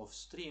off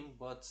stream,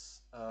 but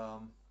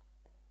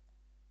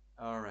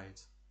all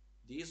right.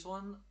 This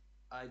one,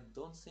 I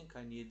don't think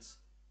I need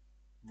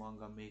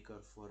manga maker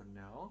for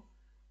now.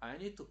 I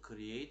need to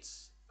create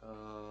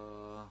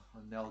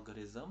an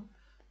algorithm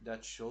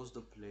that shows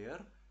the player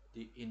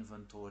the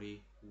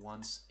inventory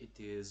once it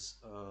is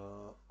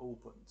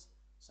opened.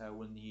 So I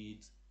will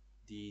need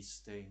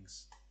these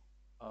things.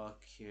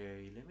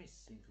 Okay, let me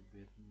think a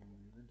bit.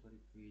 Inventory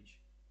page.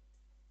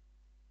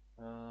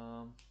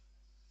 Um,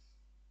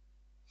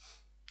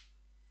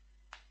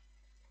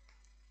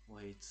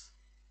 Wait,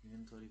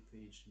 inventory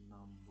page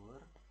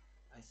number.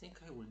 I think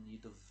I will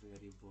need a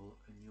variable,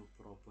 a new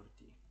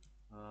property.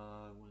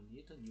 I will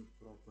need a new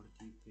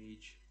property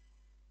page,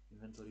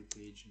 inventory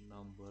page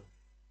number.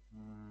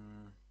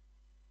 Mm,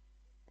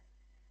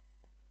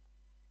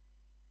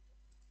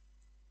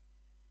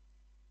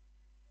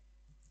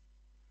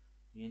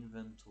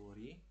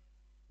 Inventory.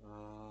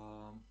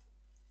 Um,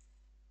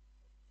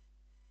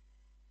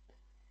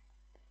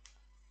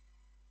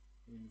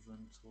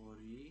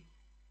 Inventory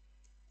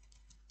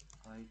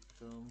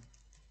item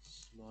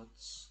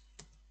slots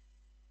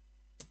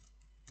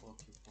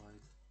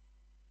occupied.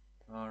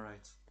 All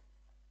right.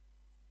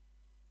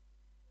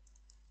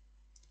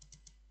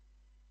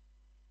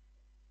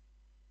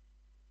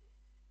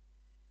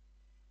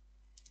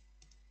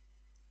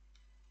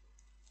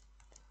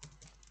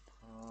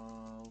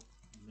 How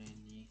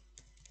many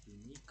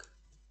unique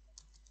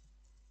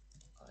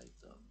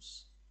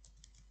items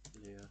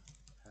player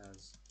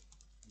has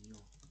new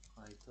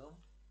item?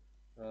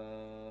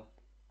 Uh,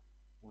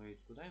 Wait,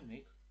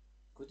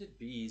 could it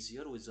be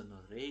easier with an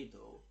array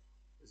though?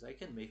 Because I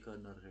can make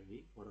an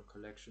array or a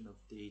collection of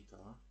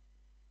data,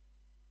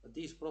 but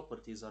these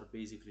properties are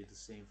basically the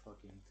same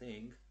fucking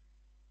thing,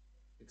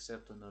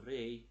 except an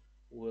array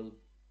will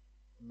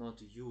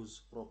not use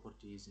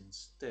properties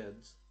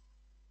instead.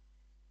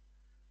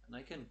 And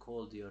I can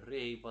call the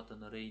array, but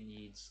an array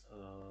needs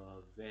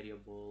a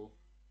variable.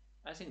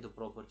 I think the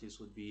properties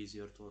would be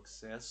easier to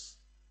access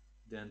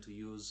than to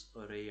use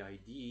array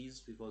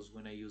IDs, because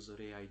when I use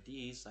array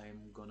IDs,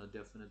 I'm gonna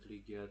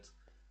definitely get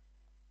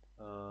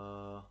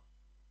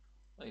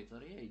wait,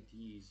 array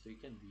IDs, they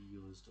can be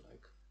used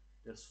like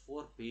there's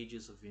 4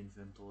 pages of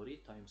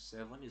inventory times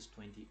 7 is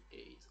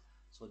 28.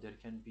 So there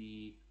can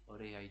be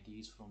array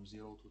IDs from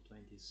 0 to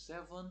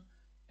 27,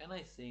 and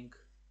I think,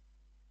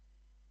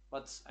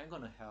 but I'm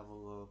gonna have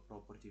a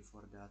property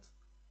for that.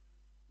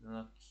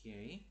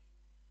 Okay.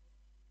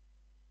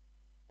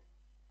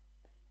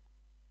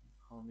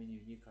 How many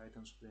unique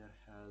items player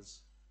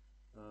has?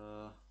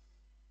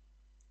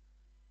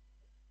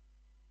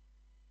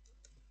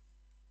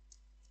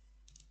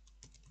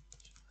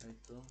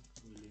 Item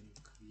will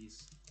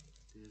increase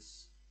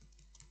this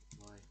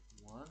by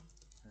 1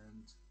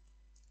 and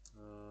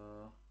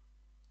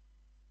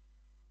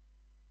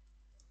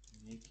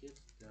make it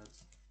that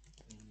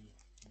any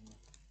new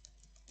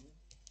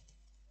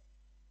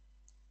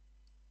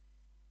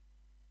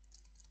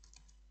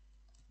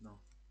no.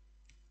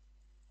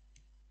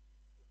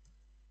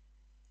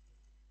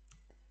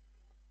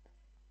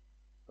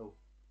 Oh,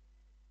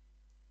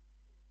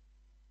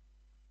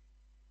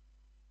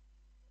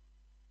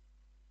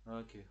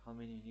 okay. How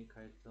many unique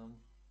items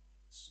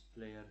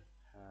player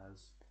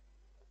has?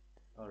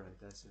 All right,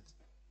 that's it.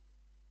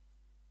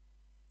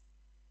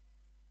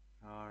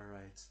 All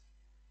right.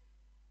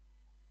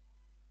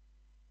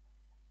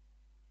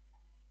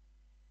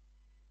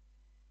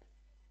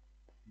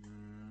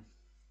 Mm,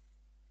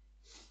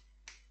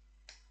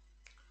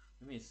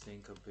 Let me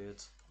think a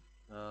bit.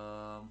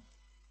 I'm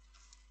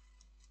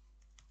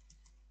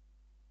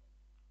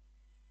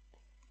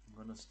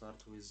gonna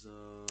start with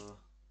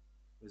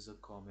a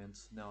comment.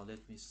 Now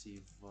let me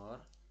see var.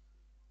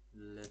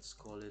 Let's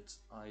call it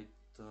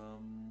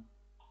item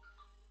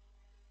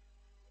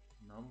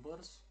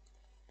numbers.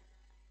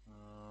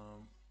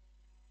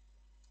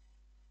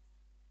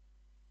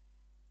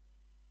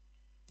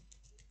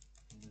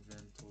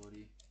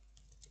 Inventory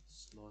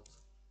slot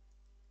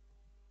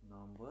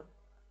number.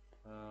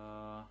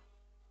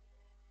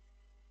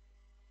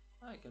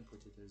 I can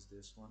put it as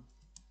this one,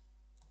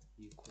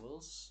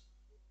 equals,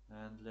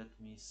 and let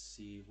me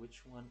see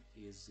which one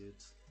is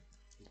it.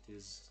 It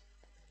is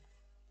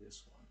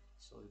this one.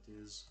 So it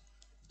is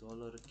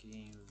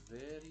 $game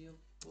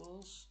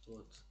variables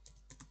dot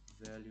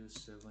value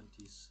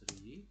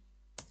 73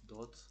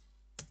 dot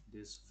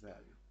this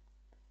value.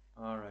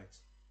 All right.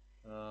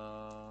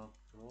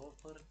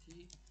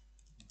 Property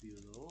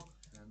below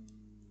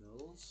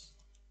handles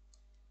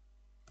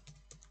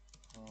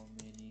how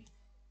many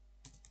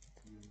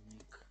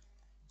unique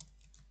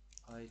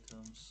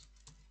items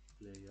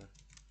player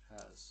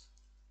has.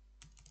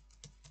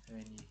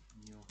 Any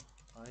new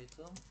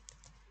item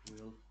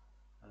will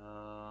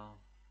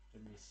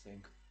let me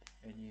think.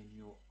 Any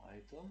new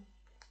item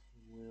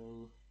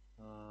will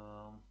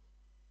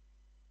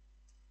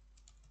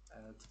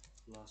add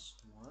plus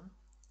 1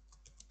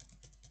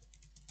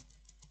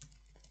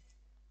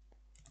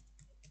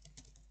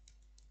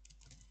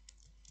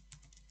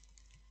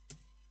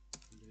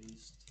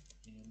 placed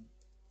in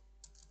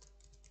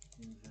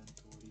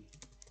inventory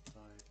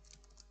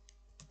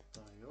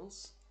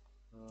tiles.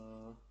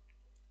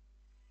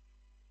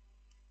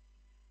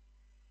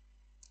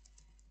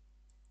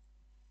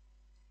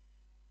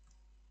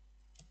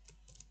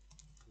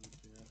 To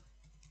the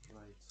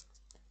right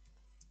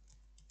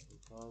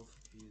above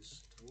is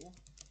true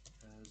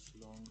as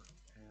long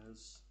as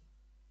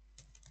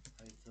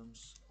items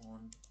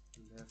on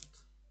left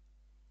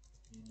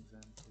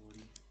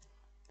inventory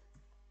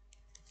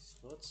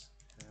slots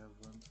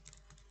haven't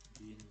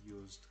been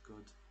used.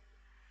 Good.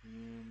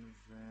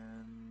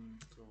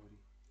 Inventory.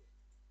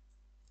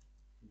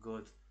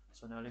 Good.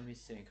 So now let me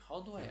think. How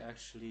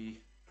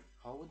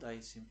would I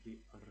simply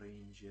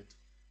arrange it?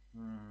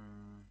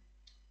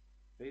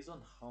 Based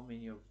on how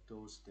many of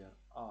those there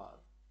are.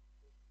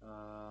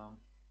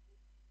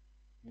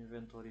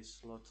 Inventory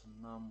slot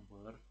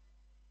number.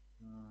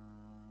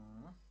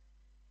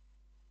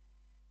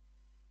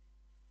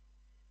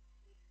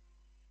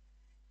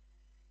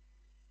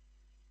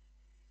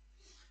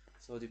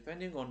 So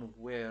depending on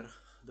where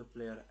the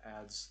player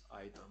adds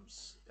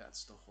items,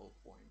 that's the whole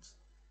point.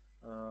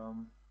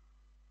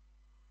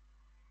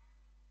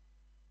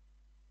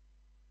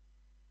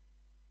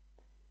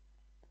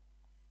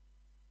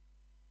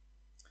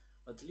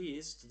 At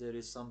least there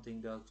is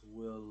something that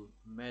will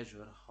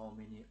measure how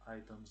many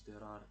items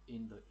there are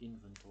in the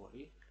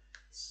inventory.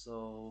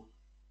 So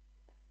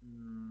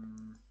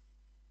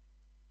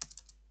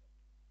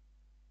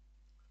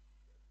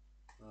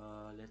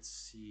let's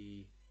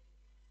see,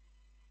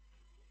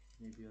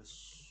 maybe a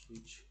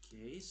switch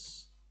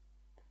case.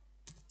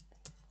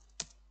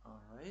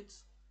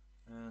 Alright,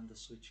 and the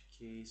switch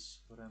case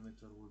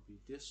parameter would be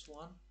this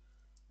one,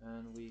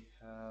 and we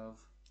have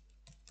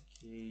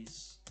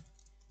case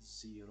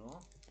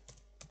 0,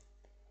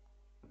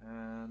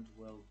 and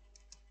well,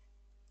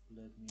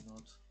 let me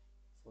not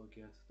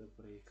forget the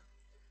break.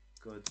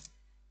 Good.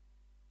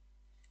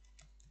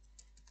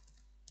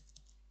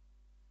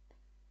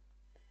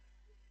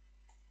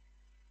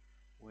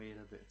 Wait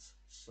a bit.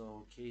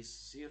 So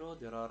case 0,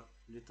 there are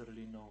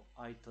literally no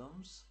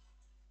items.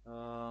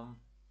 I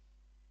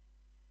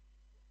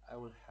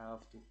will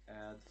have to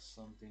add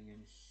something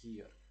in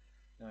here.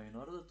 Now in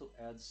order to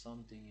add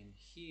something in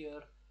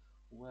here,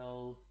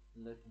 well,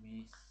 let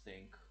me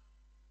think.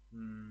 I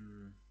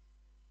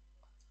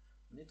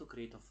need to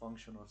create a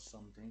function or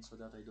something so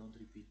that I don't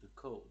repeat the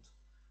code.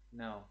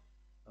 Now,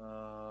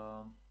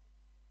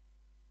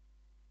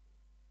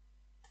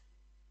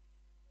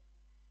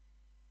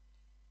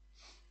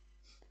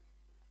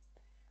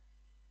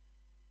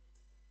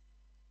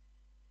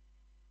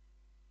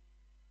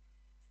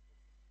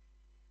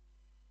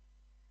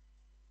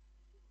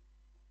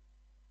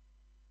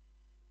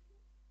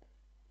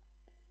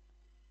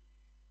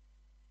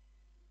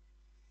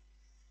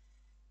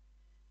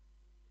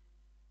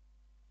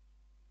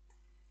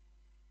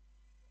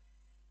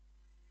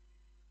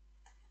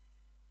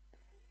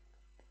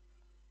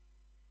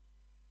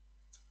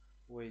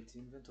 wait,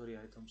 inventory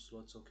item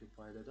slots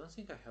occupied. I don't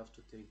think I have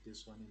to take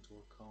this one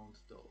into account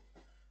though.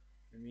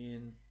 I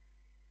mean,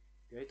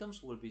 the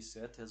items will be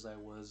set as I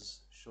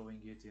was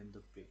showing it in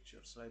the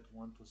pictures, right?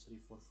 1, 2, 3,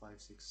 4,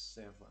 5, 6,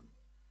 7.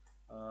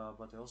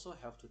 But I also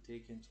have to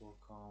take into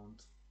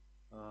account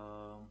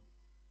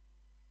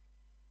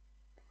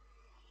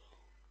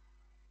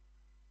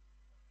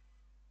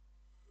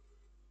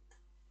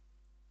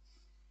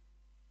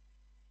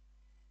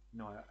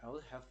no, I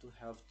will have to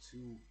have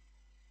two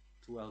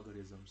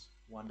algorithms,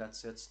 one that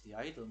sets the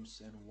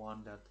items and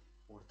one that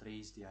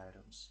portrays the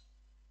items.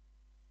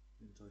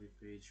 Inventory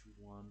page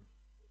 1.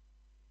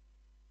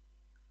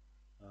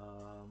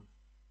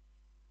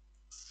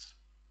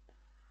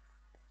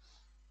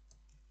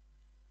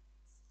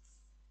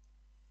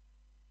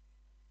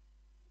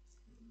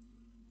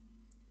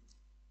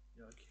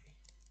 Okay,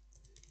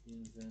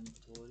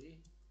 inventory.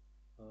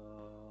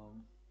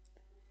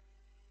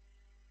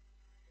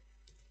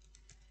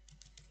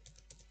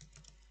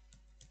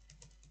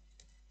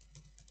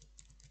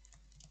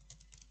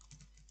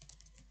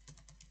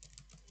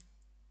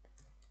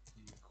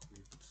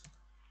 Equipped.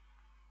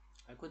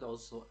 I could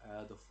also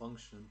add a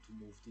function to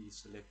move the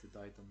selected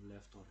item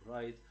left or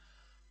right,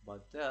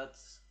 but that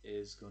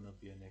is gonna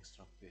be an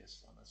extra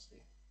piece,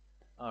 honestly.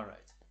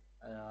 Alright.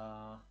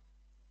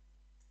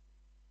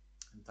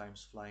 And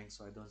time's flying,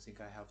 so I don't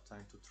think I have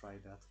time to try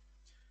that.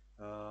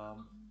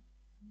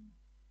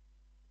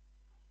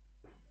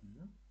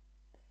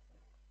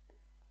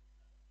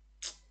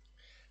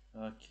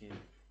 Okay,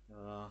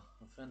 a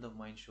friend of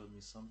mine showed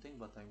me something,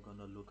 but I'm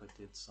gonna look at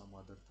it some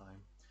other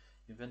time.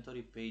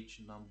 Inventory page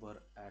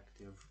number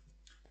active.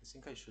 I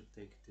think I should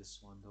take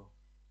this one though.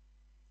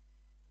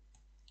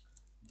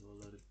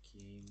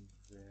 $game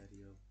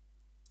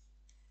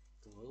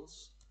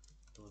variables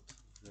dot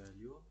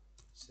value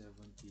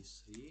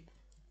 73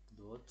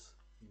 dot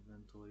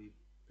inventory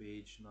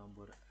page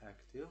number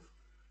active,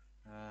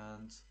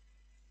 and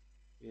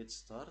It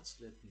starts,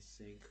 let me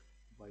think,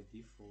 by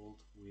default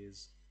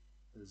with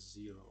a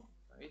 0,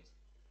 right?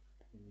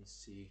 Let me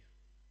see.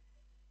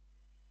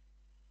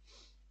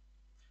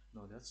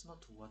 No, that's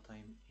not what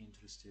I'm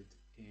interested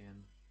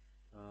in.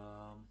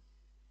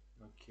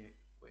 Okay,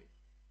 wait.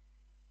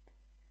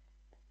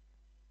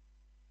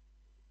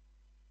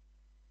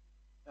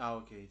 Ah,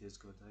 okay, it is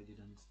good. I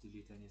didn't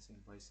delete anything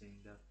by saying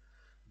that,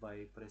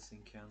 by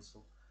pressing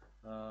cancel.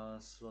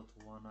 Slot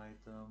 1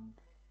 item.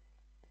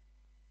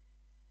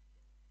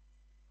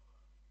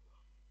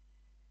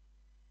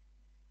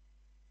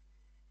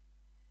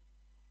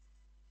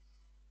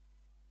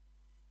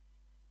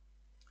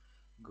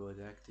 Good,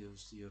 active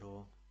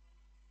 0.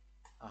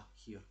 Ah,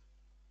 here.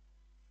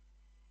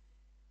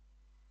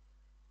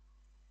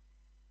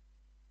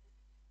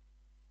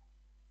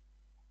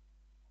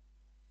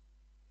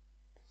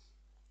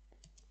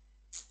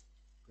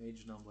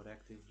 Page number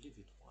active, leave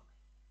it 1.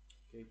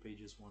 Okay,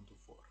 pages 1 to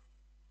 4.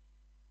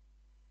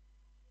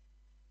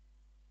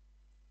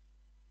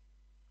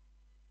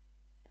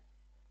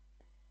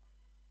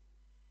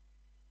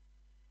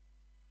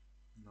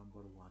 Number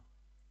 1.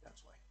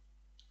 That's why.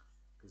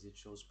 Because it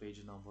shows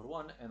page number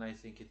 1, and I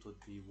think it would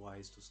be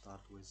wise to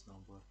start with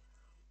number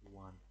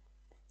 1.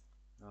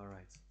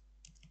 Alright.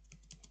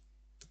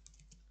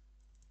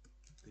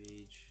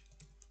 Page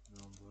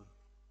number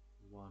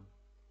 1.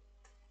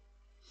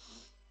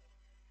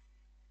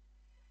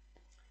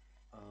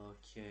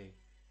 Okay.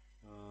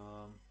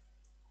 Um,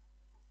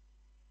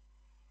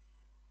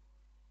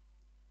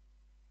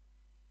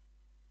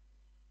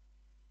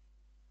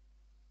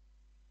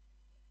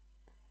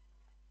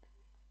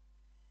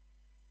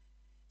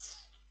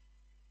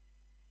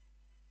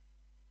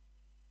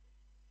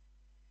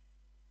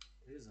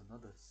 there is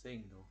another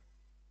thing though.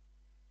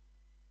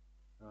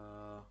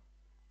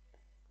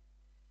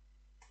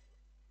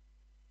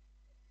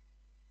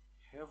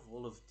 Have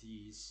all of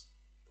these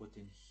put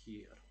in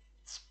here.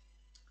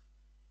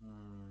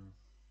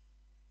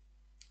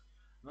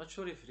 Not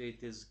sure if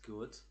it is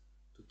good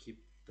to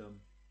keep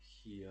them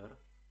here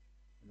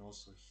and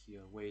also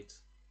here. Wait,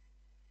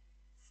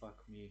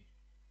 fuck me.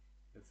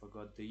 I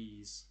forgot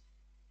these.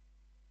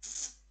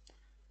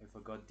 I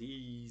forgot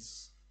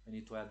these. I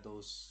need to add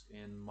those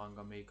in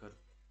Manga Maker.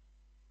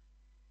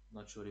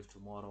 Not sure if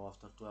tomorrow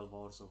after 12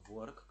 hours of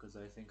work, because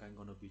I think I'm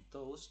gonna be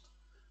toast.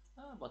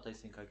 But I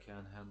think I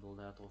can handle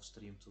that off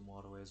stream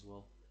tomorrow as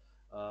well.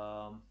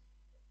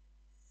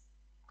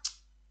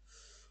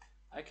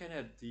 I can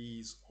add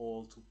these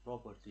all to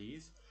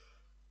properties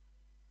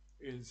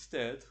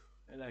instead,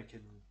 and I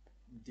can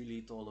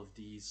delete all of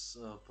these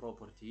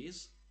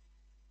properties,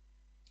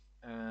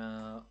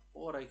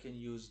 or I can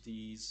use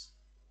these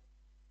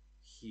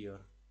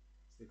here,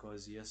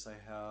 because yes, I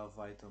have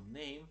item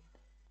name,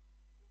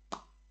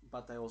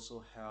 but I also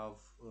have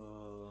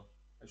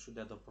I should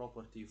add a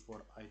property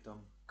for item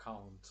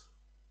count.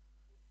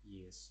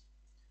 Yes.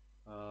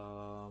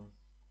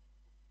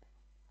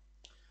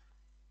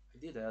 I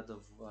did add a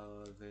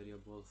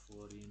variable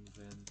for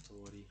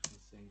inventory, I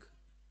think.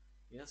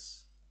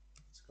 Yes,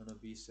 it's gonna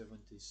be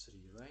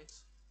 73, right?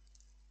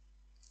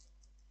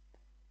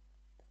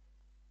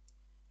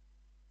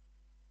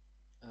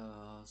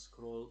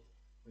 Scroll,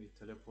 wait,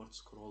 teleport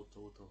scroll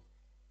total.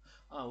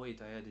 Ah,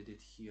 wait, I added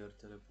it here,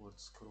 teleport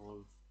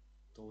scroll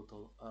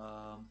total.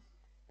 I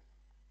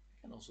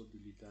can also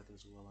delete that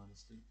as well,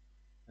 honestly.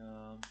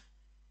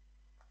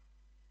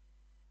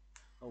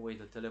 Oh wait,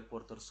 the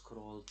teleporter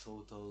scroll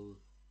total.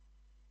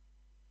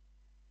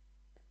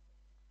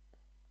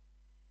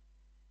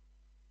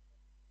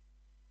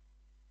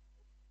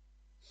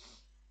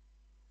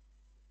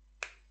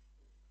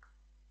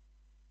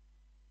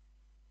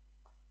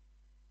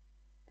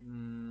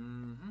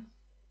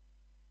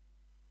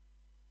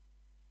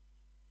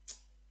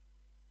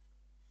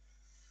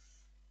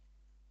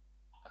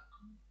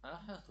 I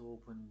have to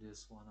open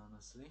this one,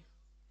 honestly.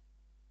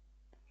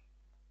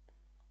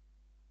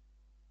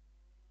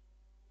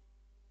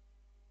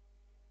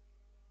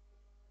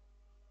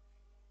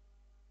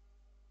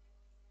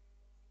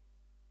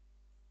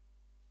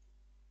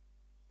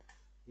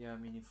 Yeah,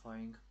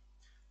 minifying.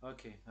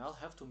 Okay, I'll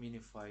have to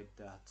minify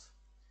that.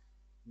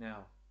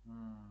 Now,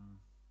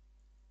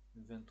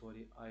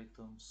 inventory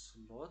item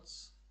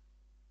slots.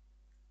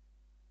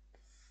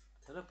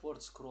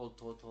 Teleport scroll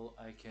total,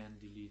 I can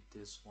delete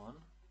this one.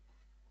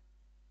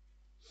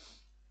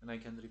 And I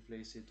can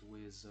replace it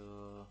with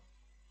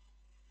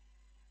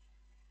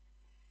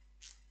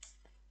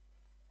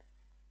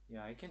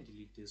yeah, I can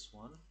delete this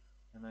one,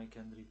 and I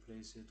can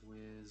replace it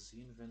with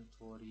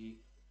inventory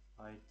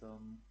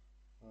item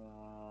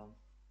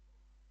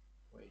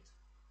wait,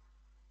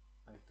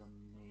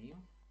 item name,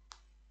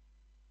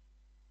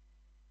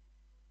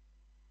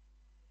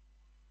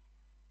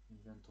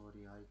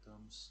 inventory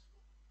items,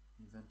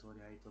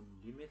 inventory item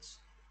limits.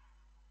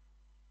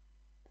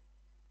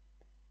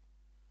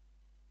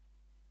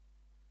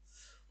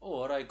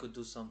 Or I could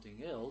do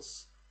something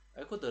else.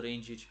 I could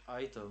arrange each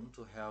item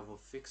to have a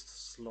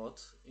fixed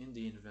slot in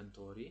the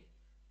inventory,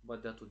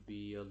 but that would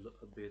be a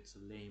bit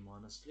lame,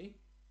 honestly,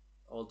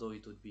 although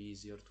it would be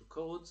easier to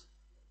code.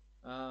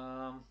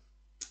 Um,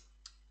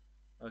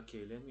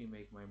 okay, let me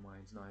make my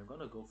mind. Now I'm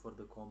gonna go for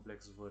the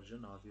complex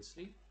version,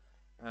 obviously,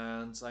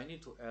 and I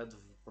need to add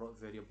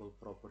variable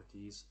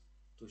properties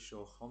to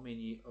show how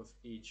many of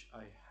each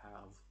I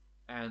have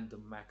and the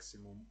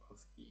maximum of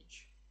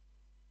each.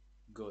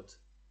 Good.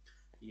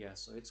 Yeah,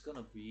 so it's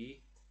gonna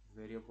be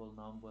variable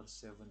number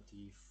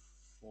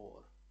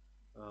 74.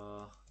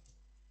 Uh,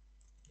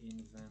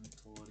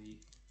 Inventory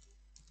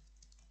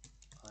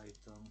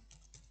item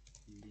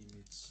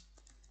limits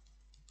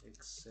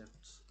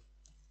except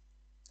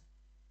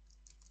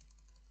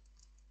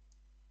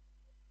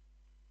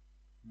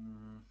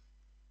mm,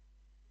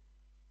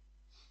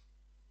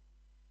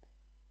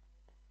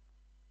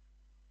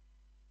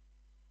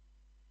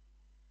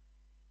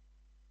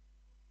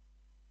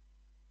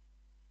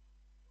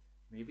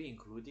 maybe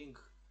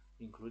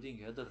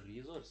including other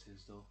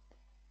resources though,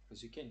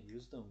 because you can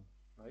use them,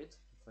 right?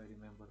 If I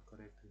remember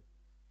correctly.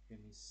 Let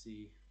me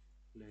see.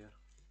 Player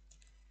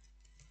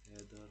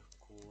header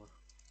core.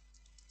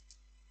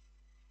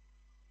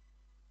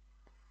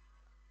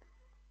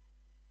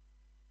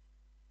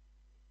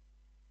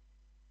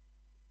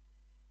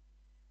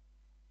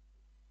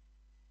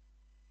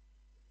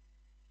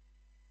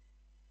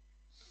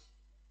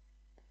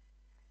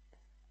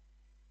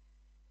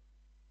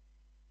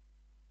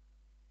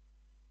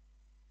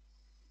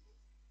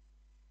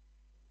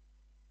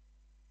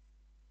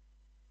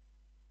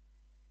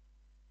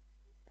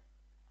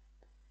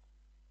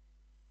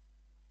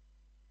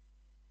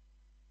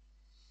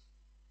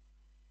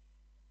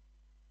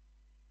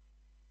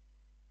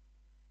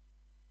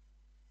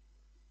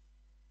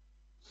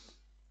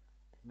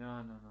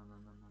 No, no, no, no,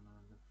 no, no, no.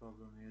 The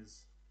problem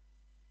is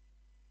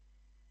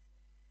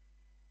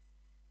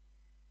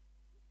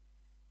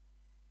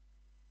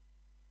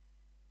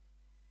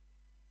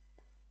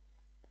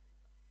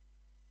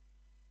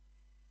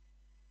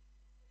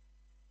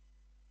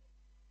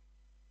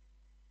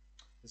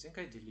I think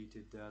I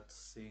deleted that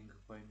thing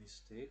by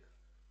mistake,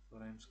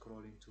 or I'm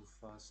scrolling too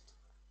fast.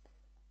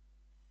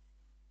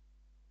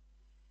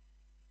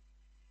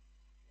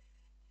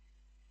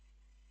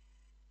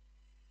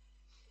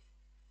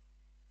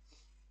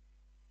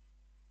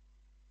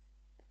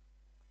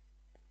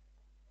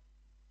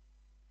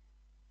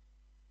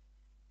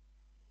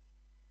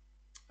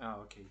 Ah,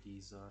 okay,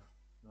 these are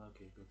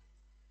okay, good.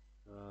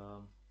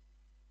 Um,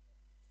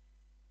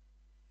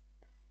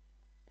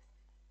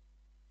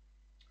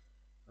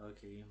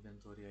 okay,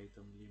 inventory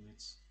item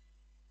limits,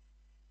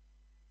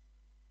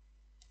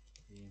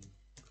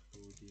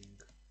 including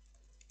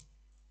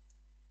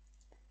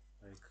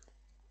like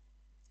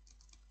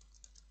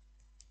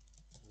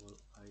all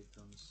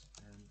items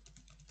and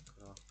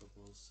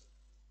craftables.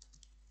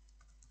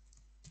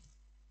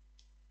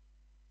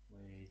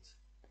 Wait,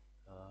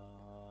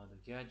 the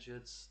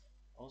gadgets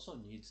also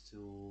need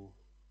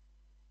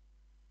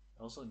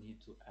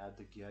to add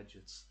the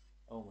gadgets.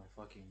 Oh my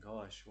fucking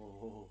gosh!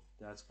 Whoa,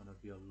 that's gonna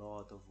be a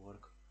lot of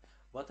work.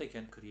 But I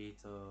can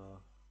create a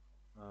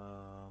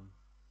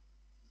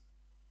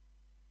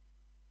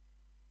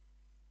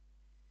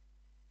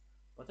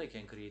but I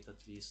can create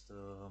at least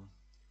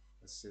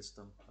a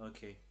system.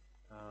 Okay,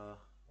 all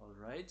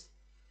right.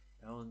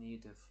 I'll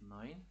need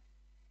F9,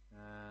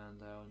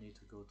 and I'll need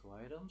to go to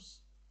items,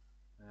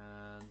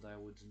 and I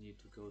would need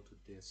to go to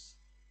this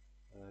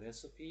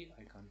recipe.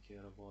 I can't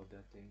care about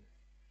that thing.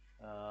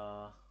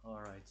 All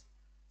right,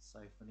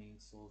 siphoning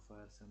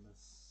sulfides and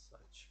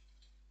such.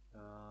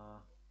 Uh,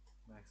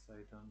 max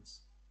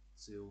items,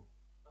 zoo.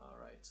 All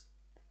right.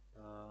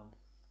 Um,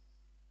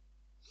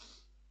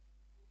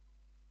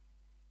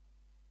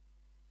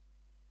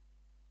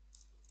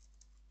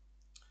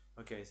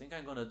 okay, I think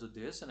I'm gonna do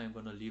this, and I'm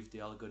gonna leave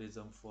the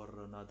algorithm for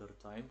another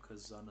time,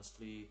 because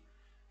honestly,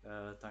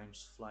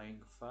 time's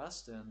flying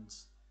fast, and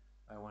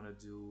I wanna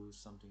do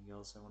something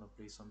else. I wanna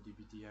play some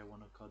DBD. I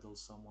wanna cuddle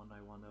someone.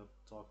 I wanna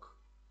talk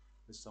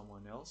with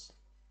someone else.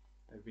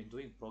 I've been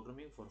doing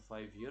programming for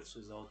 5 years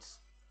without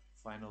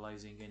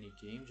finalizing any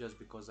game, just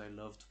because I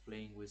loved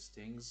playing with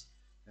things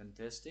and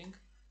testing,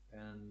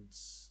 and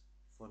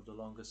for the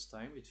longest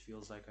time it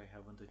feels like I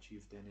haven't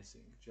achieved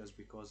anything. Just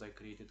because I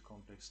created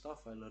complex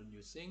stuff, I learned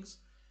new things,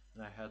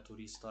 and I had to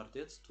restart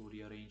it to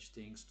rearrange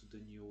things to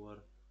the newer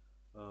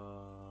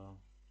uh,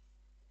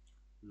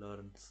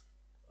 learned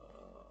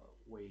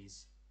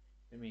ways.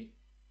 Let me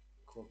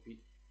copy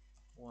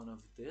one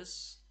of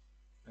this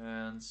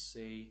and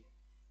say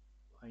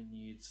I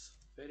need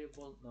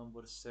variable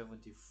number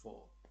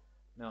 74.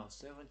 Now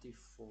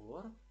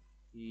 74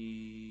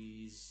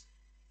 is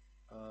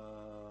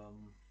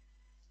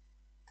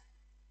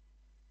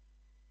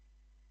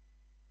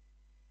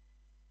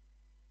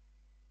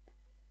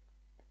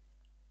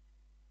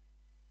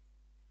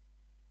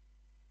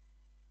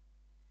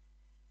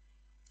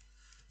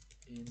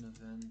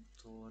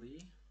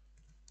inventory.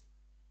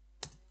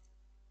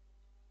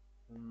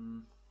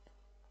 um,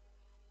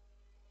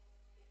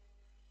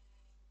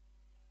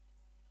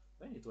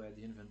 I need to add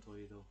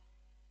inventory though.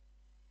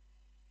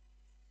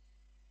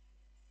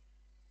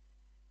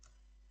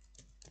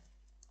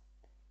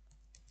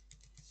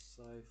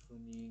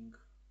 Siphoning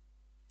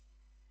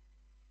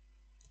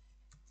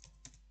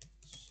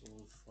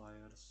solve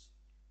fires,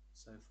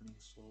 siphoning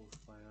solve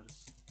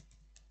fires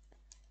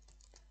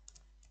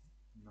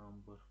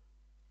number.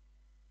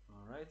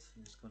 Alright,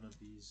 it's gonna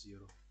be 0.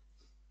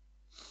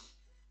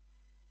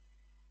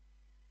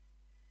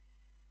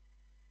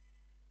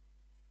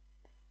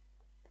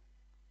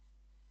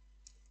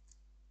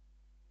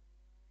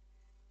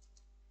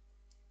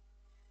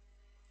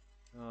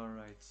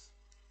 Alright.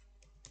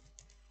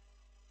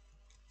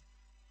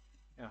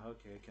 Yeah,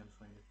 okay, I can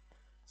find it.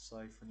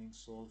 Siphoning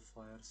solve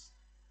fires.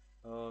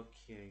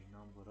 Okay,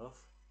 number of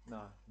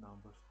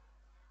number.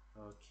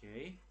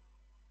 Okay,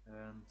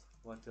 and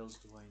what else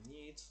do I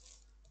need?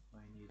 I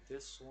need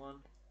this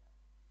one,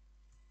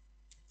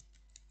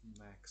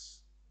 max.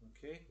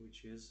 Okay,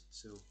 which is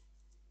 2.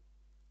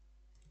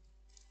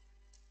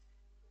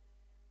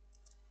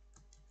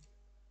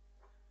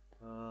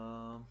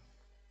 Um,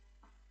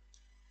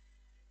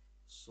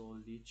 soul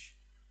leech.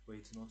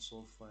 Wait, not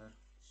soul fire.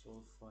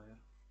 Soul fire.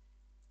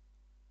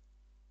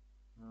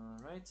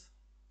 Alright,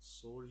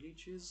 soul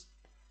leeches.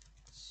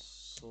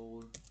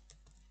 Soul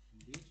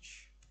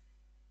leech.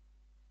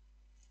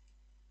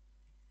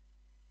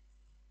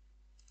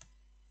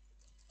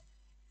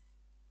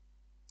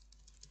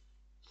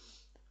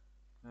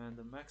 And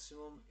the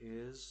maximum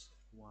is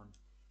 1.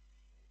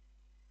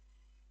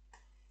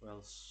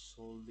 Well,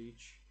 soul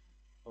leech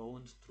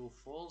owned, true,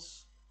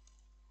 false.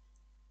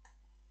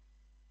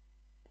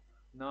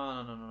 No,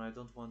 I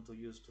don't want to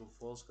use true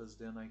false, because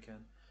then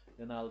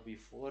I'll be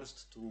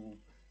forced to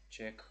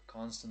check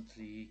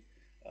constantly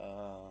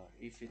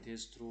if it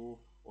is true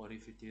or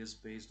if it is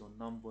based on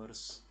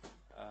numbers.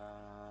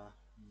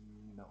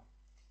 No.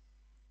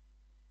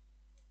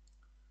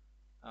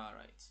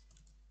 Alright.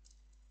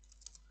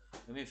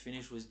 Let me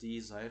finish with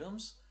these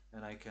items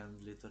and I can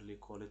literally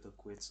call it a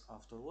quits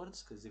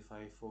afterwards, because if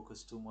I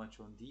focus too much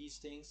on these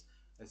things,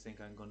 I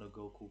think I'm gonna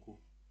go cuckoo.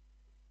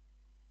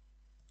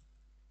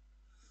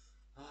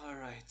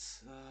 Alright,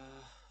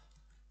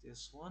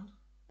 this one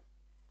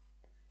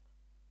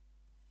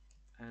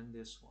and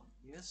this one,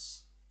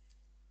 yes.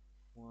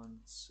 1,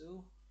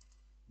 2,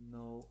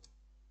 no,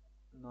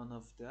 none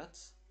of that.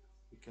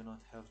 We cannot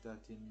have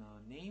that in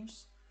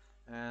names,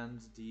 and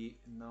the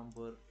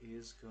number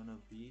is gonna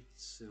be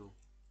 2.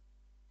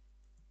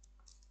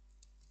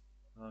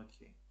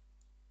 Okay,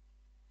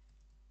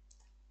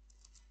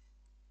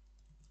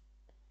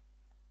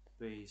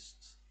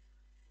 paste.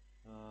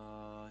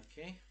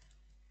 Okay,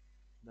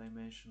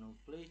 dimensional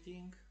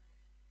plating.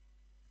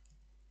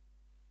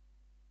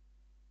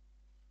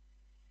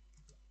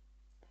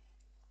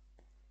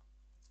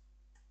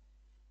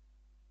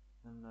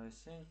 And I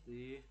think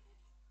the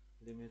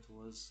limit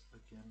was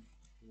again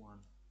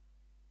 1.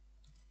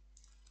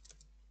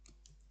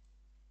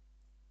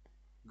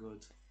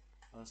 Good.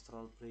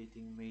 Astral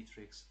plating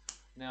matrix.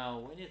 Now,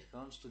 when it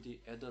comes to the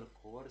other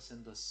cores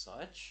and the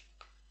such,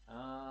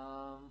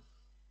 let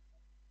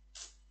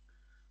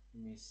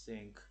me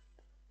think.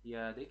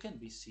 Yeah, they can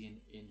be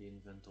seen in the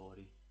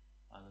inventory,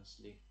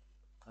 honestly.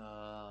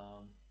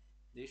 Um,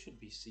 they should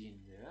be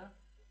seen there,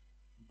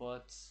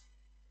 but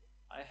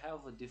I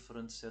have a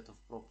different set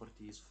of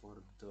properties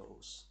for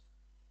those.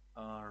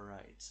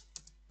 Alright,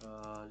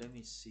 let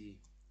me see.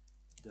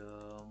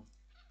 The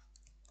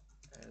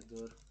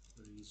other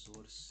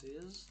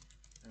resources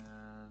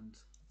and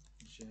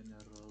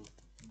general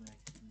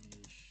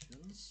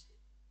machinations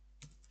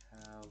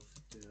have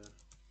their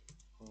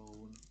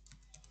own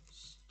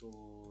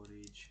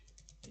storage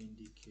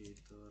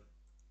indicator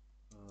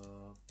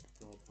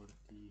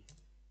property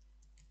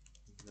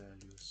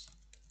values.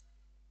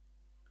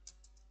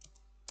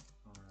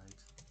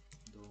 Alright,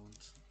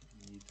 don't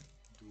need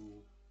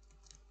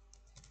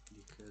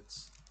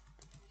duplicates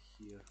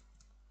here.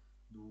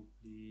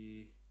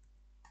 Duplicates.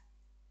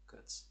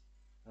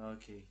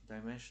 Okay,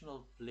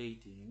 dimensional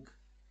plating.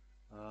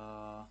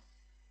 Oh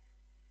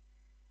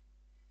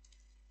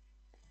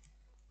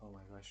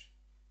my gosh.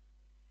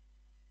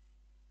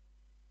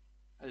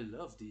 I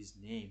love these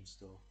names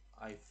though.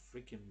 I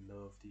freaking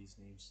love these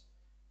names.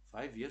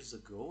 5 years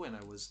ago, when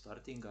I was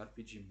starting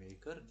RPG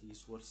Maker,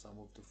 these were some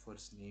of the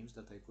first names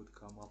that I could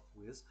come up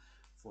with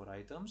for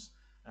items.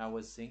 And I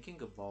was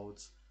thinking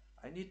about,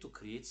 I need to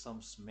create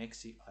some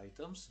smexy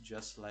items,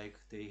 just like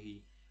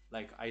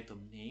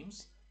item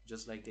names,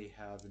 just like they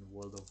have in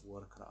World of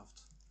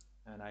Warcraft.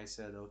 And I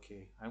said,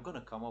 okay, I'm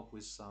gonna come up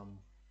with some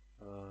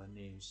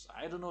names.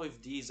 I don't know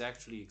if these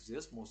actually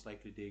exist. Most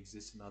likely they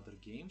exist in other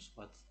games,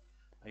 but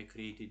I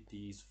created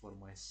these for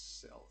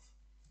myself.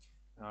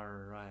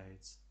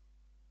 Alright,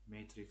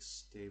 matrix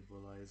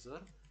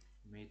stabilizer,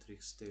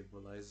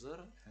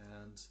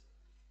 and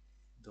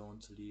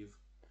don't leave.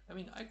 I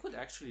mean, I could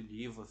actually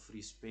leave a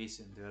free space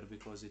in there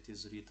because it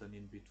is written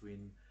in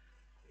between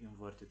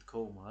inverted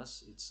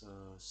commas. It's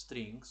a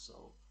string,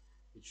 so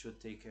it should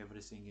take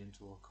everything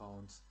into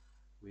account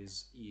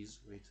with ease.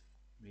 Wait,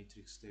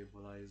 matrix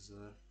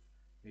stabilizers,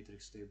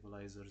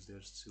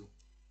 there's 2.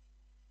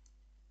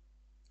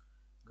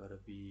 Gotta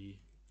be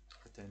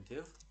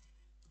attentive.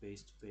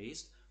 Paste.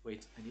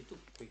 Wait, I need to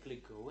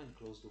quickly go and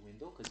close the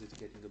window because it's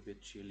getting a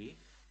bit chilly.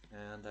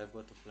 and I've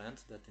got a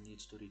plant that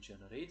needs to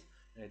regenerate,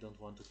 and I don't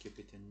want to keep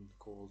it in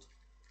cold.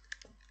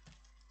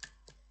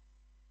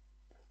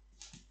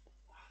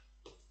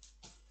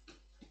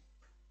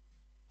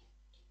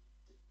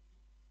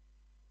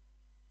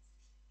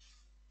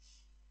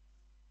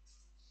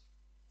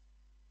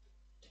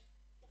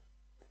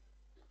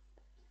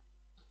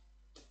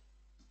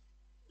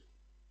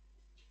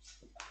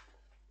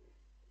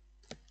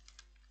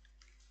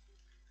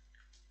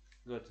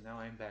 Good, now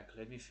I'm back.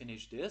 Let me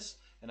finish this,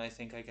 and I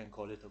think I can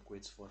call it a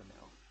quits for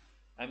now.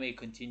 I may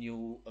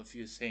continue a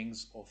few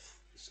things off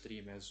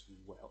stream as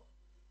well.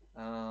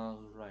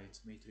 Right,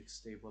 matrix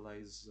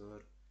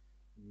stabilizer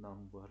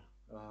number.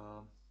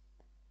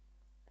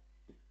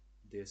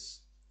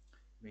 This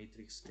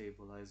matrix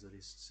stabilizer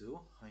is 2.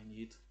 I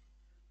need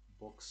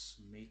box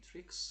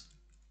matrix.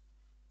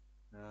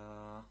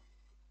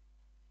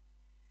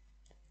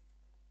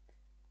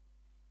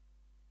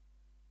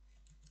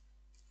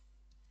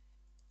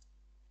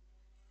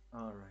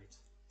 Alright.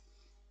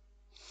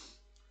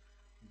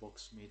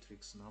 Box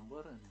matrix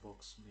number and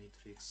box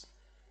matrix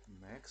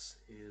max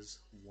is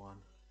 1.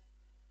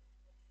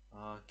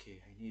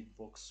 Okay, I need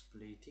box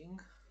plating.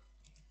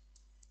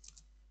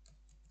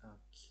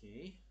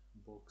 Okay,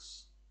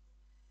 box.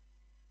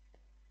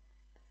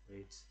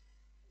 Wait,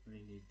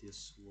 we need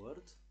this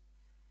word.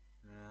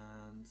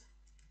 And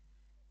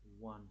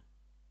 1.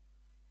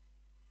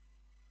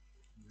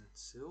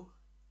 That's 2.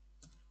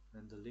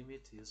 And the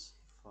limit is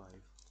 5.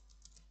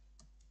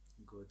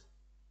 Good.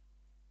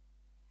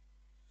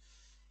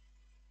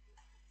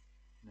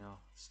 Now,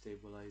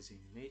 stabilizing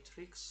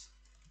matrix.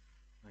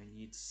 I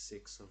need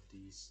 6 of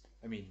these.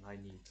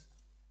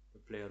 The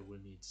player will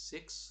need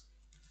 6.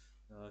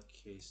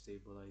 Okay,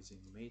 stabilizing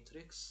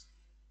matrix.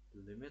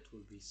 The limit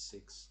will be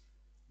 6.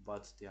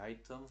 But the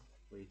item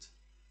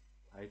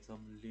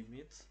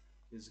limit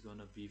is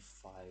gonna be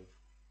 5.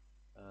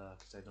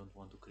 Because I don't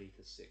want to create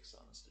a 6,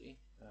 honestly.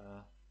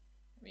 I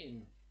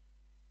mean,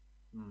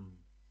 hmm.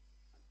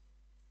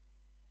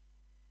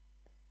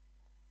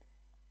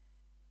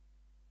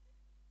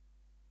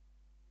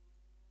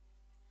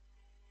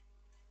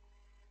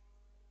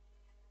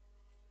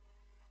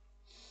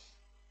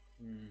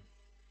 Hmm.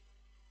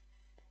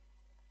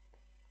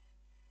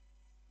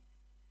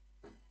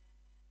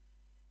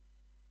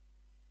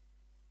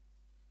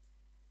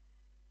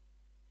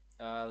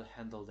 I'll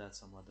handle that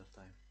some other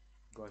time.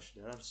 Gosh,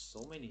 there are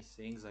so many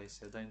things I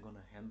said I'm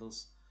gonna handle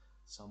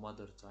some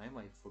other time.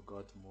 I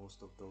forgot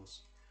most of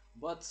those.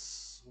 But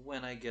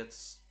when I get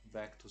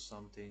back to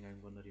something, I'm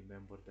gonna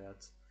remember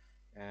that.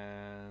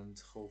 And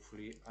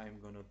hopefully I'm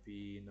gonna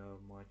be in a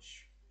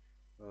much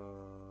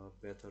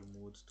better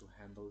mood to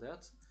handle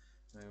that.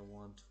 I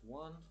want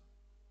 1.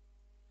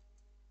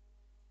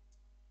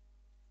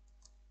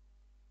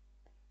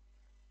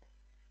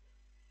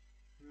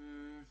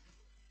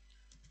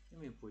 Let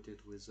me put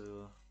it with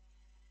a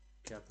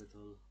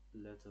capital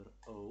letter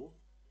O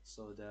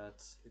so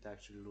that it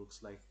actually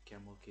looks like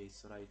camel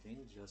case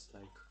writing, just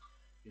like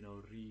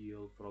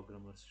real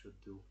programmers should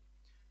do.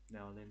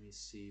 Now let me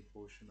see,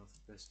 potion of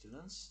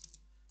pestilence.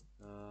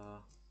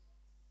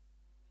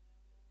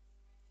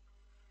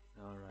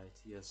 Alright,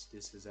 yes,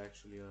 this is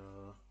actually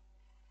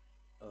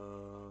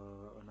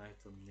an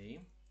item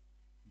name,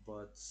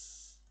 but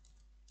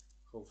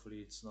hopefully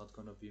it's not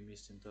gonna be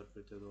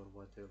misinterpreted or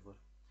whatever.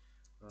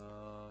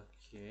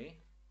 Okay,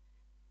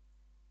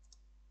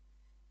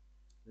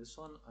 this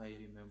one I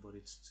remember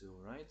it's 2,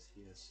 right?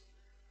 Yes.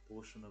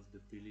 Potion of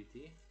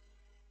debility,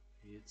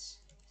 it's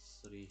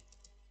 3.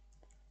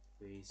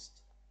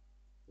 Paste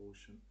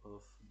potion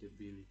of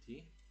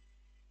debility,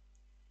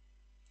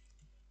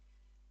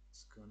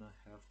 it's gonna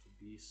have to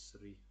be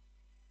 3.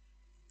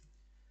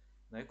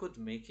 And I could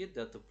make it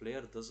that the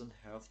player doesn't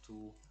have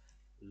to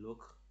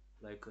look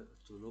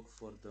to look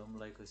for them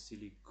like a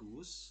silly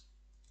goose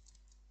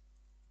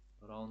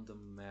around the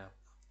map.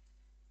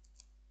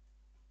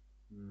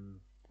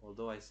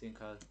 Although I think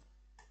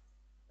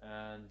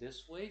and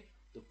this way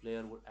the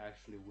player would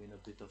actually win a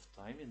bit of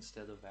time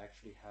instead of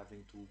actually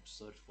having to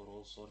search for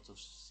all sorts of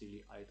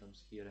silly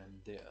items here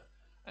and there.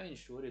 I mean,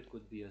 sure, it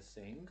could be a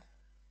thing,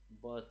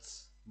 but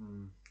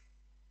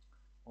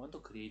I want to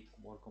create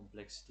more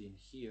complexity in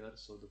here,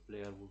 so the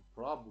player will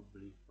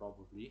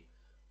probably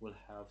will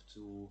have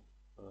to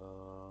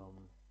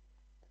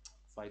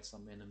fight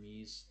some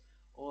enemies,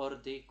 or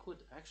they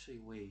could actually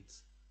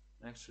wait,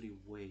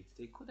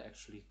 they could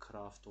actually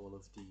craft all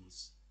of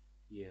these.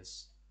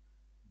 Yes,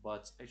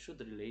 but I should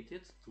relate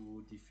it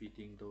to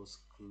defeating those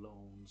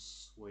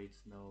clones. Wait,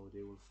 no,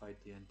 they will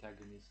fight the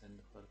antagonist and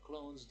her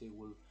clones, they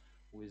will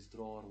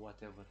withdraw or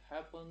whatever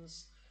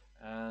happens,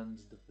 and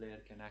the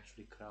player can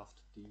actually craft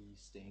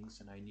these things,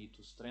 and I need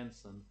to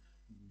strengthen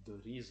the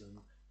reason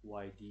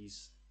why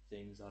these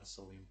things are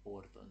so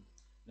important.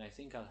 And I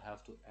think I'll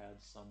have to add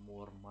some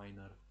more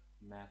minor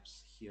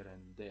maps here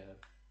and there,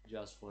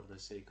 just for the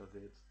sake of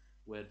it,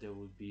 where there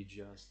will be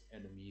just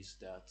enemies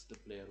that the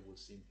player will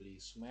simply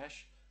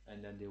smash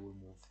and then they will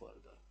move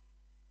further.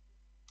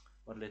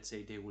 Or let's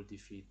say they will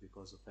defeat,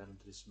 because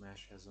apparently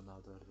smash has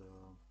another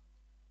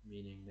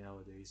meaning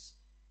nowadays.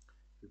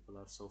 People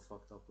are so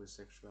fucked up with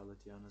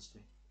sexuality,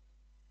 honestly.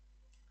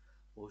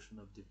 Potion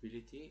of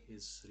debility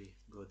is 3.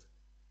 Good.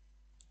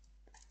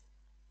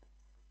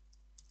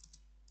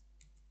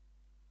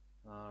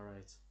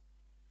 Alright.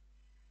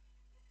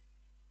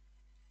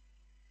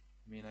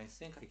 I mean, I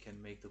think I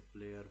can make the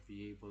player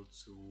be able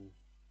to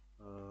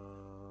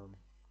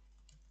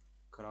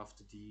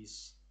craft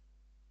these,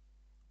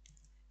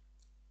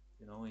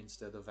 you know,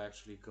 instead of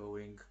actually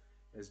going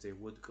as they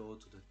would go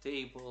to the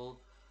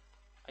table.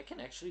 I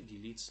can actually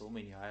delete so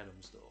many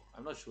items though.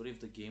 I'm not sure if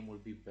the game will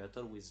be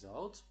better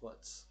without,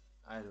 but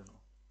I don't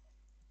know.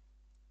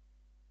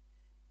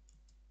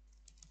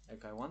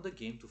 Like, I want the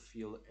game to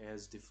feel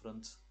as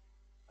different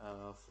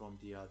from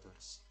the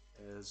others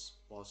as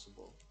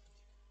possible.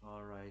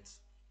 Alright.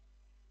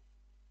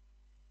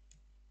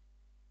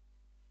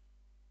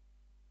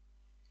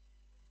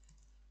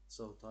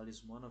 So,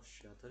 Talisman of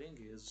Shattering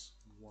is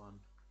 1.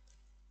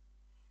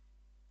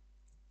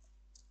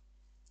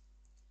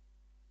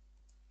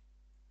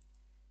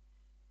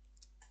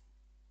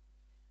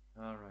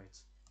 Alright.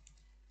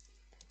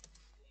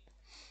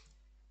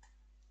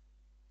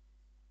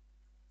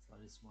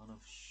 Talisman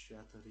of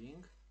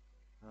Shattering.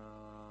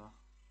 Uh,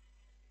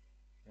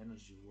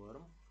 Energy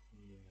Worm.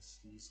 Yes,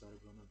 these are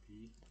gonna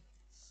be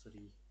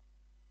 3.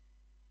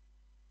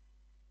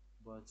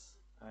 But,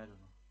 I don't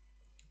know.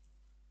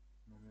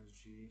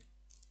 Energy.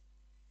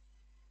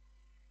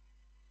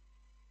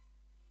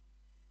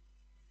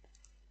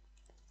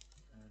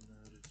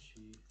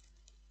 Energy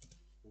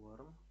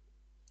Worm.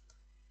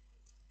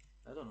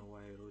 I don't know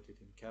why I wrote it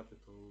in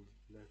capital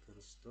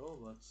letters though,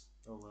 but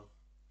oh well.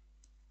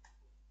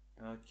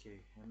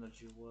 Okay,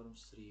 energy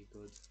worms 3,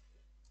 good.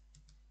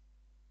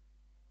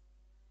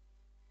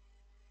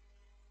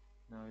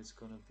 Now it's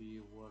gonna be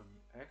worm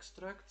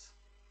extract.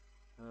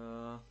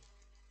 Worm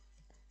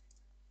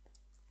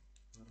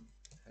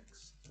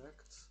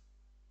extract.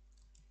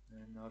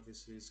 And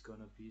obviously it's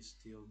gonna be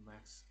still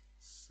max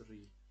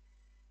 3.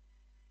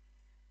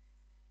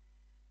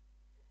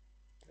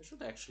 I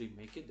should actually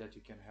make it that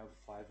you can have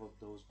 5 of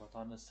those, but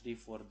honestly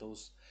for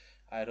those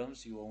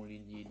items you only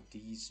need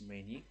these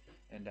many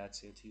and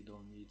that's it, you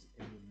don't need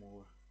any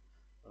more.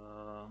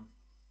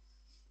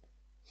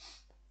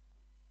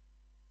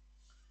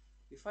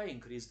 If I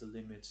increase the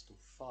limits to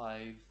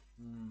 5,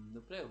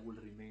 the player will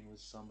remain with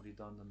some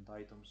redundant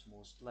items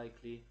most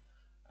likely,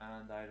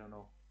 and I don't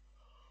know.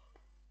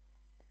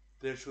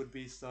 There should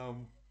be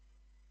some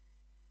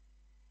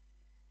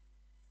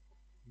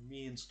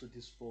means to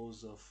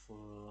dispose of,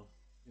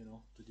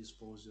 to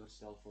dispose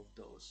yourself of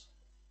those.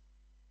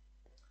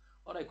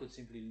 Or I could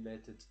simply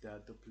let it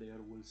that the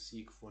player will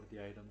seek for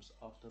the items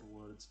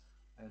afterwards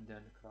and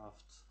then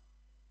craft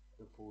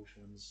the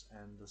potions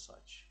and the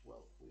such.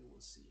 Well, we will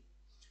see.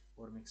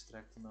 Worm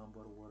extract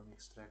number, worm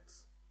extract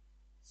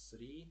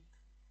 3.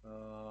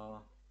 Uh,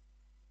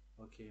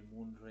 okay,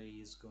 moon ray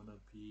is gonna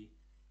be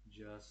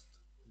just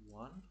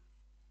 1.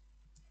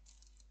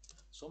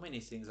 So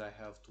many things I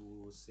have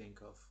to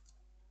think of.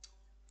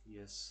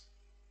 Yes.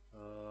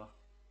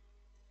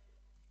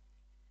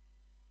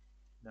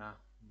 Nah,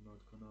 I'm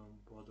not gonna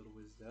bother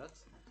with that.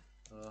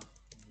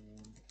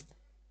 Moon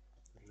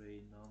ray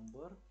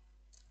number,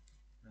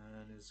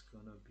 and it's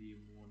gonna be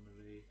moon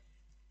ray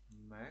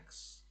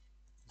max.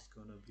 It's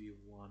gonna be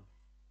 1.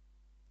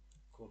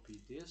 Copy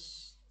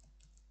this,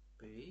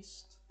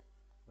 paste.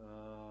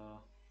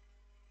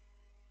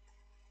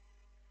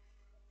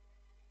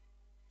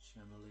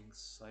 Channeling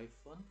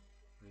siphon.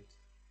 Wait.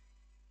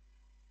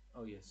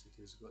 Oh yes,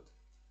 it is good.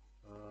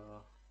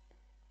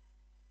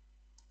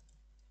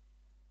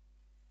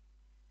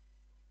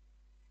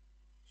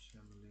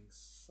 Channeling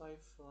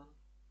siphon.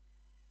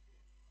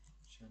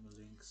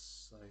 Channeling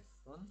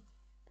siphon.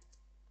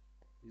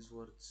 These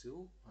were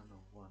 2? Oh no,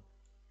 1.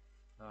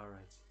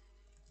 Alright.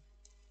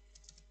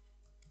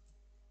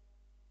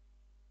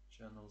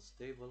 Channel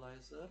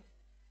stabilizer.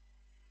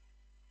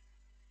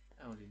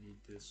 I only need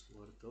this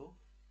word though.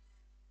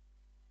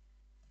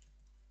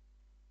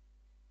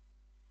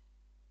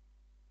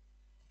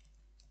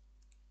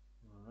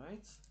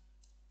 Alright.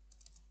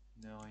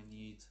 Now I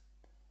need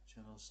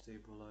channel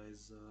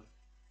stabilizer.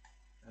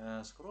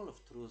 Scroll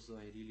of truth,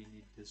 I really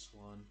need this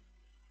one.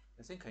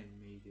 I think I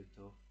made it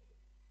though.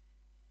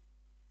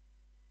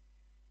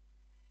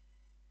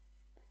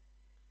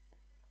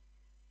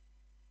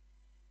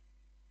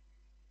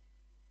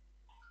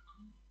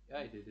 Yeah,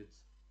 I did it.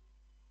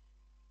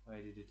 I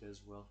did it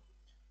as well.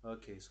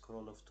 Okay,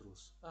 scroll of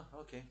truth. Ah,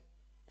 okay.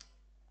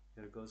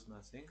 Here goes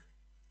nothing.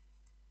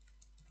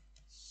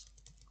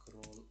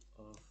 Scroll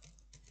of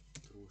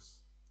truth.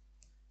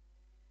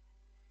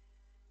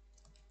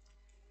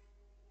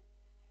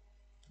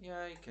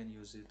 Yeah, I can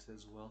use it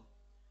as well.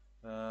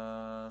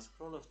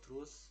 Scroll of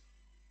truth,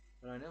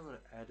 but I never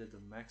added a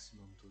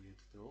maximum to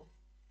it though.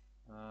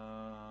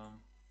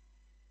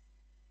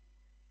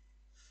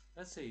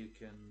 Let's say you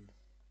can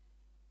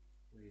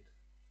wait.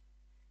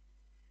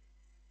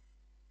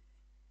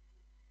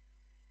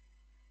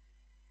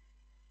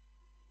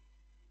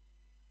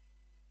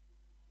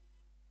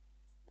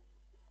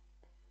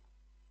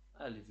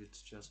 I'll leave it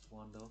just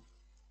 1 though.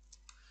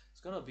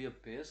 It's gonna be a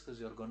pace because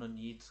you're gonna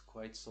need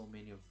quite so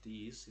many of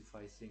these, if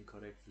I think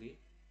correctly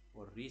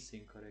or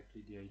rethink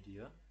correctly the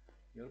idea.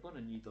 You're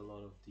gonna need a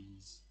lot of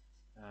these,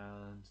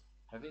 and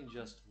having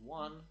just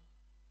one,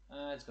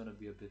 it's gonna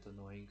be a bit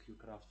annoying. You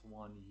craft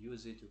one, you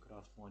use it, you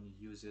craft one,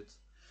 you use it,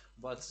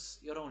 but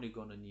you're only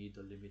gonna need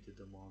a limited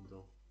amount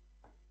though.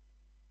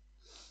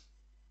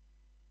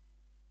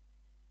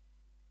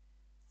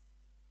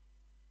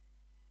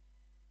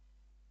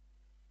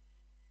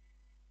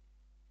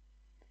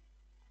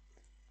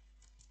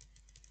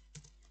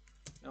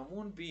 Now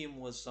Moonbeam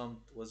was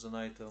an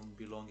item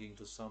belonging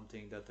to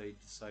something that I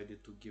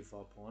decided to give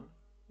up on.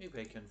 Maybe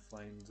I can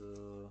find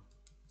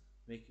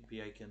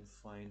maybe I can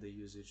find a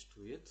usage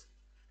to it.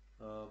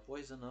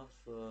 Poison of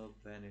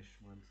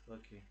banishment.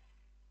 Okay.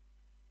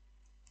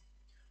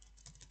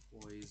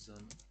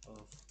 Poison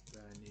of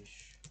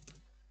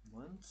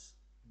banishment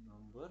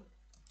number.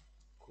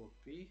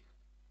 Copy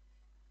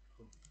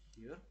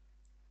here.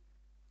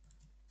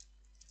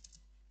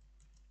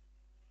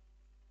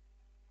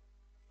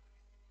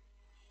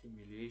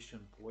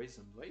 Humiliation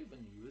poison. Do I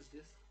even use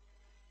this?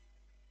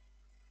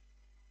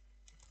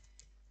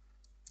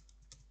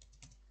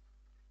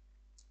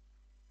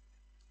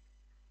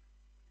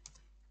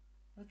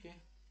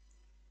 Okay.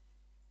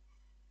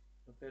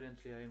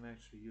 Apparently I'm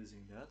actually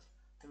using that.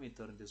 Let me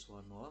turn this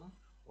one on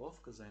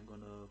off because I'm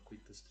gonna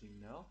quit the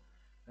stream now.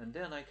 And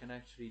then I can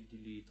actually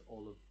delete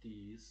all of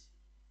these.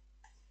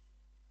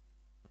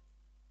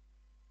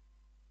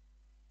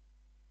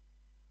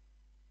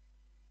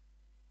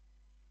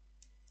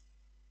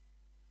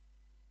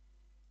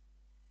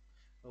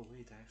 Oh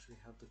wait, I actually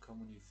have the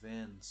common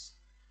events.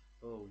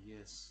 Oh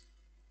yes,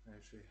 I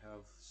actually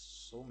have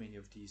so many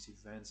of these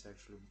events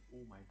actually.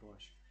 Oh my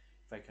gosh.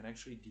 If I can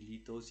actually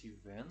delete those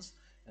events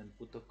and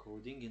put the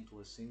coding into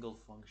a single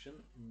function,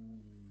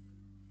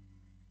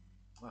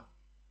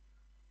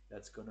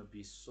 that's gonna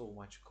be so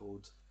much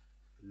code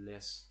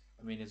less.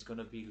 I mean, it's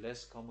gonna be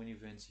less common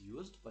events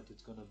used, but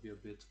it's gonna be a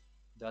bit,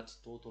 that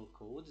total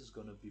code is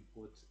gonna be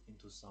put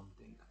into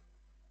something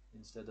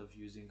instead of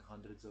using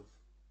hundreds of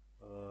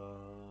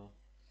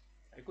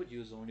I could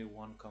use only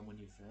one common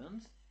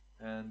event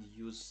and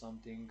use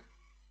something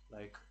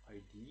like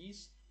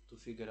IDs to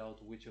figure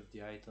out which of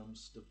the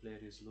items the player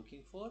is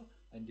looking for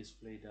and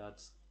display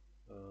that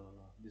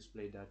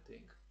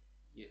thing.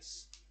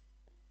 Yes.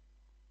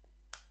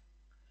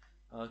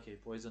 Okay,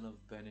 poison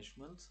of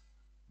banishment,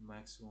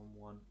 maximum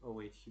one. Oh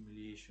wait,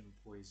 humiliation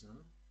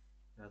poison.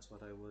 That's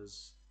what I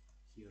was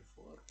here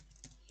for.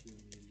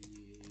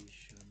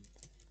 Humiliation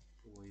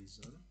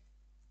poison.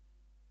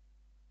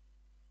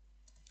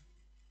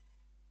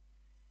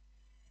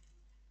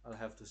 I'll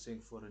have to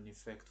think for an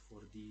effect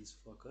for these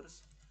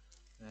fuckers.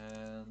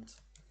 And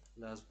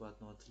last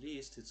but not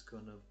least, it's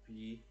gonna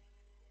be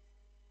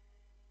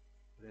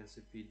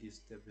recipe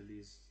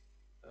destabilize.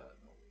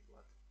 No, wait,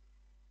 what?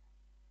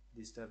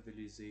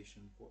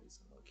 Destabilization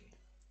poison. Okay.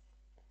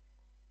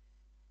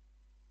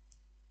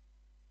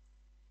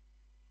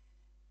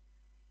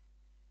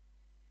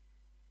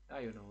 Ah,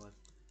 you know what?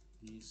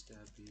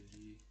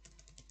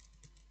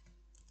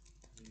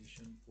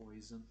 Destabilization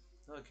poison.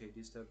 Okay,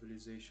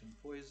 destabilization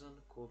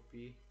poison.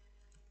 Copy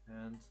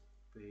and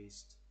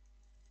paste.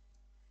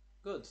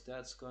 Good.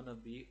 That's gonna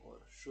be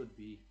or should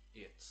be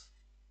it.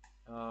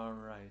 All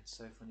right,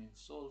 siphoning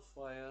soul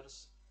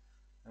fires.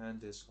 And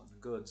this one.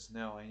 Good.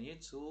 Now I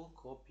need to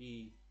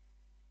copy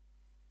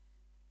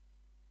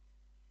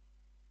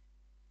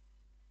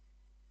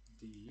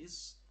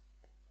these.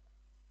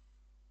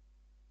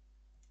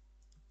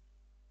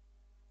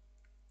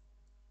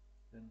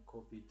 Then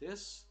copy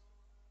this.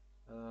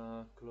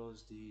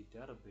 Close the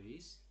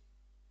database.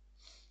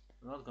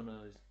 I'm not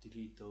gonna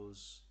delete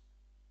those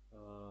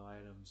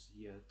items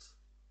yet.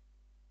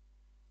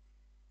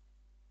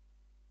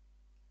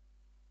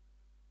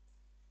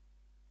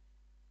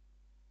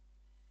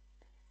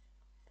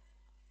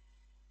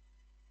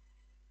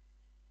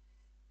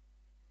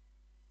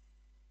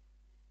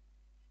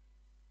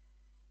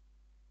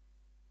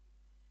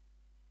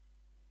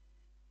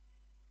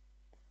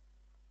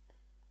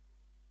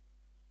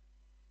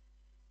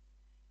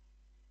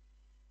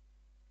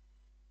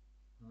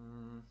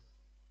 Mm,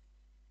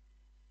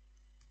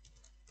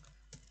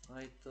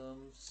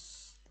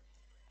 items.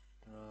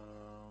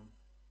 Um,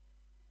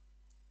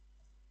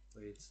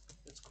 Wait,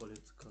 let's call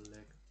it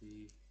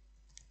collectible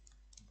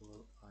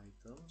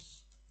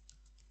items.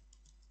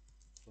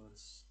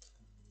 First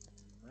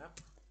map,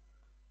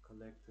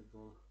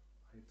 collectible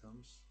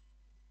items.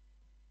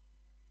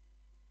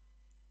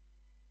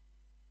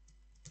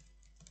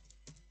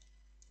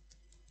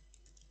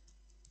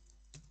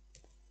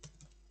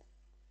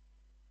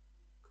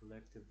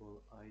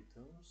 Collectible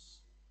items.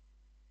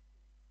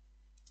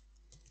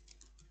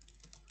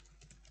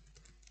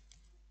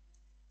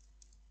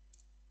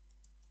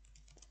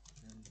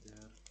 And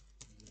their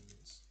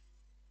units.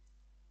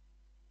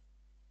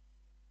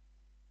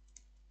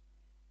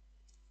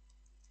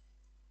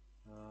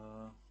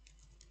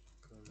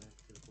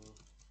 Collectible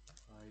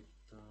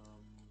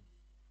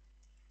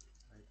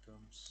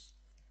items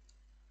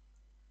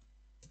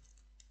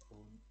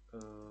own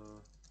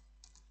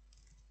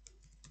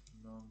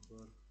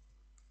number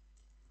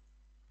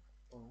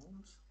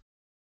owned